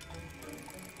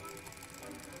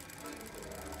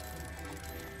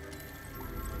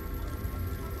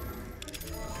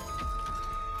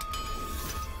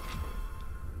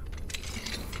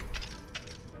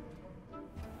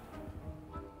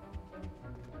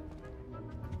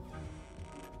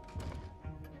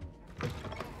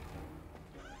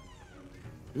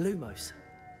 Lumos.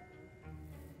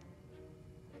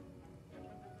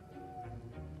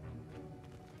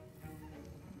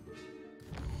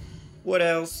 What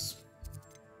else?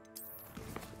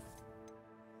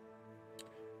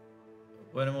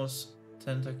 Venomous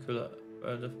Tentacula.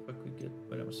 Where the fuck we get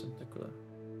Venomous Tentacula?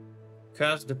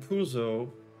 Cast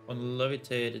Depulso on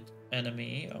levitated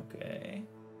enemy. Okay.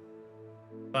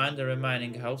 Find the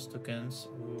remaining house tokens.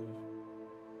 Ooh.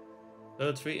 There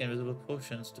are 3 invisible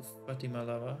potions to Fatima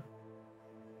Lava.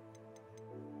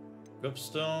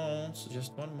 Gobstones.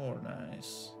 Just one more.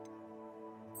 Nice.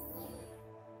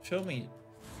 Show me.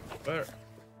 Where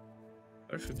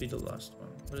should be the last one?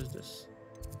 What is this?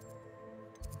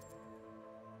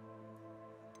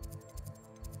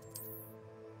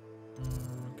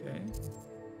 Okay.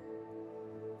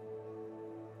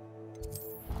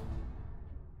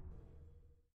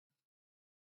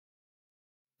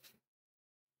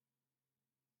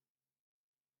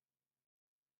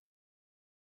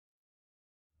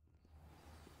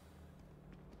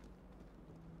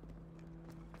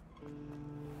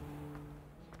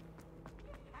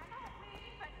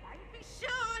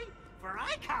 For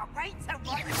I can't wait to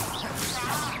watch the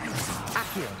surprise!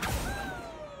 Accio.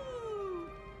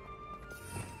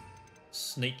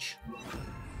 Snitch.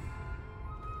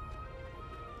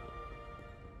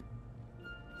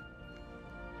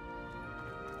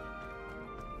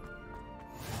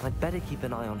 I'd better keep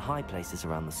an eye on high places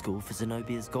around the school for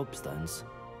Zenobia's gobstones.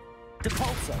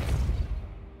 Depulso.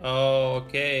 Oh,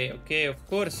 okay, okay, of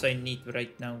course I need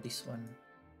right now this one.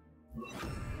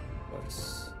 Of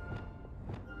course.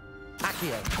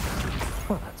 Accio.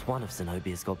 Well, that's one of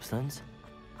Zenobia's gobstones.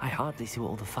 I hardly see what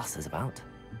all the fuss is about.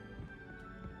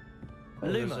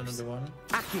 Oh, there's Lumos. another one.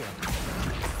 Accio.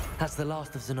 That's the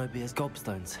last of Zenobia's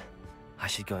gobstones. I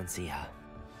should go and see her.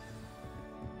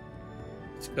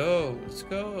 Let's go. Let's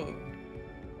go.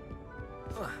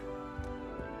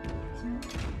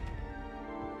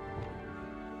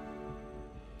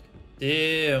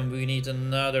 Damn, we need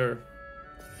another.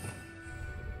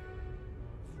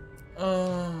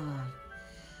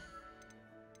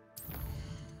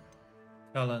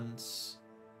 Talents.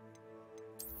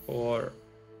 4.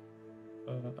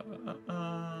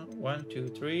 1, 2,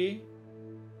 3.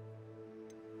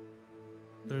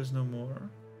 There's no more.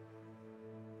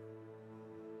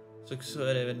 6 to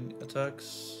 11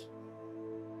 attacks.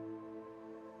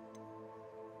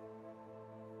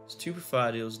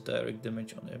 Stupefy deals direct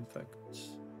damage on impact.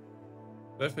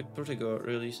 Perfect Protego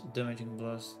release damaging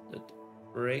blast that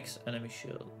breaks enemy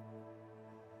shield.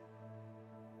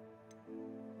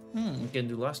 We can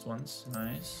do last ones.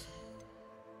 Nice.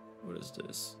 What is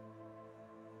this?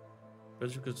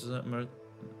 Protego is an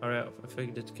area of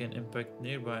effect that can impact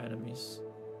nearby enemies.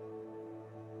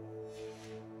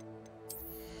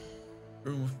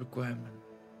 Room of requirement.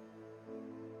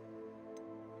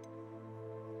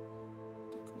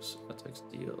 Attacks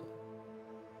deal.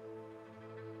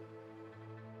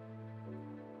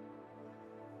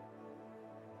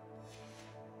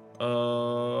 I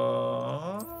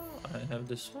have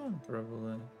this one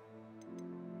probably.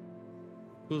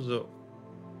 Kuzo.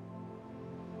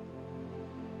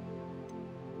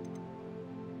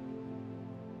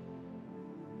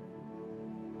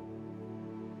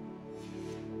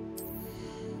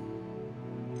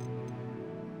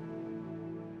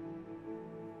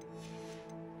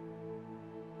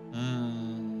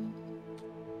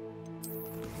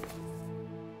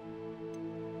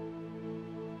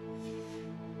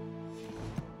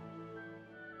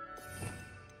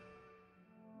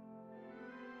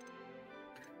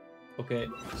 Okay,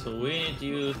 so we need to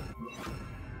use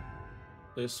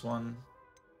this one.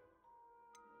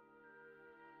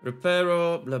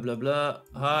 Reparo, blah blah blah,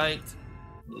 height,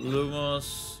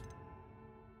 Lumos.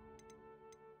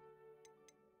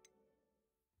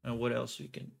 And what else we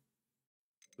can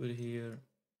put here?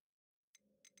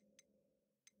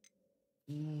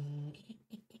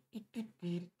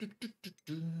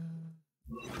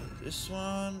 This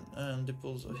one, and the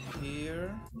pulls are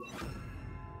here.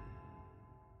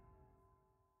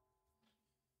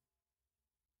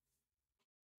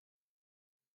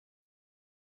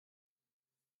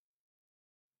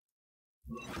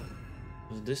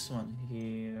 This one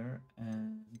here,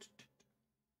 and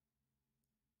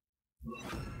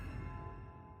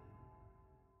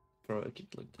probably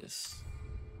keep like this.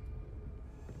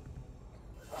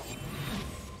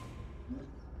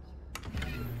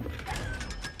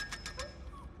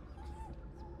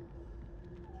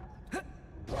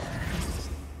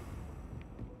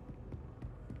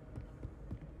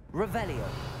 Revelio.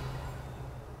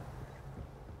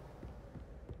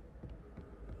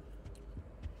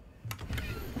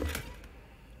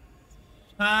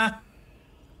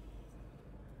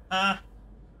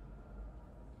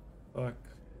 Fuck.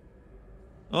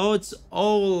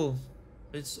 Oh,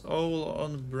 it's all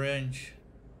on the branch.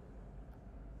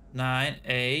 9,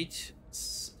 8.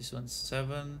 This one's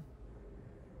 7.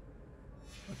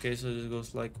 Okay, so this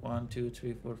goes like 1, 2,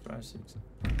 3, 4, 5, 6.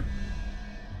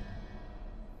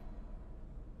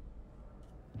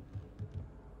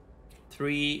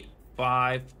 Three,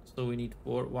 5. So we need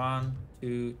 4. 1,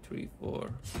 2, 3,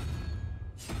 4.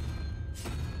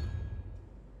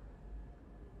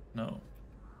 No.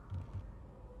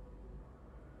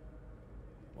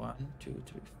 1, 2,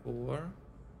 3, 4.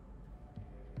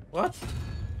 What?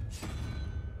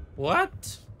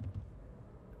 What?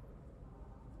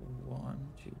 1,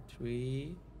 2,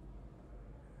 3.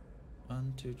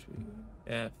 1, 2, 3.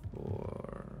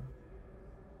 F4.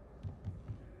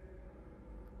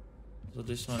 So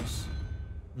this one's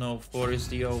no, 4 is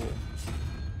the oval.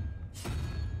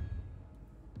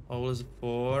 Oval is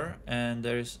 4, and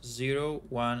there's 0,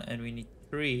 1, and we need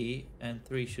 3, and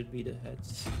 3 should be the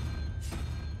heads.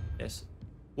 Yes.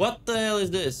 What the hell is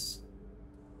this?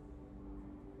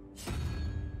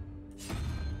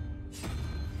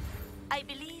 I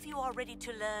believe you are ready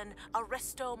to learn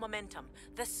Arresto Momentum,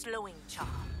 the slowing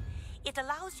charm. It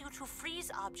allows you to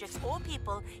freeze objects or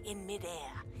people in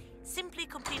midair. Simply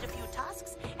complete a few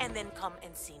tasks and then come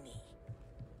and see me.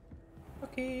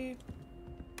 Okay.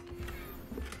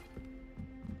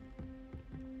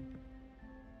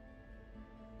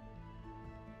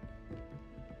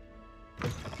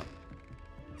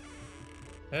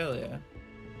 Hell yeah.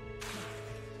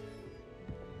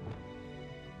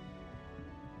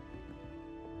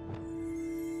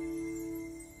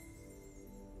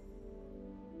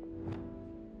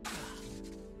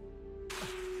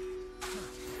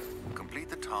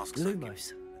 tasks I give you, and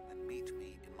then meet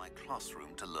me in my classroom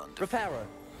to learn to Reparo.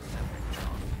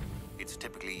 It's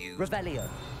typically used Revelio.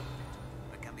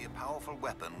 but can be a powerful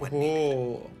weapon when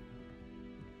needed.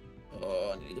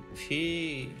 Oh, I need a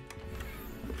key.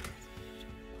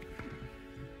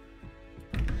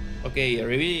 Okay,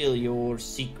 reveal your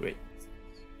secret.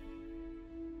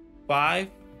 5,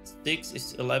 6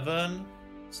 is 11,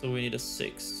 so we need a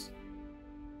 6.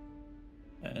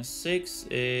 And 6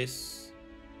 is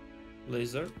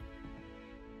laser.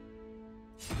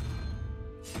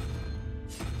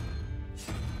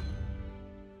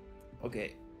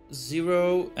 Okay,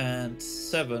 0 and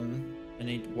 7. I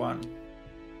need 1,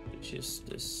 which is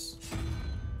this.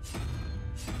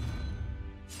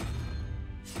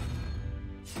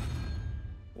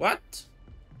 What?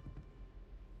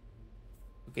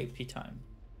 Okay, P time.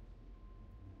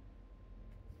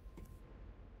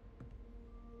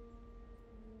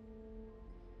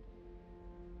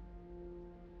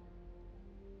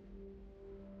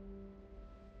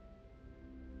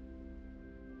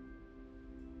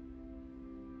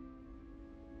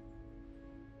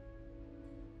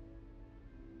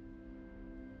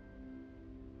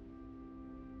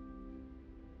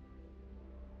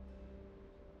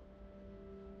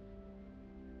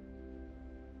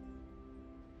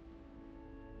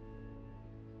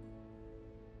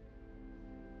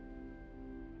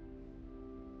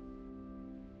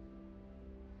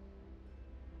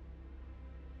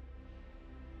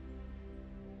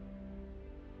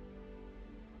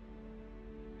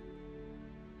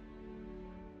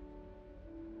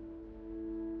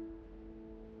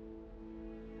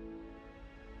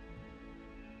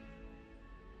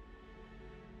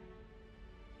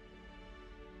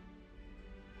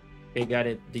 Okay, got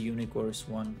it. The unicorns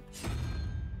one.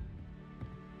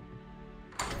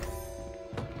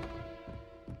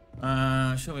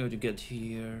 Show me what you get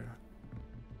here.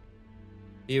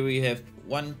 Here we have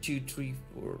 1, 2, 3,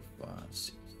 4, 5,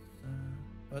 6.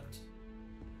 What?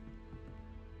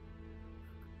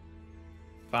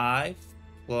 5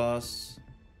 plus.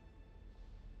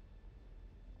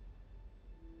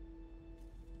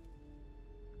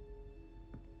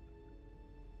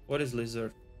 What is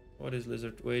lizard? What is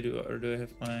lizard? Wait, do I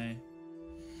have my...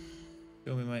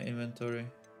 Show me my inventory.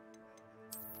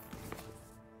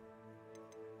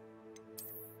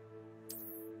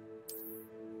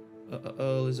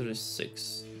 Oh, lizard is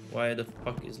 6. Why the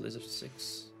fuck is lizard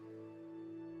 6?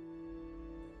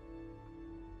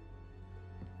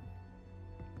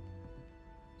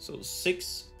 So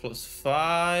 6 plus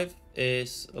 5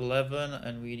 is 11,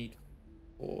 and we need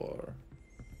 4.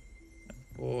 And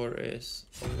 4 is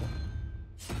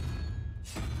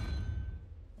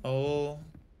owl.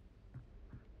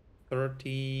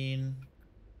 13.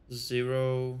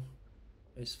 0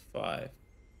 is 5.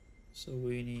 So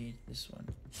we need this one.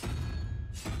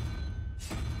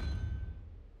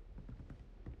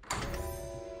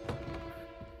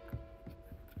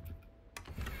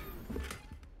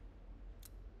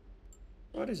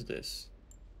 What is this?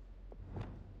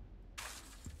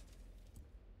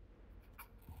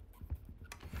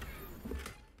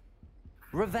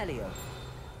 Revelio.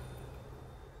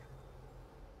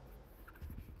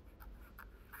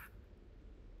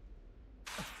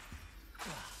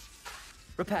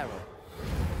 Reparo.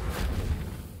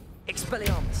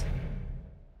 Expelliarmus.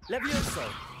 Levioso.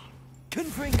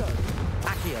 Confringo.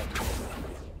 Accio.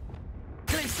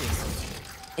 Glacius.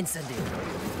 Incendio.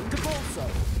 Capulso.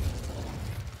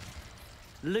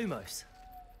 Lumos.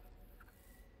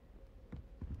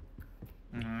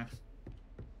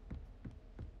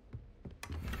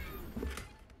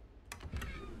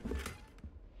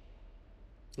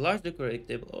 Large decorative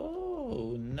table.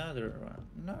 Oh, another one.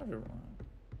 Another one.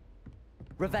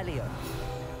 Revelio.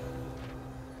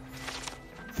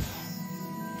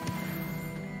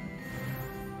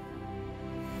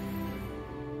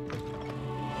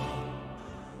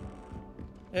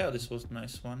 Yeah, this was a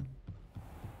nice one.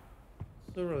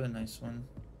 It's a really nice one.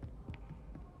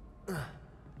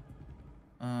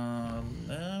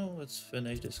 Now let's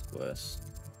finish this quest.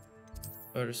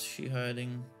 Where is she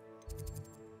hiding?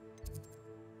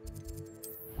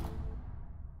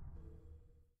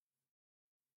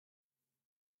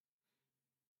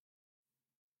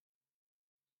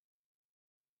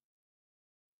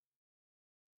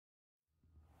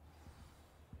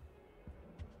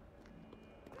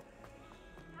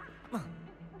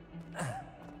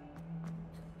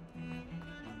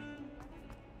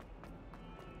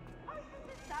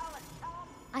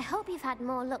 I hope you've had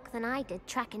more luck than I did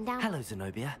tracking down... Hello,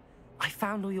 Zenobia. I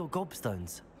found all your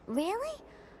gobstones. Really?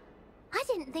 I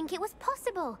didn't think it was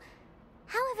possible.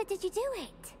 However did you do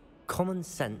it? Common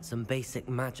sense and basic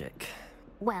magic.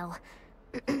 Well,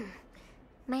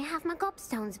 May I have my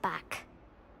gobstones back?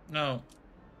 No.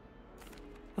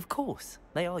 Of course.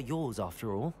 They are yours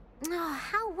after all. Oh,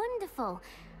 how wonderful.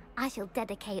 I shall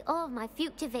dedicate all of my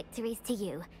future victories to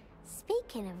you.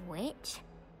 Speaking of which,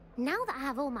 now that I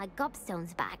have all my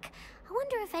gobstones back, I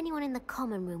wonder if anyone in the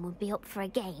common room would be up for a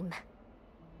game.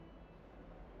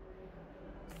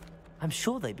 I'm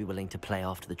sure they'd be willing to play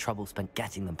after the trouble spent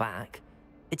getting them back.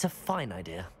 It's a fine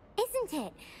idea. Isn't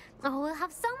it? Oh, we'll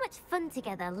have so much fun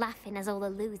together, laughing as all the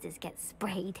losers get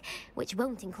sprayed, which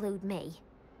won't include me.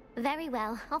 Very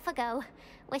well, off I go.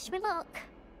 Wish me luck.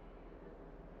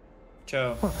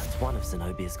 Ciao. Well, that's one of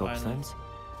Zenobia's gobstones.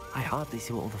 I hardly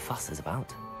see what all the fuss is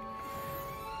about.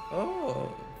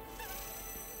 Oh.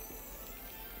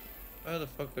 Where the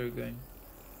fuck are you going?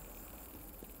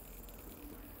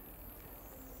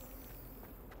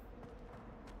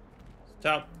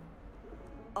 Stop.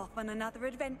 Off on another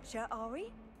adventure, are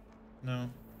we? No.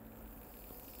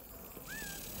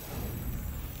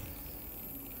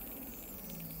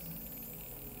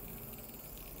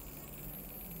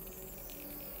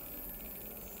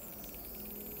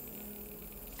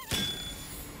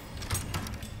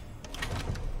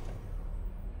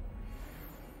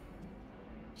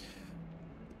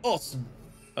 Awesome.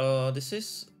 This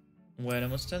is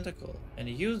Venomous Tentacle, and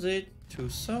use it to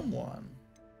someone.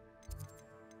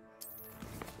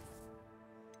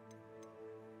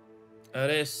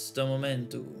 Arresta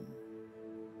momentum.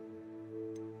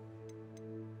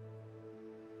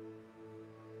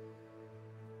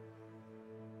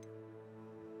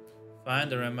 Find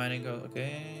the remaining.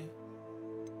 Okay.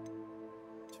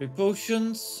 3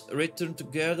 potions. Return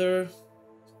together.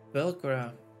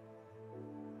 Spellcraft.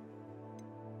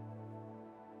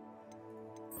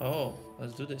 Oh,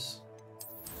 let's do this.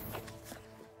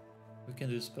 We can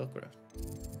do spellcraft.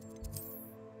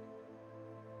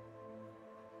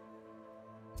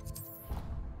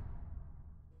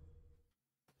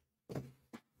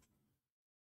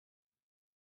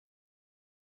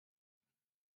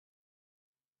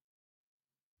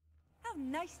 How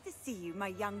nice to see you, my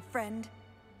young friend.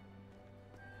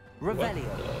 Revelio.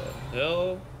 What the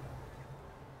hell?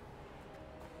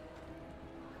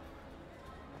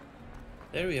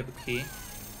 There we have a key.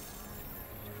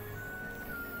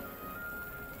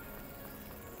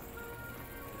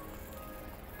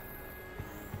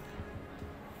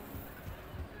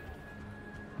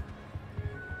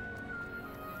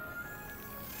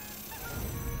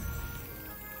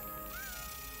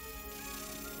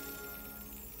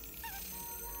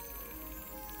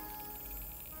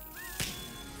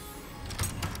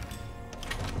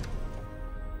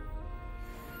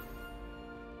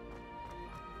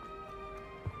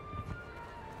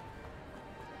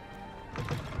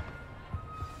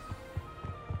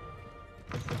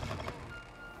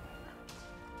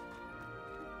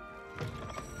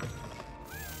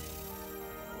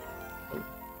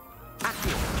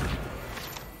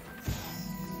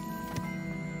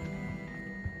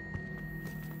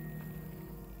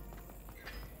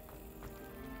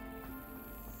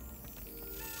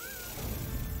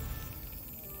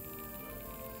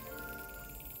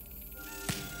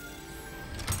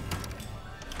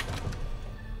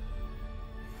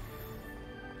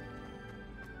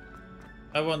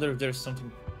 I wonder if there's something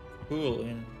cool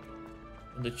in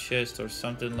the chest or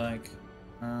something like...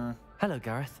 Hello,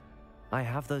 Gareth. I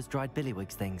have those dried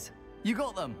billywigs things. You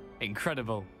got them?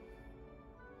 Incredible.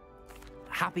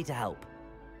 Happy to help.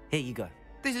 Here you go.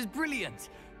 This is brilliant.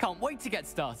 Can't wait to get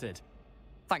started.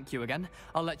 Thank you again.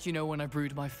 I'll let you know when I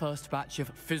brewed my first batch of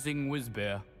fizzing whiz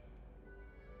beer.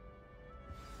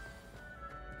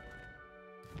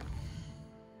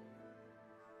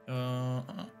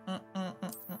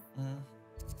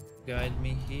 Guide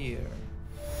me here.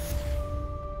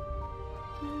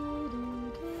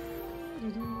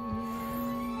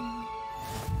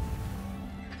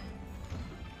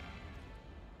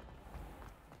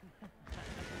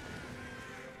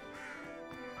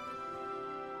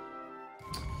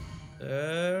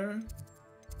 There.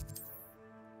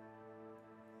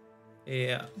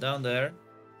 Yeah, down there.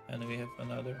 And we have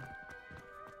another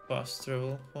fast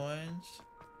travel point.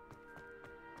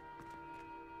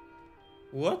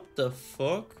 What the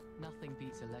fuck? Nothing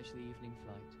beats a leisurely evening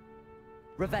flight.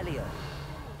 Revelio.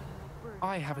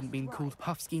 I haven't been called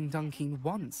Puffskein Dunking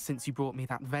once since you brought me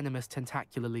that venomous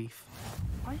tentacular leaf.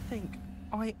 I think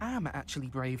I am actually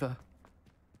braver.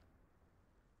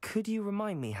 Could you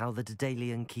remind me how the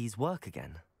Daedalian keys work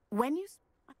again? When you...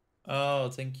 Oh,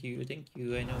 thank you, I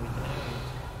know it.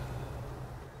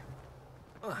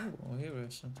 Oh, here we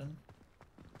have something.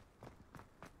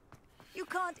 You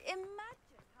can't imagine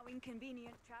how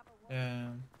inconvenient travel was. Yeah.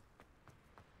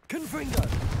 Confringo!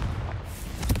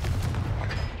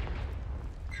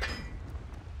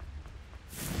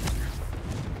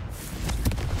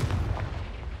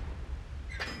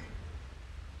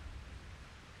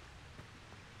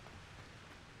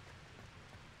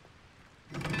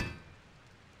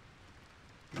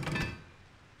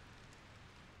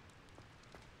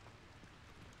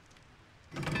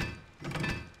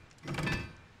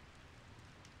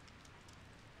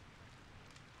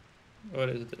 What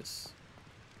is this?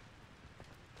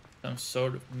 Some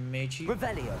sort of magic?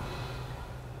 Revelio.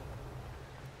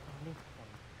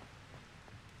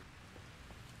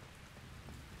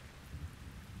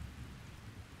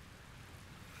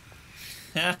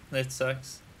 Yeah, that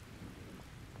sucks.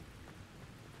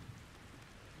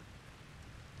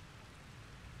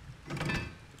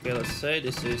 Okay, let's say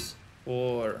this is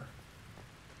 4.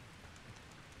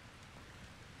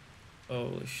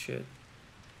 Holy shit.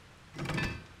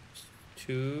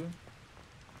 2.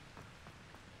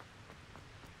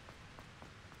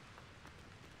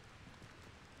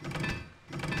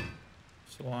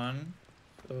 It's 1.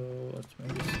 So let's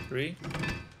make this 3.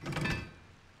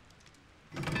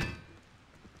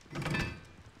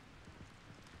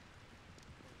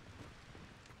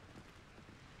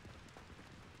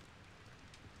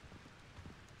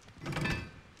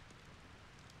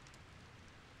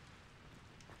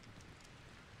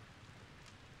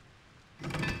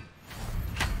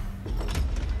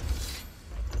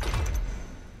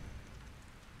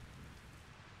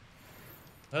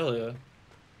 Hell yeah.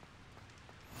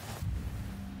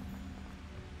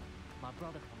 My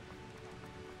brother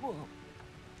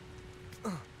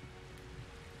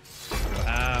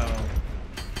Wow.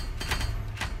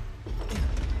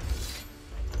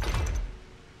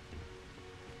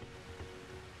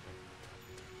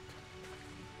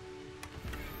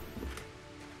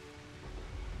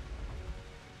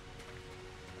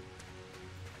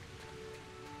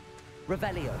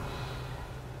 Revelio.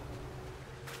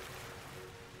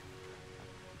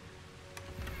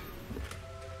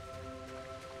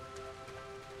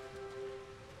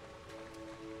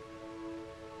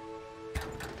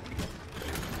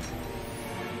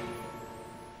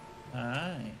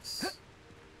 Nice.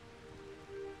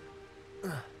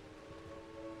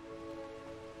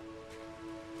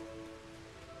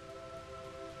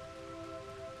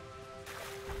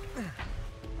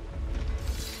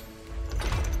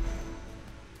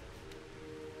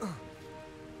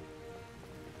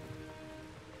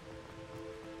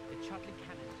 The chocolate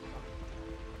cannon.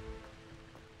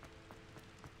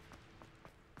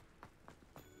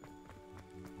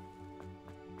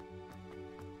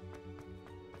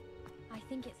 I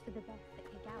think it's for the best that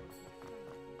Kagawa is strong.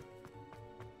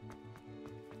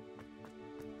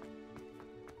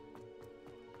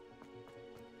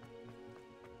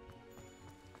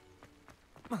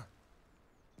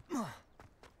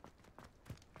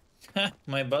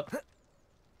 My butt.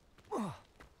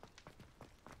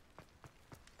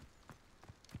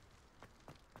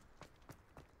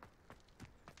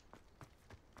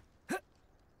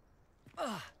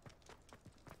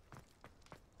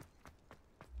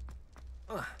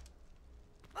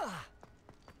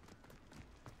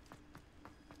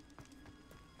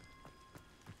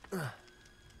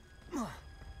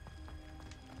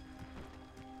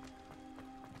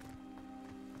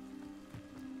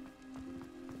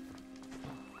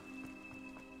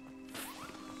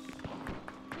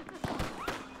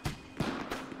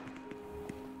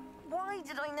 Why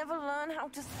did I never learn how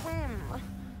to swim?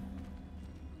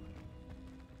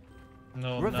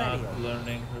 No, I'm not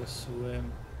learning how to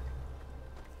swim.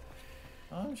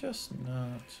 I'm just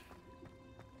not.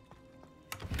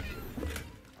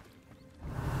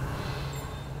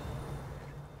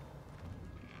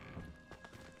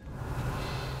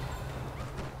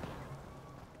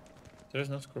 There's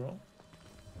no scroll.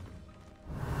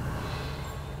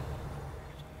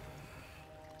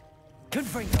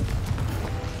 Confringo.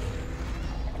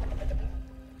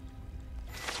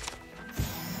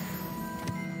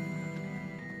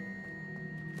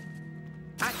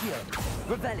 Accio.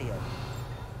 Revelio.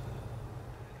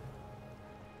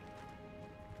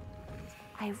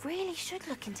 I really should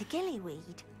look into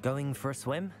gillyweed. Going for a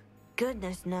swim?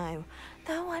 Goodness, no.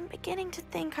 Though I'm beginning to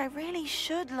think I really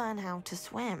should learn how to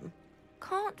swim.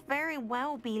 Can't very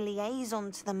well be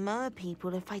liaison to the mer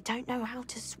people if I don't know how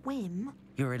to swim.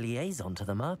 You're a liaison to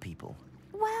the mer people.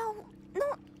 Well,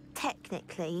 not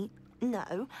technically,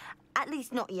 no. At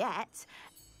least not yet.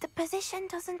 The position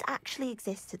doesn't actually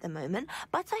exist at the moment,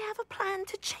 but I have a plan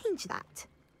to change that.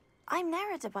 I'm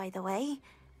Nerida, by the way.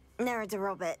 Nerida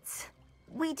Roberts.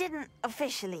 We didn't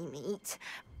officially meet,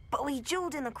 but we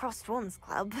dueled in the Crossed Swans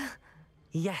Club.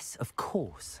 Yes, of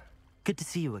course. Good to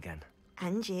see you again.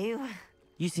 And you.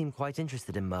 You seem quite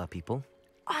interested in mer people.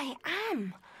 I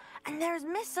am. And they're as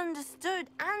misunderstood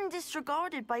and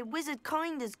disregarded by wizard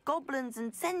kind as goblins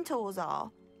and centaurs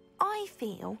are. I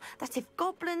feel that if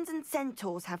goblins and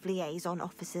centaurs have liaison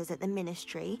officers at the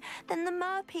Ministry, then the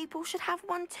mer people should have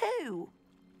one too.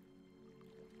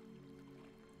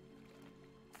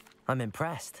 I'm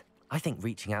impressed. I think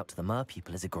reaching out to the mer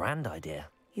people is a grand idea.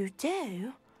 You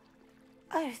do?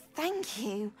 Oh, thank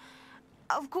you.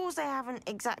 Of course, I haven't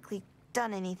exactly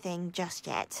done anything just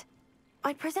yet.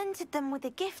 I presented them with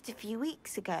a gift a few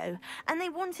weeks ago, and they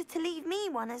wanted to leave me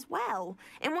one as well,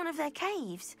 in one of their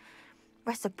caves.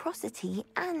 Reciprocity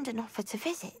and an offer to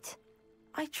visit.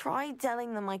 I tried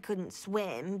telling them I couldn't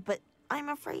swim, but I'm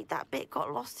afraid that bit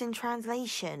got lost in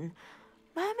translation.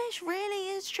 Mermish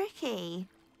really is tricky.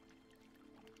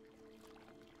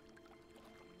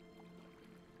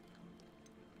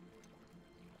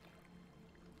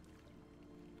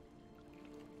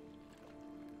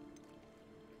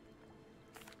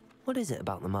 What is it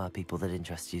about the Mer people that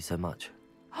interests you so much?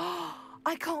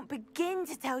 I can't begin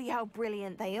to tell you how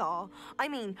brilliant they are. I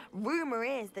mean, rumor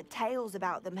is that tales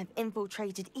about them have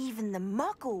infiltrated even the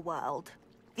Muggle world.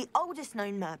 The oldest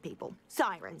known Mer people,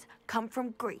 Sirens, come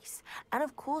from Greece. And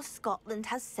of course, Scotland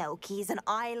has Selkies and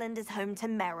Ireland is home to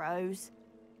Merrows.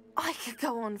 I could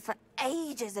go on for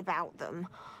ages about them.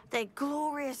 Their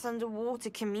glorious underwater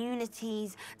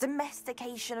communities,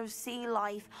 domestication of sea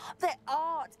life, their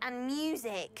art and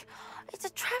music. It's a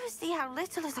travesty how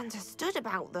little is understood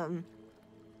about them.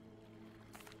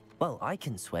 Well, I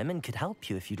can swim and could help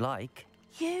you if you'd like.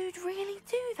 You'd really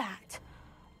do that?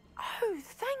 Oh,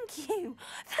 thank you!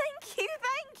 Thank you,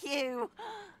 thank you!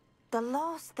 The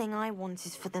last thing I want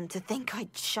is for them to think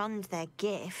I'd shunned their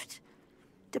gift.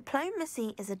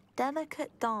 Diplomacy is a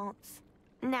delicate dance.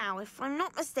 Now, if I'm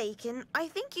not mistaken, I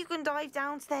think you can dive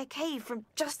down to their cave from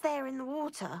just there in the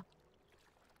water.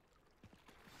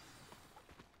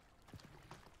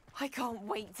 I can't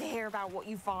wait to hear about what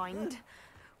you find.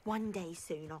 One day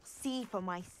soon, I'll see for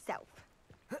myself.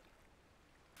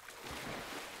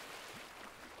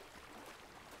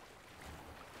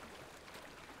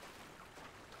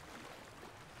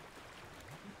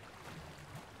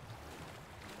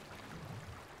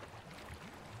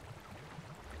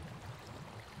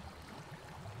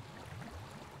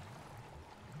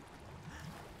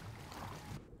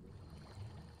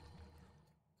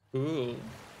 Cool.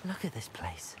 Look at this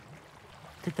place.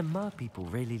 Did the Mer people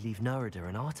really leave Nerida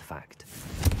an artifact?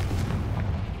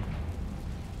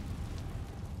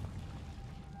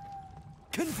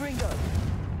 Confringo!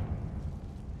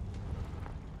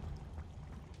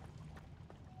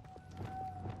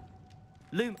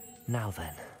 Loom. Now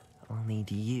then, I'll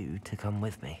need you to come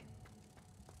with me.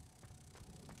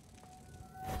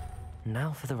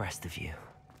 Now for the rest of you.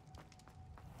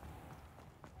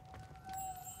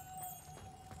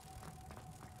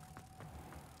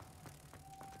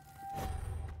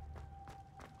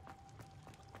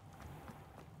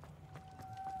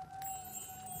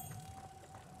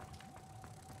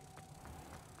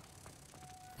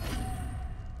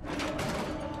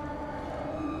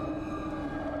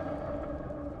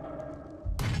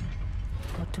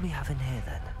 What do we have in here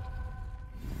then?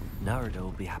 Nerida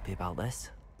will be happy about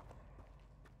this.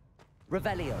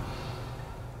 Revelio.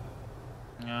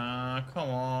 Ah, come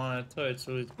on. I thought it's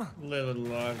a little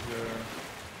larger.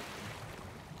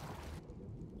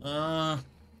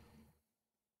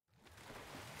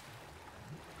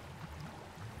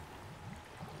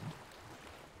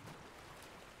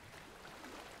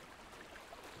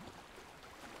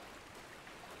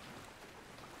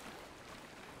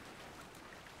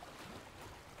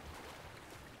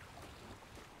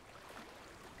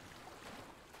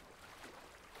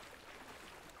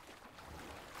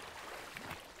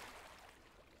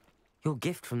 Your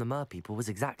gift from the Mer people was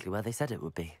exactly where they said it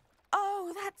would be.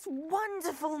 Oh, that's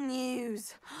wonderful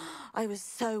news. I was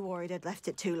so worried I'd left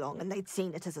it too long and they'd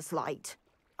seen it as a slight.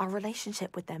 Our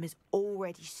relationship with them is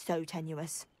already so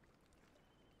tenuous.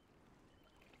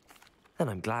 Then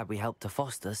I'm glad we helped to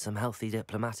foster some healthy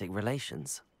diplomatic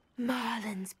relations.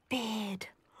 Merlin's beard.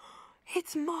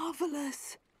 It's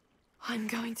marvelous. I'm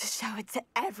going to show it to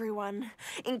everyone,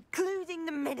 including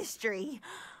the Ministry.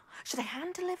 Should I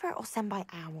hand deliver or send by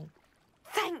owl?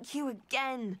 Thank you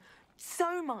again,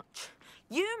 so much.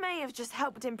 You may have just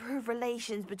helped improve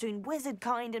relations between wizard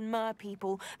kind and Mer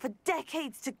people for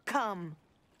decades to come.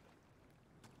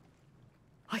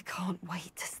 I can't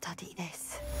wait to study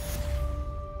this.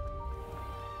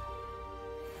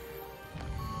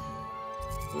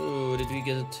 Ooh, did we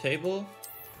get a table?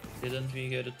 Didn't we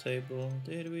get a table?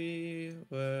 Did we?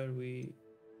 Where were we?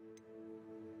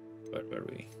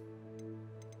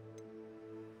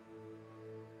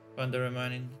 Find the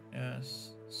remaining.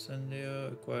 Yes.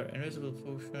 Sendio. Acquire invisible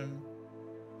potion.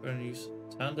 We're gonna use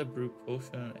Thunder Brew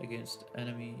potion against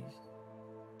enemies.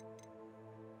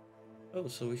 Oh,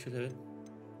 so we should have it.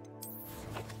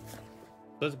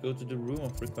 Let's go to the room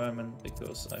of requirement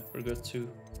because I forgot to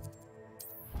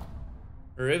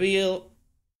reveal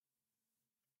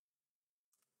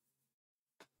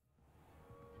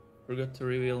Forgot to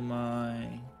reveal my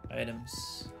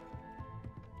items.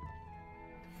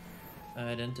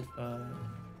 Identify.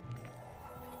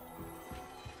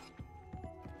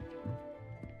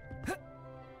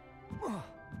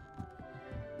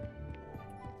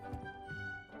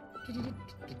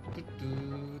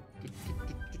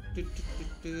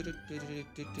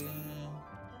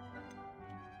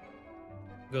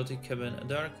 Gothic cabin, a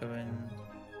dark cabin.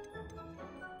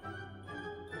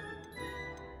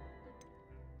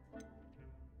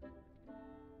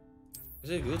 Is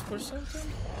it good for something?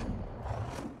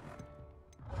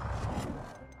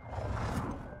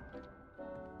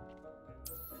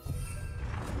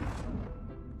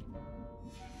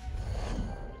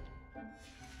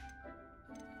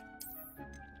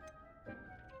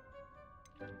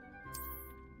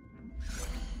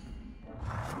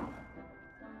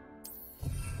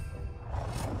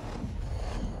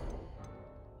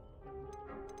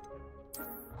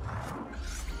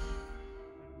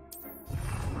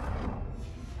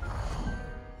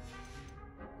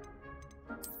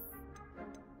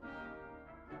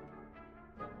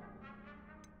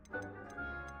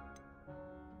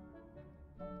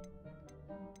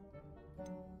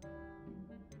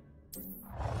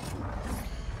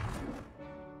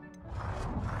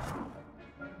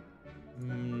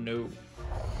 No.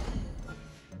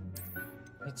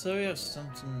 Let's say we have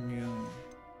something new.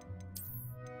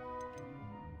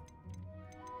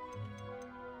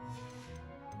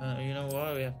 You know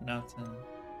what? We have nothing.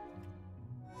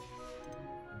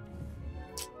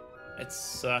 It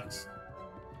sucks.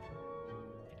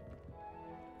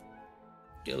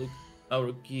 Kill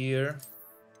our gear.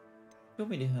 Show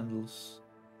me the handles.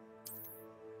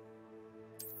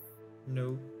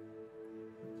 No.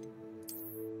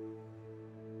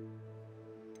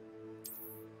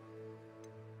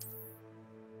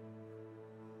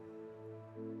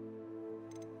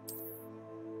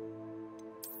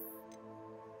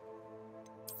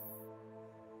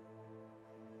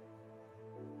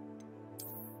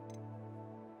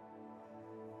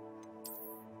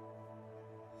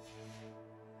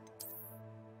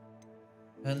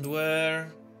 And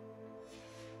where?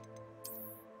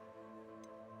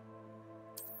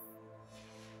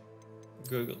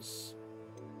 Googles.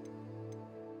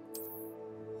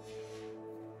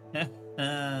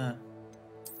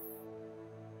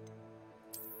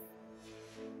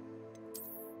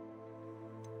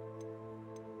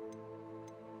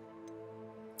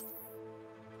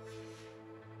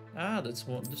 Ah, that's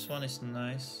one. This one is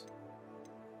nice.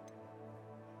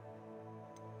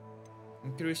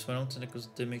 Increase rounds and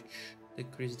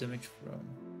decrease damage from.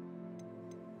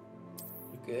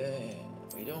 Okay,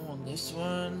 we don't want this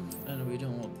one, and we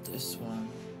don't want this one.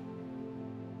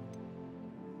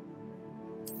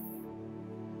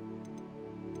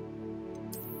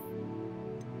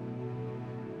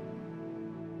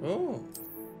 Oh,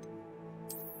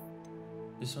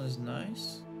 this one is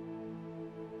nice.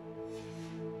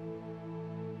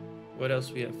 What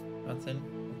else we have? Nothing.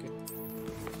 Okay.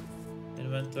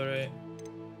 Inventory.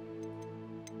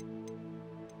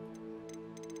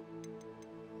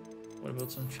 What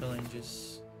about some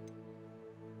challenges?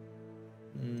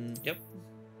 Yep.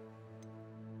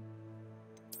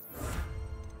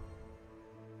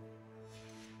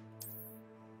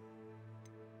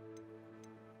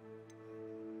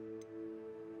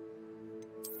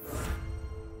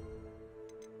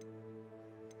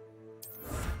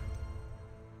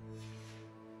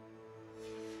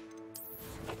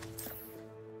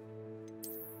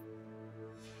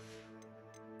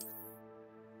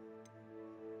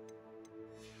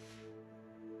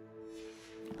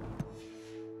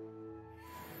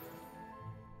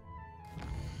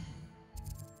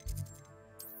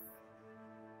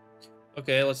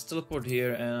 Okay, let's teleport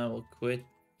here and I will quit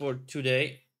for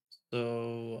today.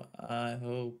 So I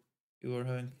hope you are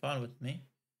having fun with me,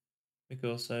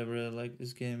 because I really like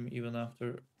this game even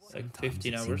after like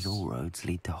 15 hours. All roads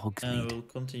lead to Hogsmeade. And I will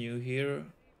continue here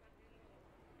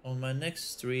on my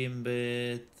next stream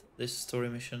with this story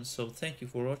mission. So thank you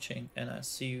for watching and I'll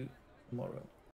see you tomorrow.